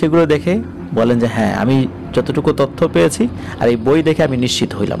কবিরাজ সেগুলো দেখে বলেন যে হ্যাঁ, আমি যতটুকু তথ্য পেয়েছি আর এই বই দেখে আমি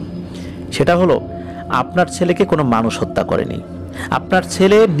নিশ্চিত হইলাম, সেটা হলো আপনার ছেলেকে কোনো মানুষ হত্যা করেনি, আপনার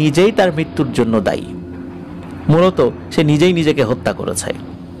ছেলে নিজেই তার মৃত্যুর জন্য দায়ী। মূলত সে নিজেই নিজেকে হত্যা করেছে,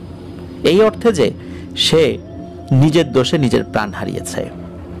 এই অর্থে যে সে নিজের দোষে নিজের প্রাণ হারিয়েছে।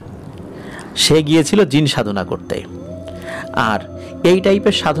 সে গিয়েছিল জিন সাধনা করতে, আর এই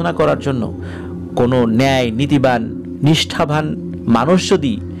টাইপের সাধনা করার জন্য কোনো ন্যায় নীতিবান নিষ্ঠাবান মানুষ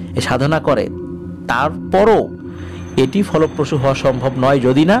যদি এ সাধনা করে, তারপরও এটি ফলপ্রসূ হওয়া সম্ভব নয়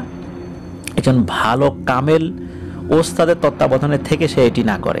যদি না একজন ভালো কামেল ওস্তাদের তত্ত্বাবধানে থেকে সে এটি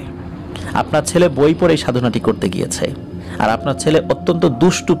না করে। আপনার ছেলে বই পড়ে এই সাধনাটি করতে গিয়েছে, আর আপনার ছেলে অত্যন্ত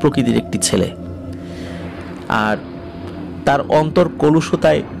দুষ্টু প্রকৃতির একটি ছেলে, আর তার অন্তর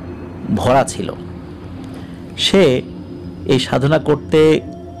কলুষতায় ভরা ছিল। সে এই সাধনা করতে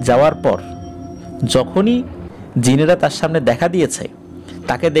যাওয়ার পর যখনই জিনেরা তার সামনে দেখা দিয়েছে,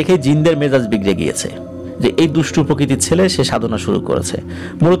 তাকে দেখে জিনদের মেজাজ বিগড়ে গিয়েছে যে এই দুষ্টু প্রকৃতির ছেলে সে সাধনা শুরু করেছে।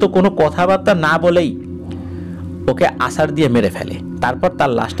 মূলত কোনো কথাবার্তা না বলেই ওকে আছাড় দিয়ে মেরে ফেলে, তারপর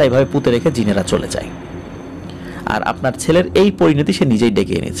তার লাশটা এভাবে পুঁতে রেখে জিনেরা চলে যায়। আর আপনার ছেলের এই পরিণতি সে নিজেই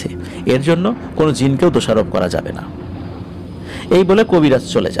ডেকে এনেছে, এর জন্য কোনো জিনকেও দোষারোপ করা যাবে না। এই বলে কবিরাজ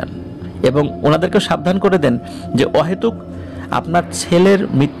চলে যান এবং ওনাদেরকে সাবধান করে দেন যে অহেতুক আপনার ছেলের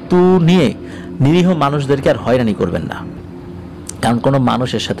মৃত্যু নিয়ে নিরীহ মানুষদেরকে আর হয়রানি করবেন না, কারণ কোনো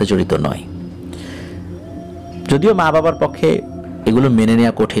মানুষের সাথে জড়িত নয়। যদিও মা বাবার পক্ষে এগুলো মেনে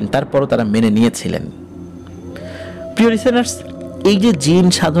নেওয়া কঠিন, তারপরও তারা মেনে নিয়েছিলেন। প্রিয় লিসেনার্স, এই যে জিন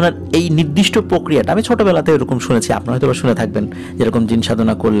সাধনার এই নির্দিষ্ট প্রক্রিয়াটা আমি ছোটবেলাতে এরকম শুনেছি, আপনারা হয়তো শুনে থাকবেন, যেরকম জিন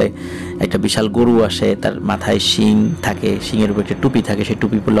সাধনা করলে একটা বিশাল গরু আসে, তার মাথায় শিং থাকে, শিংয়ের উপর একটা টুপি থাকে, সেই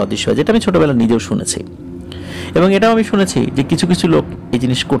টুপি পরলে অদৃশ্য হয়, যেটা আমি ছোটবেলা নিজেও শুনেছি। এবং এটাও আমি শুনেছি যে কিছু কিছু লোক এই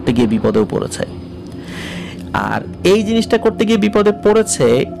জিনিস করতে গিয়ে বিপদেও পড়েছে। আর এই জিনিসটা করতে গিয়ে বিপদে পড়েছে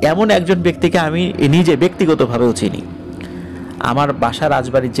এমন একজন ব্যক্তিকে আমি নিজে ব্যক্তিগতভাবেও চিনি। আমার বাসা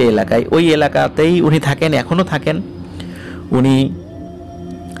রাজবাড়ির যে এলাকায়, ওই এলাকাতেই উনি থাকেন, এখনও থাকেন। উনি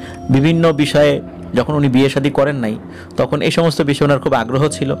বিভিন্ন বিষয়ে, যখন উনি বিয়ে শাদী করেন নাই তখন এই সমস্ত বিষয়ে ওনার খুব আগ্রহ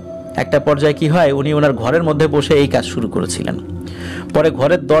ছিল। একটা পর্যায়ে কি হয়, উনি ওনার ঘরের মধ্যে বসে এই কাজ শুরু করেছিলেন। পরে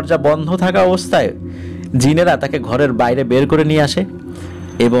ঘরের দরজা বন্ধ থাকা অবস্থায় জিনেরা তাকে ঘরের বাইরে বের করে নিয়ে আসে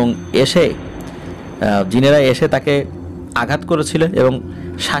এবং জিনেরা এসে তাকে আঘাত করেছিল এবং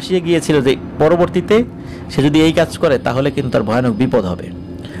শাসিয়ে গিয়েছিল যে পরবর্তীতে সে যদি এই কাজ করে তাহলে কিন্তু তার ভয়ানক বিপদ হবে।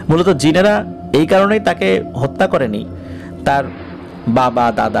 মূলত জিনেরা এই কারণেই তাকে হত্যা করেনি, তার বাবা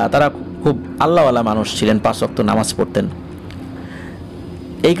দাদা তারা খুব আল্লাহওয়ালা মানুষ ছিলেন, 5 ওয়াক্ত নামাজ পড়তেন।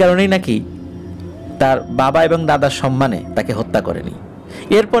 এই কারণেই নাকি তার বাবা এবং দাদার সম্মানে তাকে হত্যা করেনি।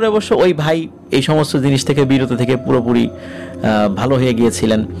 এরপরে অবশ্য ওই ভাই এই সমস্ত জিনিস থেকে বিরত থেকে পুরোপুরি ভালো হয়ে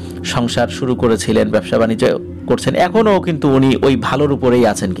গিয়েছিলেন, সংসার শুরু করেছিলেন, ব্যবসা বাণিজ্য করছেন, এখনও কিন্তু উনি ওই ভালোর উপরেই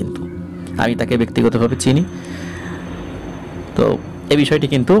আছেন। কিন্তু আমি তাকে ব্যক্তিগতভাবে চিনি। তো এই বিষয়টি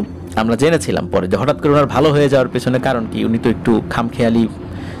কিন্তু আমরা জেনেছিলাম পরে, যে হঠাৎ করে ওনার ভালো হয়ে যাওয়ার পেছনে কারণ কি, উনি তো একটু খামখেয়ালি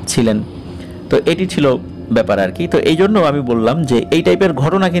ছিলেন। তো এটি ছিল ব্যাপার আর কি। তো এই জন্য আমি বললাম যে এই টাইপের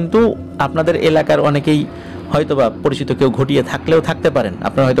ঘটনা কিন্তু আপনাদের এলাকার অনেকেই হয়তোবা পরিচিত কেউ ঘটিয়ে থাকলেও থাকতে পারেন,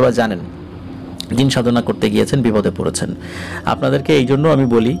 আপনারা হয়তোবা জানেন, জিন সাধনা করতে গিয়েছেন, বিপদে পড়েছেন। আপনাদেরকে এই জন্য আমি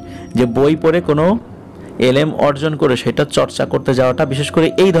বলি যে বই পড়ে কোনো এলএম অর্জন করে সেটা চর্চা করতে যাওয়াটা, বিশেষ করে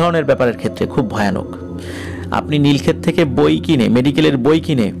এই ধরনের ব্যাপারের ক্ষেত্রে, খুব ভয়ানক। আপনি নীলক্ষেত থেকে বই কিনে, মেডিকেলের বই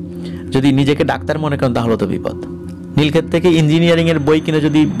কিনে যদি নিজেকে ডাক্তার মনে করেন তাহলে তো বিপদ। নীলক্ষেত থেকে ইঞ্জিনিয়ারিংয়ের বই কিনে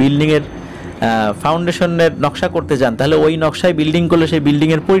যদি বিল্ডিংয়ের ফাউন্ডেশনের নকশা করতে যান, তাহলে ওই নকশায় বিল্ডিং করলে সেই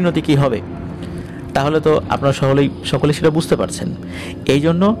বিল্ডিংয়ের পরিণতি কী হবে, তাহলে তো আপনারা সকলেই সেটা বুঝতে পারছেন। এই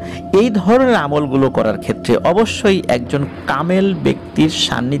জন্য এই ধরনের আমলগুলো করার ক্ষেত্রে অবশ্যই একজন কামেল ব্যক্তির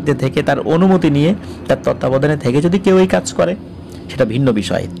সান্নিধ্যে থেকে, তার অনুমতি নিয়ে, তার তত্ত্বাবধানে থেকে যদি কেউ এই কাজ করে সেটা ভিন্ন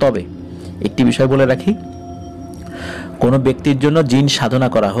বিষয়। তবে একটি বিষয় বলে রাখি, কোনো ব্যক্তির জন্য জিন সাধনা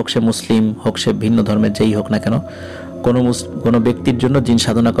করা, হোক সে মুসলিম, হোক সে ভিন্ন ধর্মের যেই হোক না কেন, কোনো ব্যক্তির জন্য জিন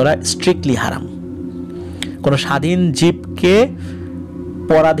সাধনা করা স্ট্রিক্টলি হারাম। কোনো স্বাধীন জীবকে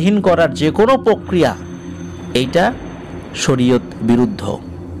পরাধীন করার যে কোনো প্রক্রিয়া, এইটা শরীয়ত বিরুদ্ধ।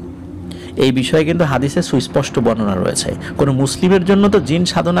 এই বিষয়ে কিন্তু হাদিসে সুস্পষ্ট বর্ণনা রয়েছে। কোনো মুসলিমের জন্য তো জিন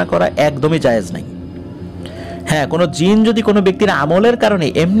সাধনা করা একদমই জায়েজ নাই। হ্যাঁ, কোনো জিন যদি কোনো ব্যক্তির আমলের কারণে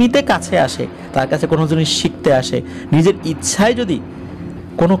এমনিতে কাছে আসে, তার কাছে কোনো জিনিস শিখতে আসে, নিজের ইচ্ছায় যদি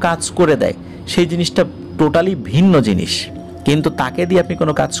কোনো কাজ করে দেয়, সেই জিনিসটা টোটালি ভিন্ন জিনিস। কিন্তু তাকে দিয়ে আপনি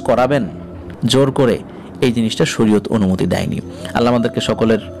কোনো কাজ করাবেন জোর করে, এই জিনিসটা শরীয়ত অনুমতি দেয়নি। আল্লাহ আমাদেরকে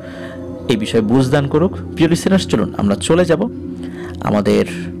সকলের এই বিষয়ে বুঝদান করুক। প্রিয় লিসেনার্স, চলুন আমরা চলে যাব আমাদের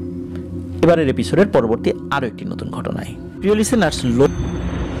এবারের এপিসোডের পরবর্তী আরও একটি নতুন ঘটনায়। প্রিয় লিসেনার্স,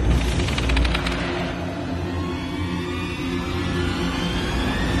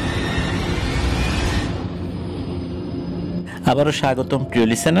 আবারও স্বাগতম প্রিয়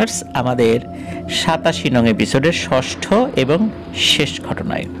লিসেনার্স আমাদের 87 নং এপিসোডের ষষ্ঠ এবং শেষ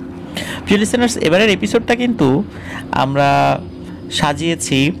ঘটনায়। প্রিয় লিসেনার্স, এবারের এপিসোডটা কিন্তু আমরা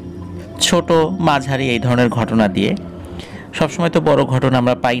সাজিয়েছি ছোট মাঝারি এই ধরনের ঘটনা দিয়ে। সবসময় তো বড় ঘটনা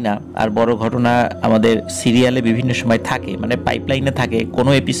আমরা পাই না, আর বড় ঘটনা আমাদের সিরিয়ালে বিভিন্ন সময় থাকে, মানে পাইপলাইনে থাকে।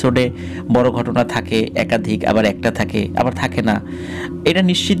 কোনো এপিসোডে বড় ঘটনা থাকে একাধিক, আবার একটা থাকে, আবার থাকে না। এটা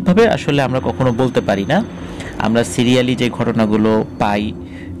নিশ্চিতভাবে আসলে আমরা কখনো বলতে পারি না। আমরা সিরিয়ালি যে ঘটনাগুলো পাই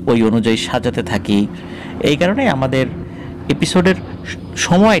ওই অনুযায়ী সাজাতে থাকি। এই কারণে আমাদের এপিসোডের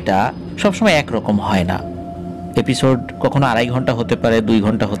সময়টা সবসময় একরকম হয় না। এপিসোড কখনো 2.5 ঘন্টা হতে পারে, 2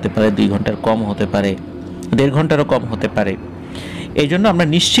 ঘন্টা হতে পারে, 2 ঘন্টার কম হতে পারে, 1.5 ঘন্টারও কম হতে পারে। এই জন্য আমরা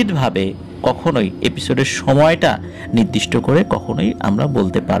নিশ্চিতভাবে কখনোই এপিসোডের সময়টা নির্দিষ্ট করে কখনোই আমরা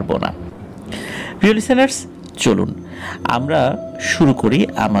বলতে পারবো না। প্রিয় লিসেনার্স, চলুন আমরা শুরু করি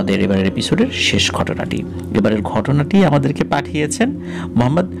আমাদের এবারের এপিসোডের শেষ ঘটনাটি। এবারের ঘটনাটি আমাদেরকে পাঠিয়েছেন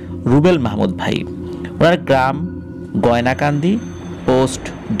মোহাম্মদ রুবেল মাহমুদ ভাই। ওনার গ্রাম গয়নাকান্দি, পোস্ট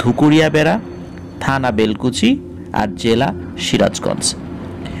ধুকুরিয়া বেড়া, থানা বেলকুচি, আর জেলা সিরাজগঞ্জ।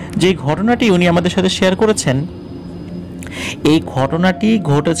 যে ঘটনাটি উনি আমাদের সাথে শেয়ার করেছেন, এই ঘটনাটি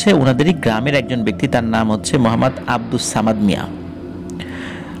ঘটেছে ওনাদেরই গ্রামের একজন ব্যক্তি, তার নাম হচ্ছে মোহাম্মদ আব্দুস সামাদ মিয়া।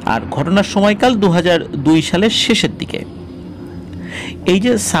 আর ঘটনার সময়কাল 2002 সালের শেষের দিকে। এই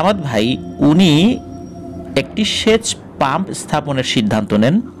যে সামাদ ভাই, উনি একটি সেচ পাম্প স্থাপনের সিদ্ধান্ত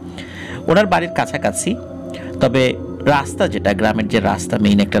নেন ওনার বাড়ির কাছাকাছি। তবে রাস্তা, যেটা গ্রামের যে রাস্তা,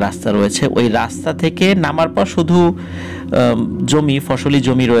 মেইন একটা রাস্তা রয়েছে, ওই রাস্তা থেকে নামার পর শুধু জমি, ফসলি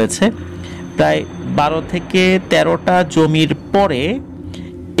জমি রয়েছে। প্রায় 12 থেকে 13টা জমির পরে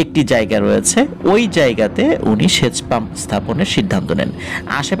একটি জায়গা রয়েছে, ওই জায়গাতে উনি সেচ পাম্প স্থাপনের সিদ্ধান্ত নেন।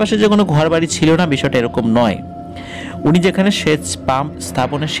 আশেপাশে যে কোনো ঘরবাড়ি ছিল না, বিষয়টা এরকম নয়। উনি যেখানে সেচ পাম্প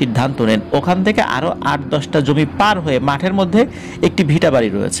স্থাপনের সিদ্ধান্ত নেন, ওখান থেকে আরও 8-10টা জমি পার হয়ে মাঠের মধ্যে একটি ভিটা বাড়ি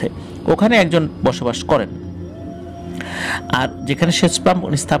রয়েছে, ওখানে একজন বসবাস করেন। আর যেখানে সেচ পাম্প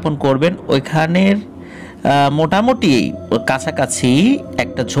উনি স্থাপন করবেন, ওইখানের মোটামুটি কাছাকাছি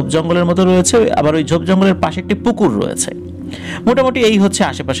একটা ঝোপ জঙ্গলের মতো রয়েছে, আবার ওই ঝোপ জঙ্গলের পাশে একটি পুকুর রয়েছে। মোটামুটি এই হচ্ছে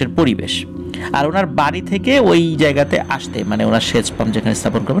আশেপাশের পরিবেশ। আর ওনার বাড়ি থেকে ওই জায়গাতে আসতে, মানে ওনার সেচ পাম্প যেখানে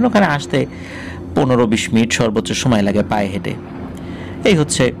স্থাপন করবেন ওখানে আসতে 15-20 মিনিট সর্বোচ্চ সময় লাগে পায়ে হেঁটে। এই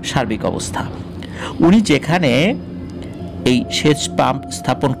হচ্ছে সার্বিক অবস্থা। উনি যেখানে এই সেচ পাম্প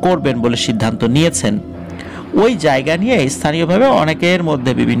স্থাপন করবেন বলে সিদ্ধান্ত নিয়েছেন, ওই জায়গা নিয়ে স্থানীয়ভাবে অনেকের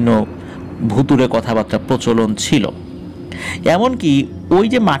মধ্যে বিভিন্ন ভুতুরে কথাবার্তা প্রচলন ছিল। এমনকি ওই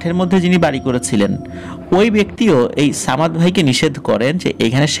যে মাঠের মধ্যে যিনি বাড়ি করেছিলেন, ওই ব্যক্তিও এই সামাদ ভাইকে নিষেধ করেন যে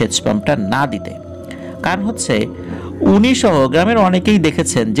এখানে সেচ পাম্পটা না দিতে। কারণ হচ্ছে উনি সহ গ্রামের অনেকেই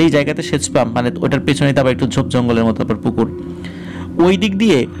দেখেছেন যেই জায়গাতে সেচ পাম্প, মানে ওটার পেছনে আবার একটু ঝোপ জঙ্গলের মতো আবার পুকুর, ওই দিক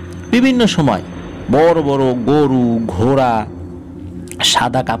দিয়ে বিভিন্ন সময় বড় বড় গরু, ঘোড়া,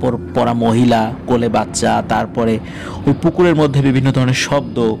 সাদা কাপড় পরা মহিলা, কোলে বাচ্চা, তারপরে ওই পুকুরের মধ্যে বিভিন্ন ধরনের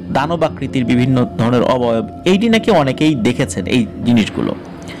শব্দ, দানবাকৃতির বিভিন্ন ধরনের অবয়ব, এইটি নাকি অনেকেই দেখেছেন এই জিনিসগুলো,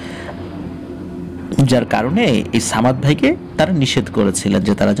 যার কারণে এই সামাদ ভাইকে তারা নিষেধ করেছিলেন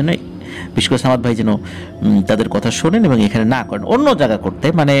যে তারা যেন, বিশেষ করে সামাদ ভাই যেন তাদের কথা শোনেন এবং এখানে না করেন, অন্য জায়গা করতে,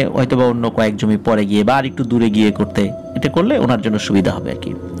 মানে হয়তো বা অন্য কয়েক জমি পরে গিয়ে বা আর একটু দূরে গিয়ে করতে, এটা করলে ওনার জন্য সুবিধা হবে আর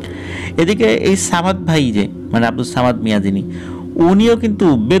কি। এদিকে এই সামাদ ভাই যে, মানে আব্দুল সামাদ মিয়া যিনি, উনিও কিন্তু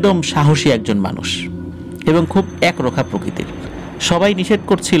বেদম সাহসী একজন মানুষ এবং খুব একরোখা প্রকৃতির। সবাই নিষেধ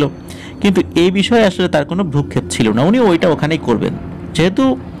করছিল, কিন্তু এই বিষয়ে আসলে তার কোনো ভ্রুক্ষেপ ছিল না। উনি ওইটা ওখানেই করবেন, যেহেতু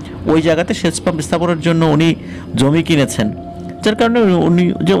ওই জায়গাতে সেচ পাম্প স্থাপনের জন্য উনি জমি কিনেছেন, যার কারণে উনি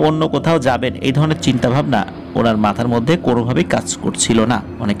যে অন্য কোথাও যাবেন এই ধরনের চিন্তাভাবনা ওনার মাথার মধ্যে কোনোভাবেই কাজ করছিল না,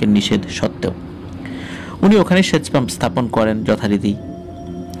 অনেকের নিষেধ সত্ত্বেও। উনি ওখানে সেচ পাম্প স্থাপন করেন যথারীতি।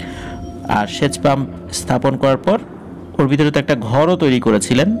 আর সেচ পাম্প স্থাপন করার পর ওর ভিতরে তো একটা ঘরও তৈরি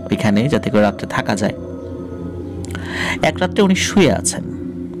করেছিলেন ওইখানে, যাতে করে রাত্রে থাকা যায়। এক রাত্রে উনি শুয়ে আছেন।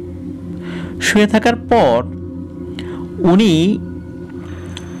 শুয়ে থাকার পর উনি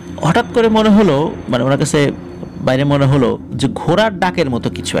হঠাৎ করে মনে হলো, মানে ওনার কাছে বাইরে মনে হলো যে ঘোড়ার ডাকের মতো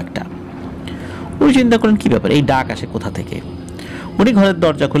কিছু একটা। উনি চিন্তা করেন কি ব্যাপার, এই ডাক আসে কোথা থেকে। উনি ঘরের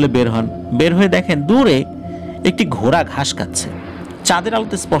দরজা খুলে বের হন। বের হয়ে দেখেন দূরে একটি ঘোড়া ঘাস খাচ্ছে। চাঁদের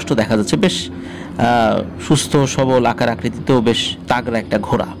আলোতে স্পষ্ট দেখা যাচ্ছে, বেশ সুস্থ সবল আকার আকৃতিতেও বেশ তাগড়া একটা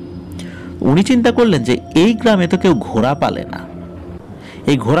ঘোড়া। উনি চিন্তা করলেন যে এই গ্রামে তো কেউ ঘোড়া পালে না,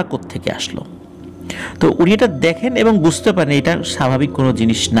 এই ঘোড়া কোত্থেকে আসলো। তো উনি এটা দেখেন এবং বুঝতে পারেন এটা স্বাভাবিক কোনো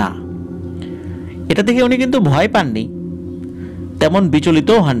জিনিস না। এটা দেখে উনি কিন্তু ভয় পাননি, তেমন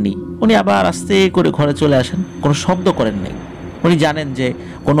বিচলিতও হননি। উনি আবার আস্তে করে ঘরে চলে আসেন, কোনো শব্দ করেন নাই। উনি জানেন যে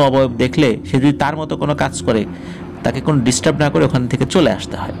কোনো অবয়ব দেখলে সে যদি তার মতো কোনো কাজ করে, তাকে কোনো ডিস্টার্ব না করে ওখান থেকে চলে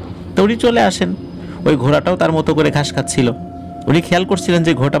আসতে হয়। তো উনি চলে আসেন, ওই ঘোড়াটাও তার মতো করে ঘাস খাচ্ছিল। উনি খেয়াল করছিলেন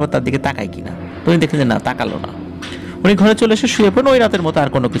যে ঘোড়াটা তার দিকে তাকায় কিনা, তো উনি দেখলেন যে না, তাকালো না। উনি ঘরে চলে এসে শুয়ে পড়েন। ওই রাতের মতো আর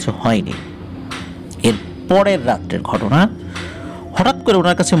কোনো কিছু হয়নি। এর পরের রাত্রের ঘটনা, হঠাৎ করে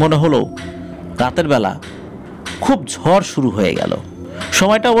ওনার কাছে মনে হলো রাতের বেলা খুব ঝড় শুরু হয়ে গেল।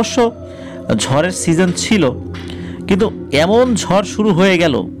 সময়টা অবশ্য ঝড়ের সিজন ছিল, কিন্তু এমন ঝড় শুরু হয়ে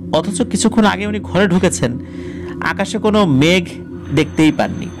গেল, অথচ কিছুক্ষণ আগে উনি ঘরে ঢুকেছেন, আকাশে কোনো মেঘ দেখতেই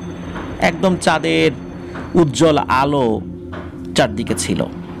পাননি। একদম চাঁদের উজ্জ্বল আলো চারদিকে ছিল।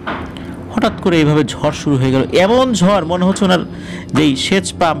 হঠাৎ করে এইভাবে ঝড় শুরু হয়ে গেল, এমন ঝড় মনে হচ্ছে ওনার যেই সেচ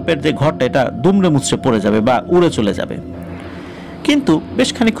পাম্পের যে ঘরটা, এটা দুমড়ে মুচড়ে পড়ে যাবে বা উড়ে চলে যাবে। কিন্তু বেশ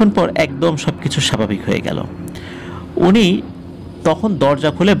খানিকক্ষণ পর একদম সবকিছু স্বাভাবিক হয়ে গেল। উনি তখন দরজা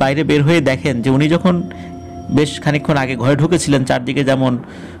খুলে বাইরে বের হয়ে দেখেন যে উনি যখন বেশ খানিকক্ষণ আগে ঘরে ঢুকেছিলেন, চারদিকে যেমন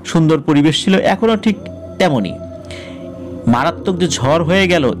সুন্দর পরিবেশ ছিল, এখনও ঠিক তেমনই। মারাত্মক যে ঝড় হয়ে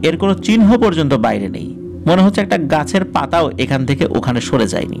গেল এর কোনো চিহ্ন পর্যন্ত বাইরে নেই। মনে হচ্ছে একটা গাছের পাতাও এখান থেকে ওখানে সরে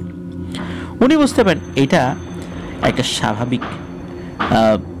যায়নি। উনি বুঝতে পারেন এটা একটা স্বাভাবিক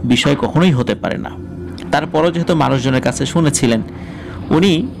বিষয় কখনোই হতে পারে না। তারপরও যেহেতু মানুষজনের কাছে শুনেছিলেন,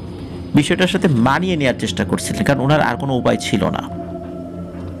 উনি বিষয়টার সাথে মানিয়ে নেওয়ার চেষ্টা করছিলেন, কারণ ওনার আর কোনো উপায় ছিল না।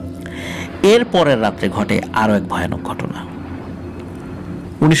 এর পরের রাত্রে ঘটে আরো এক ভয়ানক ঘটনা।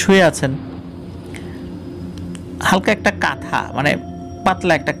 উনি শুয়ে আছেন, হালকা একটা কাঁথা, মানে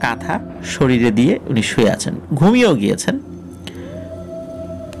পাতলা একটা কাঁথা শরীরে দিয়ে উনি শুয়ে আছেন, ঘুমিয়েও গিয়েছেন।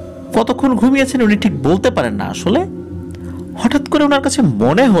 কতক্ষণ ঘুমিয়েছেন উনি ঠিক বলতে পারেন না আসলে। হঠাৎ করে ওনার কাছে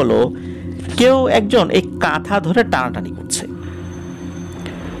মনে হলো কেউ একজন এই কাঁথা ধরে টানাটানি করছে।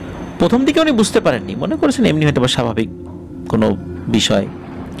 প্রথম দিকে উনি বুঝতে পারেননি, মনে করেছেন এমনি হয়তো বা স্বাভাবিক কোনো বিষয়।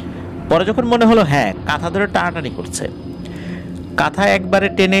 পরে যখন মনে হলো হ্যাঁ, কাঁথা ধরে টানাটানি করছে, কাঁথা একবারে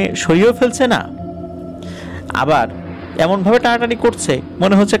টেনে সরিয়েও ফেলছে না, আবার এমনভাবে টানাটানি করছে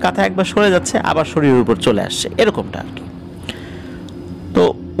মনে হচ্ছে কাঁথা একবার সরে যাচ্ছে আবার শরীরের উপর চলে আসছে, এরকমটা আর কি। তো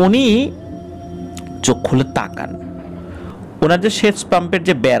উনি চোখ খুলে তাকান। ওনার যে সেচ পাম্পের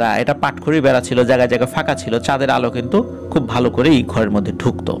যে বেড়া, এটা পাটখড়ি বেড়া ছিল, জায়গায় জায়গায় ফাঁকা ছিল, চাঁদের আলো কিন্তু খুব ভালো করেই ঘরের মধ্যে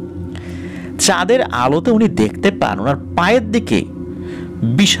ঢুকতো। চাঁদের আলোতে উনি দেখতে পান ওনার পায়ের দিকে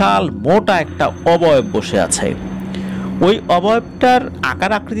বিশাল মোটা একটা অবয়ব বসে আছে। ওই অবয়বটার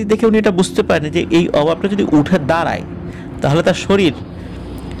আকার আকৃতি দেখে উনি এটা বুঝতে পারেন যে এই অবয়বটা যদি উঠে দাঁড়ায় তাহলে তার শরীর,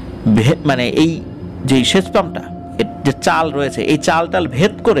 মানে এই যে সেচ পাম্পটা, যে চাল রয়েছে, এই চালটাল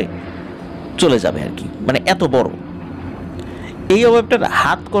ভেদ করে চলে যাবে আর কি, মানে এত বড়। এই অবয়বটার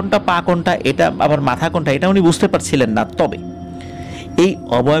হাত কোনটা, পা কোনটা, এটা আবার মাথা কোনটা, এটা উনি বুঝতে পারছিলেন না। তবে এই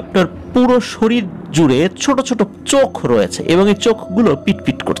অবয়বটার পুরো শরীর জুড়ে ছোট ছোট চোখ রয়েছে এবং এই চোখগুলো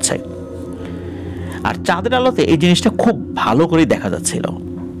পিটপিট করছে। আর চাঁদের আলোতে এই জিনিসটা খুব ভালো করে দেখা যাচ্ছিল।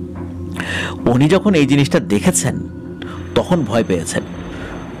 উনি যখন এই জিনিসটা দেখেছেন তখন ভয় পেয়েছেন।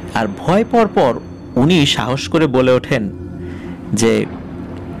 আর ভয় পাওয়ার পর উনি সাহস করে বলে ওঠেন, যে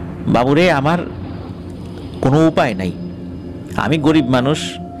বাবুরে, আমার কোনো উপায় নাই, আমি গরিব মানুষ,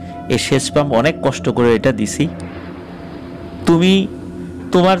 এই সেচ পাম্প অনেক কষ্ট করে এটা দিছি, তুমি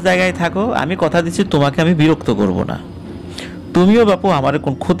তোমার জায়গায় থাকো, আমি কথা দিচ্ছি তোমাকে আমি বিরক্ত করব না, তুমিও বাপু আমার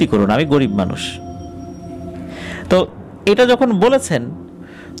কোন ক্ষতি করো না, আমি গরিব মানুষ। তো এটা যখন বলেছেন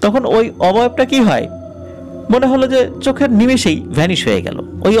তখন ওই অবয়বটা কি হয়, মনে হলো যে চোখের নিমেষেই ভ্যানিশ হয়ে গেল,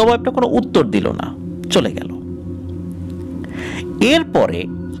 ওই অবয়বটা কোনো উত্তর দিল না, চলে গেল। এরপরে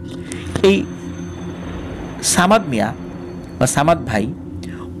এই সামাদ মিয়া বা সামাদ ভাই,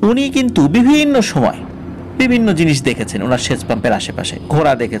 উনি কিন্তু বিভিন্ন সময় বিভিন্ন জিনিস দেখেছেন ওনার সেচ পাম্পের আশেপাশে।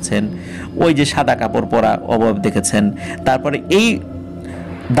 ঘোড়া দেখেছেন, ওই যে সাদা কাপড় পরা অবয়ব দেখেছেন, তারপরে এই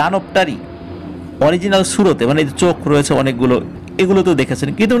দানবটারই অরিজিনাল সুরতে, মানে চোখ রয়েছে অনেকগুলো, এগুলো তো দেখেছেন,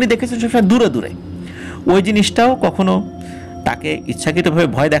 কিন্তু উনি দেখেছেন সবসময় দূরে দূরে। ওই জিনিসটাও কখনো তাকে ইচ্ছাকৃতভাবে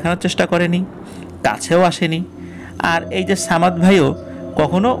ভয় দেখানোর চেষ্টা করেনি, কাছেও আসেনি। আর এই যে সামাদ ভাইও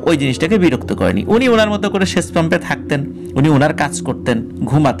কখনো ওই জিনিসটাকে বিরক্ত করেনি। উনি ওনার মতো করে সেচ পাম্পে থাকতেন, উনি ওনার কাজ করতেন,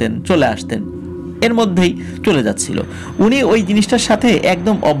 ঘুমাতেন, চলে আসতেন, এর মধ্যেই চলে যাচ্ছিল। উনি ওই জিনিসটার সাথে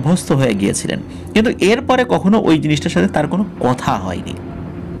একদম অভ্যস্ত হয়ে গিয়েছিলেন, কিন্তু এরপরে কখনো ওই জিনিসটার সাথে তার কোনো কথা হয়নি,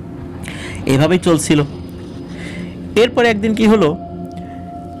 এভাবেই চলছিল। এরপরে একদিন কি হলো,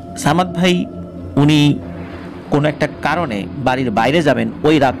 সামাদ ভাই উনি কোনো একটা কারণে বাড়ির বাইরে যাবেন,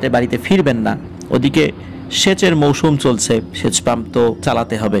 ওই রাত্রে বাড়িতে ফিরবেন না, ওদিকে সেচের মৌসুম চলছে, সেচ পাম্প তো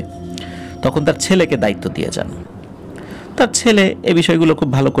চালাতে হবে। তখন তার ছেলেকে দায়িত্ব দিয়ে যান। তার ছেলে এই বিষয়গুলো খুব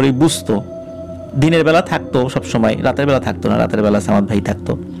ভালো করেই বুঝতো, দিনের বেলা থাকতো সবসময়, রাতের বেলা থাকতো না, রাতের বেলা সামাদ ভাই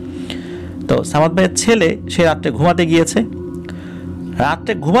থাকতো। তো সামাদ ভাইয়ের ছেলে সে রাত্রে ঘুমাতে গিয়েছে,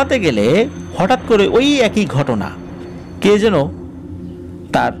 রাত্রে ঘুমাতে গেলে হঠাৎ করে ওই একই ঘটনা, কে যেন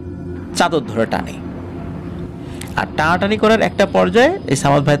তার চাদর ধরে টানে, আর টানাটানি করার একটা পর্যায়ে এই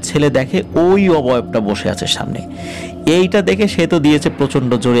সামাদ ভাইয়ের ছেলে দেখে ওই অবয়বটা বসে আছে সামনে। এইটা দেখে সে তো দিয়েছে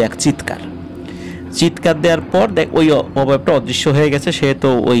প্রচণ্ড জোরে এক চিৎকার। চিৎকার দেওয়ার পর ওই অবয়বটা অদৃশ্য হয়ে গেছে। সে তো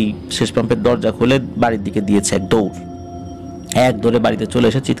ওই সেচ পাম্পের দরজা খুলে বাড়ির দিকে দিয়েছে এক দৌড়, এক দৌড়ে বাড়িতে চলে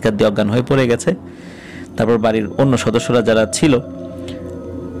এসে চিৎকার দিয়ে অজ্ঞান হয়ে পড়ে গেছে। তারপর বাড়ির অন্য সদস্যরা যারা ছিল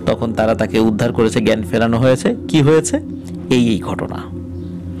তখন তারা তাকে উদ্ধার করেছে, জ্ঞান ফেরানো হয়েছে। কি হয়েছে, এই ঘটনা।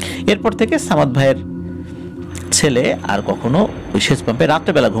 এরপর থেকে সামাদ ভাইয়ের ছেলে আর কখনো ওই সেচ পাম্পে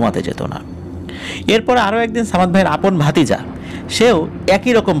রাত্রেবেলা ঘুমাতে যেত না। এরপর আরও একদিন সামাদ ভাইয়ের আপন ভাতিজা, সেও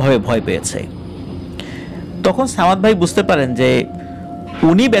একই রকমভাবে ভয় পেয়েছে। তখন সামাদ ভাই বুঝতে পারেন যে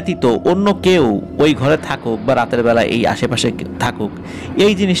উনি ব্যতীত অন্য কেউ ওই ঘরে থাকুক বা রাতের বেলা এই আশেপাশে থাকুক,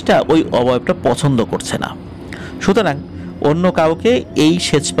 এই জিনিসটা ওই অবয়বটা পছন্দ করছে না। সুতরাং অন্য কাউকে এই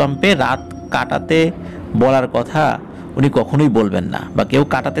সেচ পাম্পে রাত কাটাতে বলার কথা উনি কখনোই বলবেন না, বা কেউ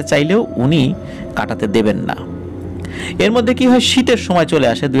কাটাতে চাইলেও উনি কাটাতে দেবেন না। এর মধ্যে কি হয়, শীতের সময় চলে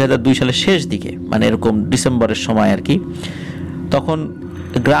আসে 2002 সালের শেষ দিকে, মানে এরকম ডিসেম্বরের সময় আর কি। তখন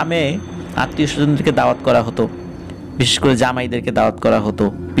গ্রামে আত্মীয় স্বজনদেরকে দাওয়াত করা হতো, বিশেষ করে জামাইদেরকে দাওয়াত করা হতো,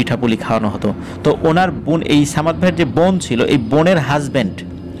 পিঠাপুলি খাওয়ানো হতো। তো ওনার বোন, এই সামাদ ভাইয়ের যে বোন ছিল, এই বোনের হাজব্যান্ড,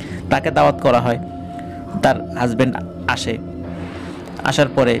 তাকে দাওয়াত করা হয়। তার হাজব্যান্ড আসে, আসার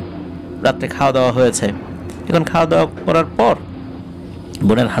পরে রাত্রে খাওয়া দাওয়া হয়েছে। এখন খাওয়া দাওয়া করার পর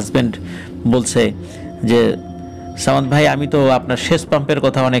বোনের হাজব্যান্ড বলছে যে সামাদ ভাই, আমি তো আপনার সেচ পাম্পের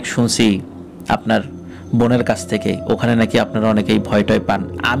কথা অনেক শুনছি আপনার বোনের কাছ থেকে, ওখানে নাকি আপনারা অনেকেই ভয় টয় পান,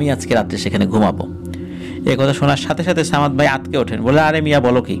 আমি আজকে রাত্রে সেখানে ঘুমাবো। এই কথা শোনার সাথে সাথে সামাদ ভাই আটকে ওঠেন, বলে আরে মিয়া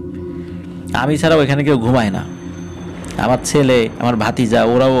বলো কি, আমি ছাড়াও এখানে কেউ ঘুমায় না, আমার ছেলে, আমার ভাতিজা,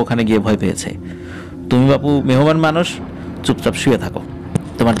 ওরাও ওখানে গিয়ে ভয় পেয়েছে, তুমি বাপু মেহমান মানুষ, চুপচাপ শুয়ে থাকো,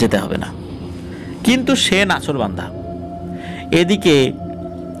 তোমার যেতে হবে না। কিন্তু সে নাছোড়বান্ধা। এদিকে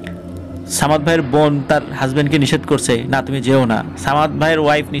সামাদ ভাইয়ের বোন তার হাজব্যান্ডকে নিষেধ করছে, না তুমি যেও না। সামাদ ভাইয়ের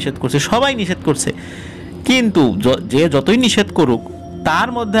ওয়াইফ নিষেধ করছে, সবাই নিষেধ করছে। কিন্তু যে যতই নিষেধ করুক, তার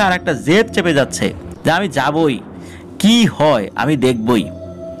মধ্যে আর একটা জেদ চেপে যাচ্ছে যে আমি যাবই, কি হয় আমি দেখবই,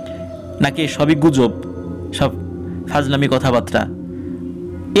 নাকি সবই গুজব, সব ফাজলামি কথাবার্তা,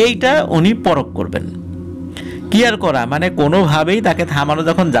 এইটা উনি পরখ করবেন। কি আর করা, মানে কোনোভাবেই তাকে থামানো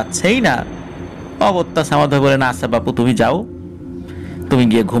যখন যাচ্ছেই না, অগত্যা সামাদ ভাই বলে, না আচ্ছা বাপু তুমি যাও, তুমি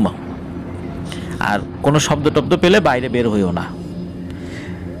গিয়ে ঘুমাও, আর কোনো শব্দ টব্দ পেলে বাইরে বের হইও না।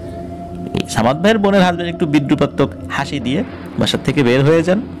 সামাদ ভাইয়ের বোনের হাজব্যান্ড একটু বিদ্রুপাত্মক হাসি দিয়ে বাসার থেকে বের হয়ে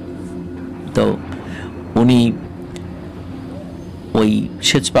যান। তো উনি ওই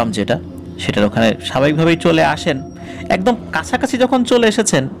সেচ পাম্প যেটা, সেটার ওখানে স্বাভাবিকভাবেই চলে আসেন। একদম কাছাকাছি যখন চলে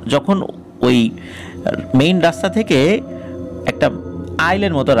এসেছেন, যখন ওই মেইন রাস্তা থেকে একটা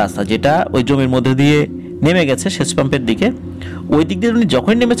আইলের মতো রাস্তা, যেটা ওই জমির মধ্যে দিয়ে নেমে গেছে সেচ পাম্পের দিকে, ওই দিক দিয়ে উনি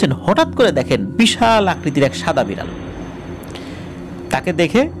যখন নেমেছেন, হঠাৎ করে দেখেন বিশাল আকৃতির এক সাদা বিড়াল তাকে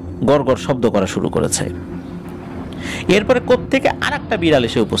দেখে গড় গড় শব্দ করা শুরু করেছে। এরপরে কোত্থেকে আর একটা বিড়াল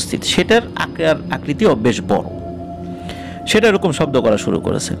এসে উপস্থিত, সেটার আকৃতিও বেশ বড়, সেটা এরকম শব্দ করা শুরু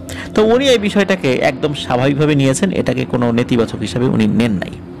করেছে। তো উনি এই বিষয়টাকে একদম স্বাভাবিকভাবে নিয়েছেন, এটাকে কোনো নেতিবাচক হিসাবে উনি নেন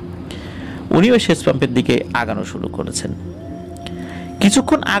নাই। উনি ওই সেচ পাম্পের দিকে আগানো শুরু করেছেন।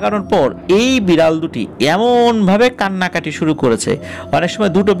 কিছুক্ষণ আগানোর পর এই বিড়াল দুটি এমনভাবে কান্নাকাটি শুরু করেছে, অনেক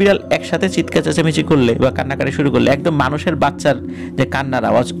সময় দুটো বিড়াল একসাথে চিৎকার চেঁচামেচি করলে বা কান্নাকাটি শুরু করলে একদম মানুষের বাচ্চার যে কান্নার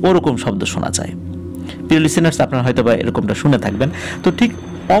আওয়াজ ওরকম শব্দ শোনা যায়। প্রিয় লিসেনার্স, আপনারা হয়তো বা এরকমটা শুনে থাকবেন। তো ঠিক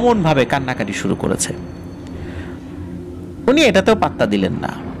অমনভাবে কান্নাকাটি শুরু করেছে। উনি এটাতেও পাত্তা দিলেন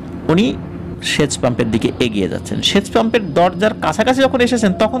না, উনি সেচ পাম্পের দিকে এগিয়ে যাচ্ছেন। সেচ পাম্পের দরজার কাছাকাছি যখন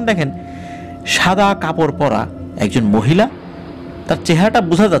এসেছেন তখন দেখেন সাদা কাপড় পরা একজন মহিলা, তার চেহারাটা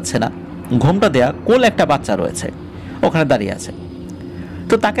বোঝা যাচ্ছে না, ঘোমটা দেয়া, কোল একটা বাচ্চা রয়েছে, ওখানে দাঁড়িয়ে আছে।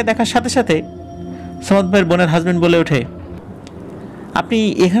 তো তাকে দেখার সাথে সাথে সামাদ ভাইয়ের বোনের হাজবেন্ড বলে ওঠে, আপনি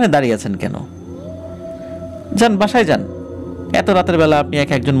এখানে দাঁড়িয়ে আছেন কেন? যান, বাসায় যান, এত রাতের বেলা আপনি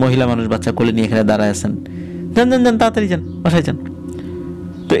একজন মহিলা মানুষ বাচ্চা কোলে নিয়ে এখানে দাঁড়ায় আছেন, যান যান যান, তাড়াতাড়ি যান, বাসায় যান।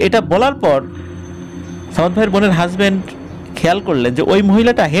 তো এটা বলার পর সামাদ ভাইয়ের বোনের হাজবেন্ড খেয়াল করলেন যে ওই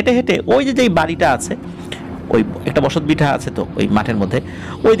মহিলাটা হেঁটে হেঁটে ওই যে বাড়িটা আছে, ওই একটা বসত বিঠা আছে তো ওই মাঠের মধ্যে,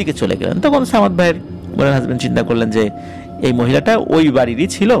 ওই দিকে চলে গেলেন। তখন সামাদ ভাইয়ের বোনের হাজবেন্ড চিন্তা করলেন যে এই মহিলাটা ওই বাড়িরই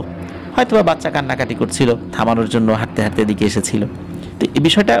ছিল, হয়তো বা বাচ্চা কান্নাকাটি করছিল, থামানোর জন্য হাঁটতে হাঁটতে এদিকে এসেছিল। তো এই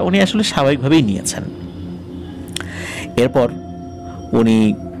বিষয়টা উনি আসলে স্বাভাবিকভাবেই নিয়েছেন। এরপর উনি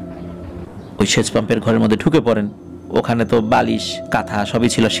ওই সেচ পাম্পের ঘরের মধ্যে ঢুকে পড়েন। ওখানে তো বালিশ কাঁথা সবই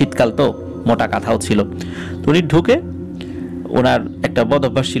ছিল, শীতকাল তো মোটা কাঁথাও ছিল। তো উনি ঢুকে, ওনার একটা বদ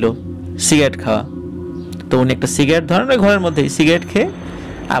অভ্যাস ছিল সিগারেট খাওয়া, তো উনি একটা সিগারেট ধরেন, ওই ঘরের মধ্যেই সিগারেট খেয়ে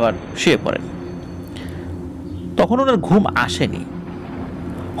আবার শুয়ে পড়েন। তখন ওনার ঘুম আসেনি।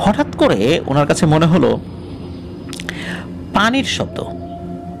 হঠাৎ করে ওনার কাছে মনে হলো পানির শব্দ।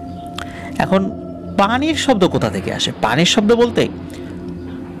 এখন পানির শব্দ কোথা থেকে আসে? পানির শব্দ বলতে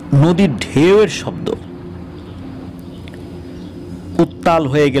নদীর ঢেউয়ের শব্দ, উত্তাল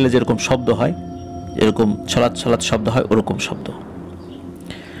হয়ে গেলে যেরকম শব্দ হয়, এরকম ছলাৎ ছলাৎ শব্দ হয়, ওরকম শব্দ।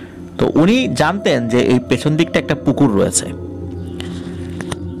 তো উনি জানতেন যে এই পেছন দিকটা একটা পুকুর রয়েছে,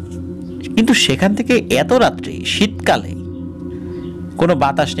 কিন্তু সেখান থেকে এত রাত্রে শীতকালে কোনো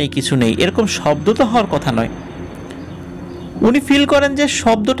বাতাস নেই, কিছু নেই, এরকম শব্দ তো হওয়ার কথা নয়। উনি ফিল করেন যে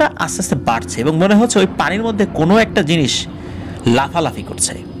শব্দটা আস্তে আস্তে বাড়ছে এবং মনে হচ্ছে ওই পানির মধ্যে কোনো একটা জিনিস লাফালাফি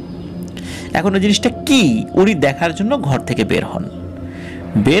করছে। এখন ওই জিনিসটা কি উনি দেখার জন্য ঘর থেকে বের হন।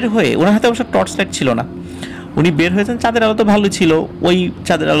 বের হয়ে, ওনার হাতে অবশ্য টর্চ লাইট ছিল না, উনি বের হয়েছেন, চাঁদের আলো তো ভালোই ছিল, ওই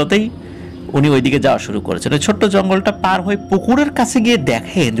চাঁদের আলোতেই উনি ওইদিকে যাওয়া শুরু করেছেন। ওই ছোট্ট জঙ্গলটা পার হয়ে পুকুরের কাছে গিয়ে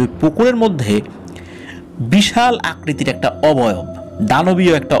দেখেন যে ওই পুকুরের মধ্যে বিশাল আকৃতির একটা অবয়ব,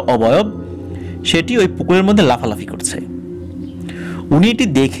 দানবীয় একটা অবয়ব, সেটি ওই পুকুরের মধ্যে লাফালাফি করছে। উনি এটি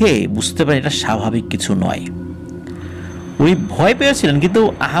দেখে বুঝতে পারেন এটা স্বাভাবিক কিছু নয়। উনি ভয় পেয়েছিলেন, কিন্তু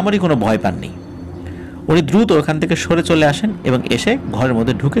আহামরি কোনো ভয় পাননি। উনি দ্রুত ওখান থেকে সরে চলে আসেন এবং এসে ঘরের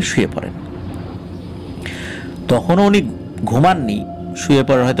মধ্যে ঢুকে শুয়ে পড়েন। তখনও উনি ঘুমাননি, শুয়ে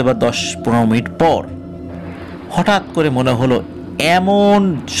পড়ার হয়তো বা 10-15 মিনিট পর হঠাৎ করে মনে হলো এমন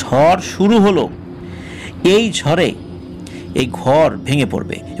ঝড় শুরু হলো, এই ঝড়ে এই ঘর ভেঙে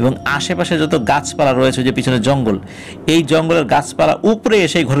পড়বে এবং আশেপাশে যত গাছপালা রয়েছে, যে পিছনে জঙ্গল, এই জঙ্গলের গাছপালা উপরে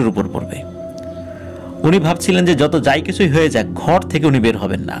এসে ঘরের উপর পড়বে। উনি ভাবছিলেন যে যত যাই কিছুই হয়ে যাক, ঘর থেকে উনি বের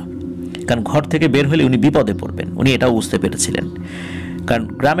হবেন না, কারণ ঘর থেকে বের হলে উনি বিপদে পড়বেন। উনি এটাও বুঝতে পেরেছিলেন, কারণ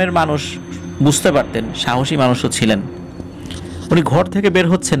গ্রামের মানুষ বুঝতে পারতেন, সাহসী মানুষও ছিলেন। উনি ঘর থেকে বের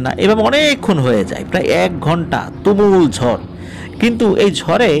হচ্ছেন না, এভাবে অনেকক্ষণ হয়ে যায়, প্রায় 1 ঘন্টা তুমুল ঝড়। কিন্তু এই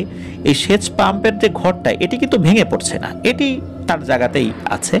ঝড়ে এই সেচ পাম্পের যে ঘরটা, এটি কিন্তু ভেঙে পড়ছে না, এটি তার জায়গাতেই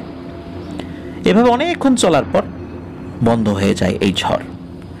আছে। এভাবে অনেকক্ষণ চলার পর বন্ধ হয়ে যায় এই ঝড়।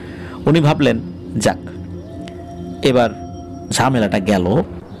 উনি ভাবলেন, যাক, এবার ঝামেলাটা গেল।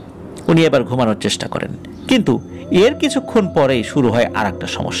 উনি এবার ঘুমানোর চেষ্টা করেন, কিন্তু এর কিছুক্ষণ পরেই শুরু হয় আর একটা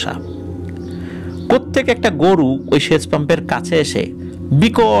সমস্যা। প্রত্যেক একটা গরু ওই সেচ পাম্পের কাছে এসে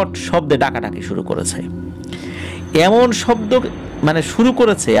বিকট শব্দে ডাকাডাকি শুরু করেছে। এমন শব্দ মানে শুরু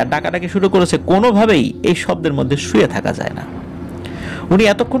করেছে আর ডাকাডাকি শুরু করেছে, কোনোভাবেই এই শব্দের মধ্যে শুয়ে থাকা যায় না। উনি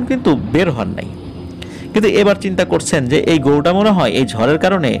এতক্ষণ কিন্তু বের হন নাই, কিন্তু এবার চিন্তা করছেন যে এই গরুটা মনে হয় এই ঝড়ের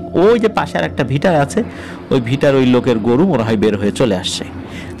কারণে ওই যে পাশে আর একটা ভিটা আছে, ওই ভিটার ওই লোকের গরু মনে হয় বের হয়ে চলে আসছে,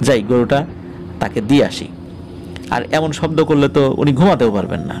 যাই গরুটা তাকে দিয়ে আসি। আর এমন শব্দ করলে তো উনি ঘুমাতেও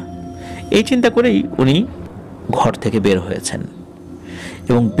পারবেন না। এই চিন্তা করেই উনি ঘর থেকে বের হয়েছেন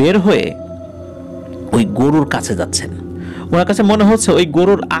এবং বের হয়ে ওই গরুর কাছে যাচ্ছেন। ওনার কাছে মনে হচ্ছে ওই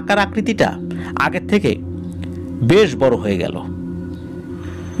গরুর আকার আকৃতিটা আগের থেকে বেশ বড় হয়ে গেল,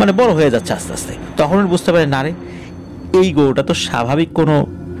 মানে বড় হয়ে যাচ্ছে আস্তে আস্তে। তখন বুঝতে পারেন, না রে, এই গরুটা তো স্বাভাবিক কোনো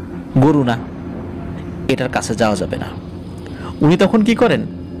গরু না, এটার কাছে যাওয়া যাবে না। উনি তখন কি করেন,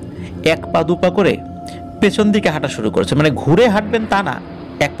 এক পা দুপা করে পেছন দিকে হাঁটা শুরু করেছে, মানে ঘুরে হাঁটবেন তা না,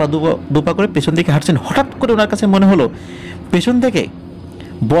 এক পা দুপা করে পেছন দিকে হাঁটছেন। হঠাৎ করে ওনার কাছে মনে হলো পেছন থেকে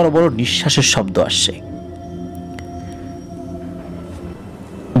বড় বড় নিঃশ্বাসের শব্দ আসছে।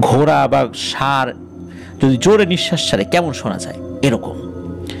 ঘোড়া বা ষাঁড় যদি জোরে নিঃশ্বাস ছাড়ে কেমন শোনা যায় এরকম।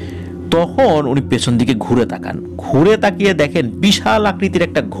 তখন উনি পেছন দিকে ঘুরে তাকান, ঘুরে তাকিয়ে দেখেন বিশাল আকৃতির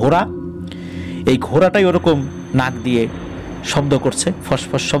একটা ঘোড়া। এই ঘোড়াটাই ওরকম নাক দিয়ে শব্দ করছে,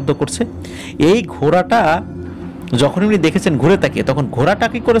 ফসফস শব্দ করছে। এই ঘোড়াটা যখন উনি দেখেছেন ঘুরে তাকিয়ে, তখন ঘোড়াটা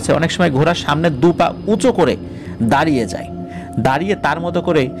কি করেছে, অনেক সময় ঘোড়ার সামনে দু পা উঁচু করে দাঁড়িয়ে যায়, দাঁড়িয়ে তার মতো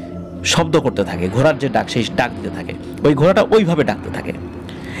করে শব্দ করতে থাকে, ঘোড়ার যে ডাক সেই ডাক দিতে থাকে। ওই ঘোড়াটা ওইভাবে ডাকতে থাকে।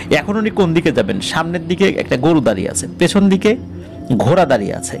 এখন উনি কোন দিকে যাবেন, সামনের দিকে একটা গরু দাঁড়িয়ে আছে, পেছন দিকে ঘোড়া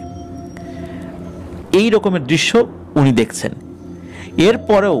দাঁড়িয়ে আছে, এই রকমের দৃশ্য উনি দেখছেন।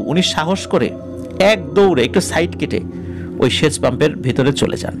 এরপরেও উনি সাহস করে এক দৌড়ে একটু সাইড কেটে ওই সেচ পাম্পের ভিতরে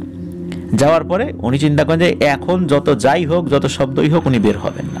চলে যান। যাওয়ার পরে উনি চিন্তা করেন যে এখন যত যাই হোক, যত শব্দই হোক, উনি বের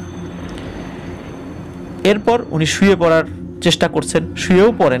হবেন না। এরপর উনি শুয়ে পড়ার চেষ্টা করছেন,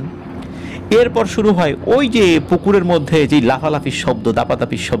 শুয়েও পড়েন। এরপর শুরু হয় ওই যে পুকুরের মধ্যে যে লাফালাফির শব্দ,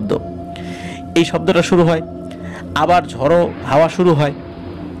 দাপাদাপির শব্দ, এই শব্দটা শুরু হয়। আবার ঝড়ো হাওয়া শুরু হয়।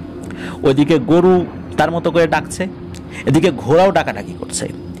 ওইদিকে গরু তার মতো করে ডাকছে, এদিকে ঘোড়াও ডাকাডাকি করছে।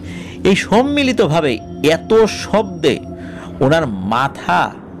 এই সম্মিলিতভাবে এত শব্দে ওনার মাথা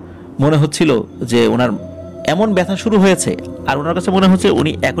মনে হচ্ছিল যে ওনার এমন ব্যথা শুরু হয়েছে, আর ওনার কাছে মনে হচ্ছে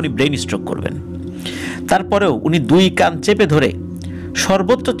উনি এখনই ব্রেন স্ট্রোক করবেন। তারপরেও উনি দুই কান চেপে ধরে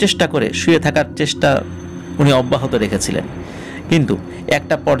সর্বোচ্চ চেষ্টা করে শুয়ে থাকার চেষ্টা উনি অব্যাহত রেখেছিলেন। কিন্তু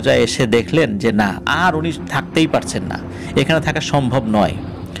একটা পর্যায়ে এসে দেখলেন যে না, আর উনি থাকতেই পারছেন না, এখানে থাকা সম্ভব নয়,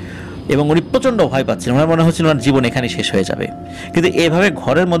 এবং উনি প্রচণ্ড ভয় পাচ্ছেন। ওনার মনে হচ্ছিল ওনার জীবন এখানে শেষ হয়ে যাবে। কিন্তু এভাবে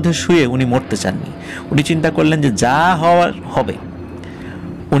ঘরের মধ্যে শুয়ে উনি মরতে চাননি। উনি চিন্তা করলেন যে যা হওয়ার হবে,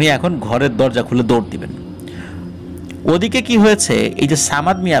 উনি এখন ঘরের দরজা খুলে দৌড় দিবেন। ওদিকে কি হয়েছে, এই যে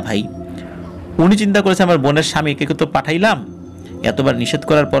সামাদ মিয়া ভাই, উনি চিন্তা করেছে আমার বোনের স্বামীকে তো পাঠাইলাম, এতবার নিষেধ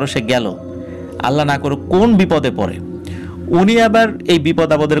করার পরও সে গেল, আল্লাহ না করুক কোন বিপদে পড়ে। উনি আবার এই বিপদ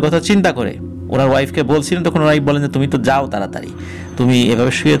আপদের কথা চিন্তা করে ওনার ওয়াইফকে বলছিলেন, তখন ওনাই বলেন যে তুমি তো যাও তাড়াতাড়ি, তুমি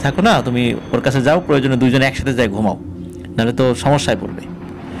এভাবে শুয়ে থাকো না, তুমি ওর কাছে যাও, প্রয়োজনে দুইজনে একসাথে যাই ঘুমাও, নাহলে তো সমস্যায় পড়বে।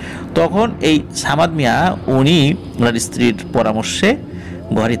 তখন এই সামাদ মিয়া উনি ওনার স্ত্রীর পরামর্শে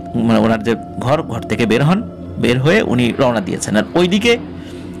ঘরে, মানে ওনার যে ঘর থেকে বের হয়ে উনি রওনা দিয়েছেন। আর ওইদিকে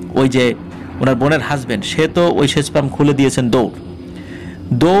ওই যে ওনার বোনের হাজব্যান্ড, সে তো ওই সেচ পাম্প খুলে দিয়েছেন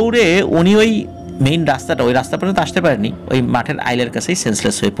দৌড়ে উনি ওই মেইন রাস্তাটা, ওই রাস্তা পর্যন্ত আসতে পারেনি, ওই মাঠের আইলের কাছেই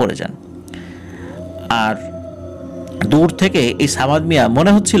সেন্সলেস হয়ে পড়ে যান। আর দূর থেকে এই সামাদ মিয়া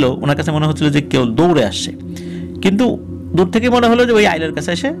মনে হচ্ছিল, ওনার কাছে মনে হচ্ছিল যে কেউ দৌড়ে আসছে, কিন্তু দূর থেকে মনে হলো যে ওই আইলের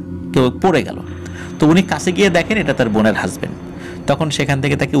কাছে এসে কেউ পড়ে গেল। তো উনি কাছে গিয়ে দেখেন এটা তার বোনের হাজব্যান্ড। তখন সেখান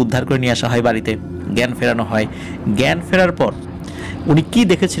থেকে তাকে উদ্ধার করে নিয়ে আসা হয় বাড়িতে, জ্ঞান ফেরানো হয়। জ্ঞান ফেরার পর উনি কি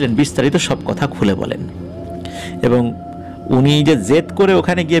দেখেছিলেন বিস্তারিত সব কথা খুলে বলেন, এবং উনি যে জেদ করে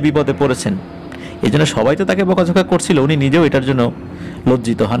ওখানে গিয়ে বিপদে পড়েছেন, এই জন্য সবাই তো তাকে বকাঝকা করছিল, উনি নিজেও এটার জন্য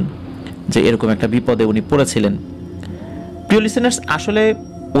লজ্জিত হন যে এরকম একটা বিপদে উনি পড়েছিলেন। প্রিয় লিসেনার্স, আসলে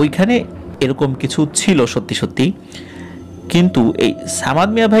ওইখানে এরকম কিছু ছিল সত্যি সত্যি, কিন্তু এই সামাদ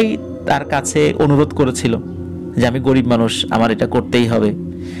মিয়া ভাই তার কাছে অনুরোধ করেছিল যে আমি গরিব মানুষ, আমার এটা করতেই হবে।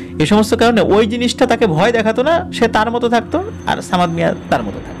 এই সমস্ত কারণে ওই জিনিসটা তাকে ভয় দেখাতো না, সে তার মতো থাকতো আর সামাদ মিয়া তার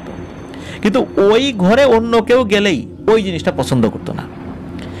মতো থাকতো। কিন্তু ওই ঘরে অন্য কেউ গেলেই ওই জিনিসটা পছন্দ করতো না।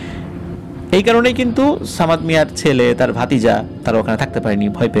 এই কারণেই কিন্তু সামাদ মিয়ার ছেলে, তার ভাতিজা, তারা ওখানে থাকতে পারেনি,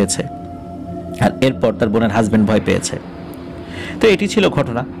 ভয় পেয়েছে। আর এরপর তার বোনের হাজবেন্ড ভয় পেয়েছে। তো এটি ছিল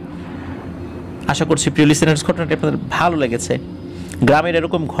ঘটনা। আশা করছি প্রিয় লিসেনার্স ঘটনাটি আপনাদের ভালো লেগেছে। গ্রামের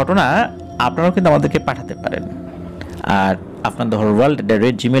এরকম ঘটনা আপনারাও কিন্তু আমাদেরকে পাঠাতে পারেন। আর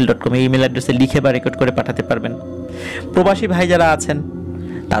afnan@gmail.com এই ইমেল অ্যাড্রেসে লিখে বা রেকর্ড করে পাঠাতে পারবেন। প্রবাসী ভাই যারা আছেন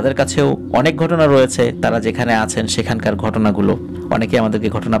তাদের কাছেও অনেক ঘটনা রয়েছে, তারা যেখানে আছেন সেখানকার ঘটনাগুলো অনেকে আমাদেরকে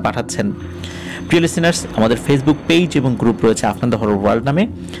ঘটনা পাঠাচ্ছেন। প্রিয় লিসেনার্স, আমাদের ফেসবুক পেজ এবং গ্রুপ রয়েছে আফনান দ্য হরর ওয়ার্ল্ড নামে।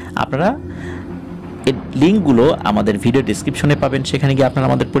 আপনারা এই লিঙ্কগুলো আমাদের ভিডিও ডেসক্রিপশনে পাবেন, সেখানে গিয়ে আপনারা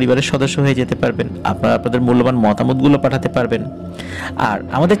আমাদের পরিবারের সদস্য হয়ে যেতে পারবেন। আপনারা আপনাদের মূল্যবান মতামতগুলো পাঠাতে পারবেন। আর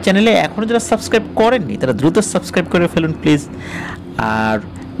আমাদের চ্যানেলে এখনও যারা সাবস্ক্রাইব করেননি তারা দ্রুত সাবস্ক্রাইব করে ফেলুন প্লিজ। আর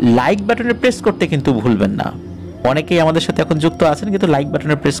লাইক বাটনে প্রেস করতে কিন্তু ভুলবেন না। অনেকেই আমাদের সাথে এখন যুক্ত আছেন কিন্তু লাইক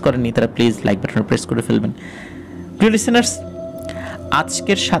বাটনে প্রেস করেননি, তারা প্লিজ লাইক বাটনে প্রেস করে ফেলবেন। প্রিয় লিসেনার্স,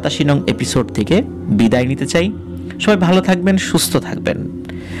 আজকের 87 নং এপিসোড থেকে বিদায় নিতে চাই। সবাই ভালো থাকবেন, সুস্থ থাকবেন।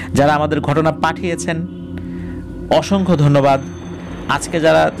 যারা আমাদের ঘটনা পাঠিয়েছেন অসংখ্য ধন্যবাদ। আজকে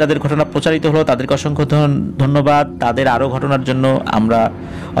যাদের ঘটনা প্রচারিত হলো তাদেরকে অসংখ্য ধন্যবাদ। তাদের আরও ঘটনার জন্য আমরা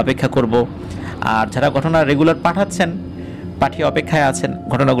অপেক্ষা করব। আর যারা ঘটনা রেগুলার পাঠাচ্ছেন, পাঠিয়ে অপেক্ষায় আছেন,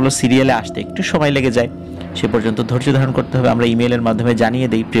 ঘটনাগুলো সিরিয়ালে আসতে একটু সময় লেগে যায়, সে পর্যন্ত ধৈর্য ধারণ করতে হবে। আমরা ইমেলের মাধ্যমে জানিয়ে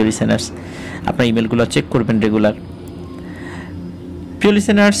দিই। প্রিয় লিসেনার্স, আপনার ইমেলগুলো চেক করবেন রেগুলার। প্রিয়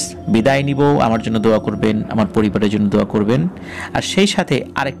লিসেনার্স, বিদায় নিব। আমার জন্য দোয়া করবেন, আমার পরিবারের জন্য দোয়া করবেন। আর সেই সাথে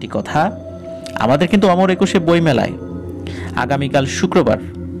আরেকটি কথা, আমাদের কিন্তু অমর 21 বইমেলায় আগামীকাল শুক্রবার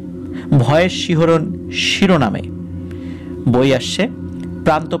ভয়ের শিহরণ শিরোনামে বই আসছে।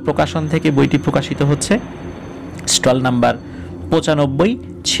 প্রান্ত প্রকাশন থেকে বইটি প্রকাশিত হচ্ছে। Stall number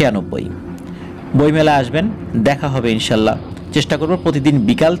 95-96। বইমেলা আসবেন, দেখা হবে ইনশাল্লাহ। চেষ্টা করব প্রতিদিন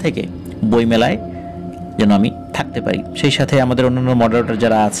বিকাল থেকে বইমেলায় যেন আমি থাকতে পারি। সেই সাথে আমাদের অন্যান্য মডারেটর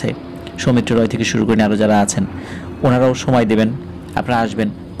যারা আছে, সৌমিত্র রয় থেকে শুরু করে আরও যারা আছেন, ওনারাও সময় দেবেন, আপনারা আসবেন,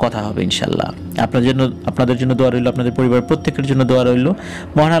 কথা হবে ইনশাল্লাহ। আপনাদের জন্য দোয়া রইল, আপনাদের পরিবারের প্রত্যেকের জন্য দোয়া রইল।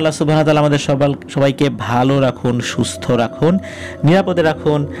 মহান আল্লাহ সুবহানাহু ওয়া তাআলা আমাদের সবাইকে ভালো রাখুন, সুস্থ রাখুন, নিরাপদে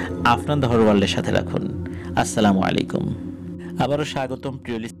রাখুন, আফনান দহরওয়ালের সাথে রাখুন। আসসালামু আলাইকুম। আবারও স্বাগতম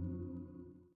প্রিয়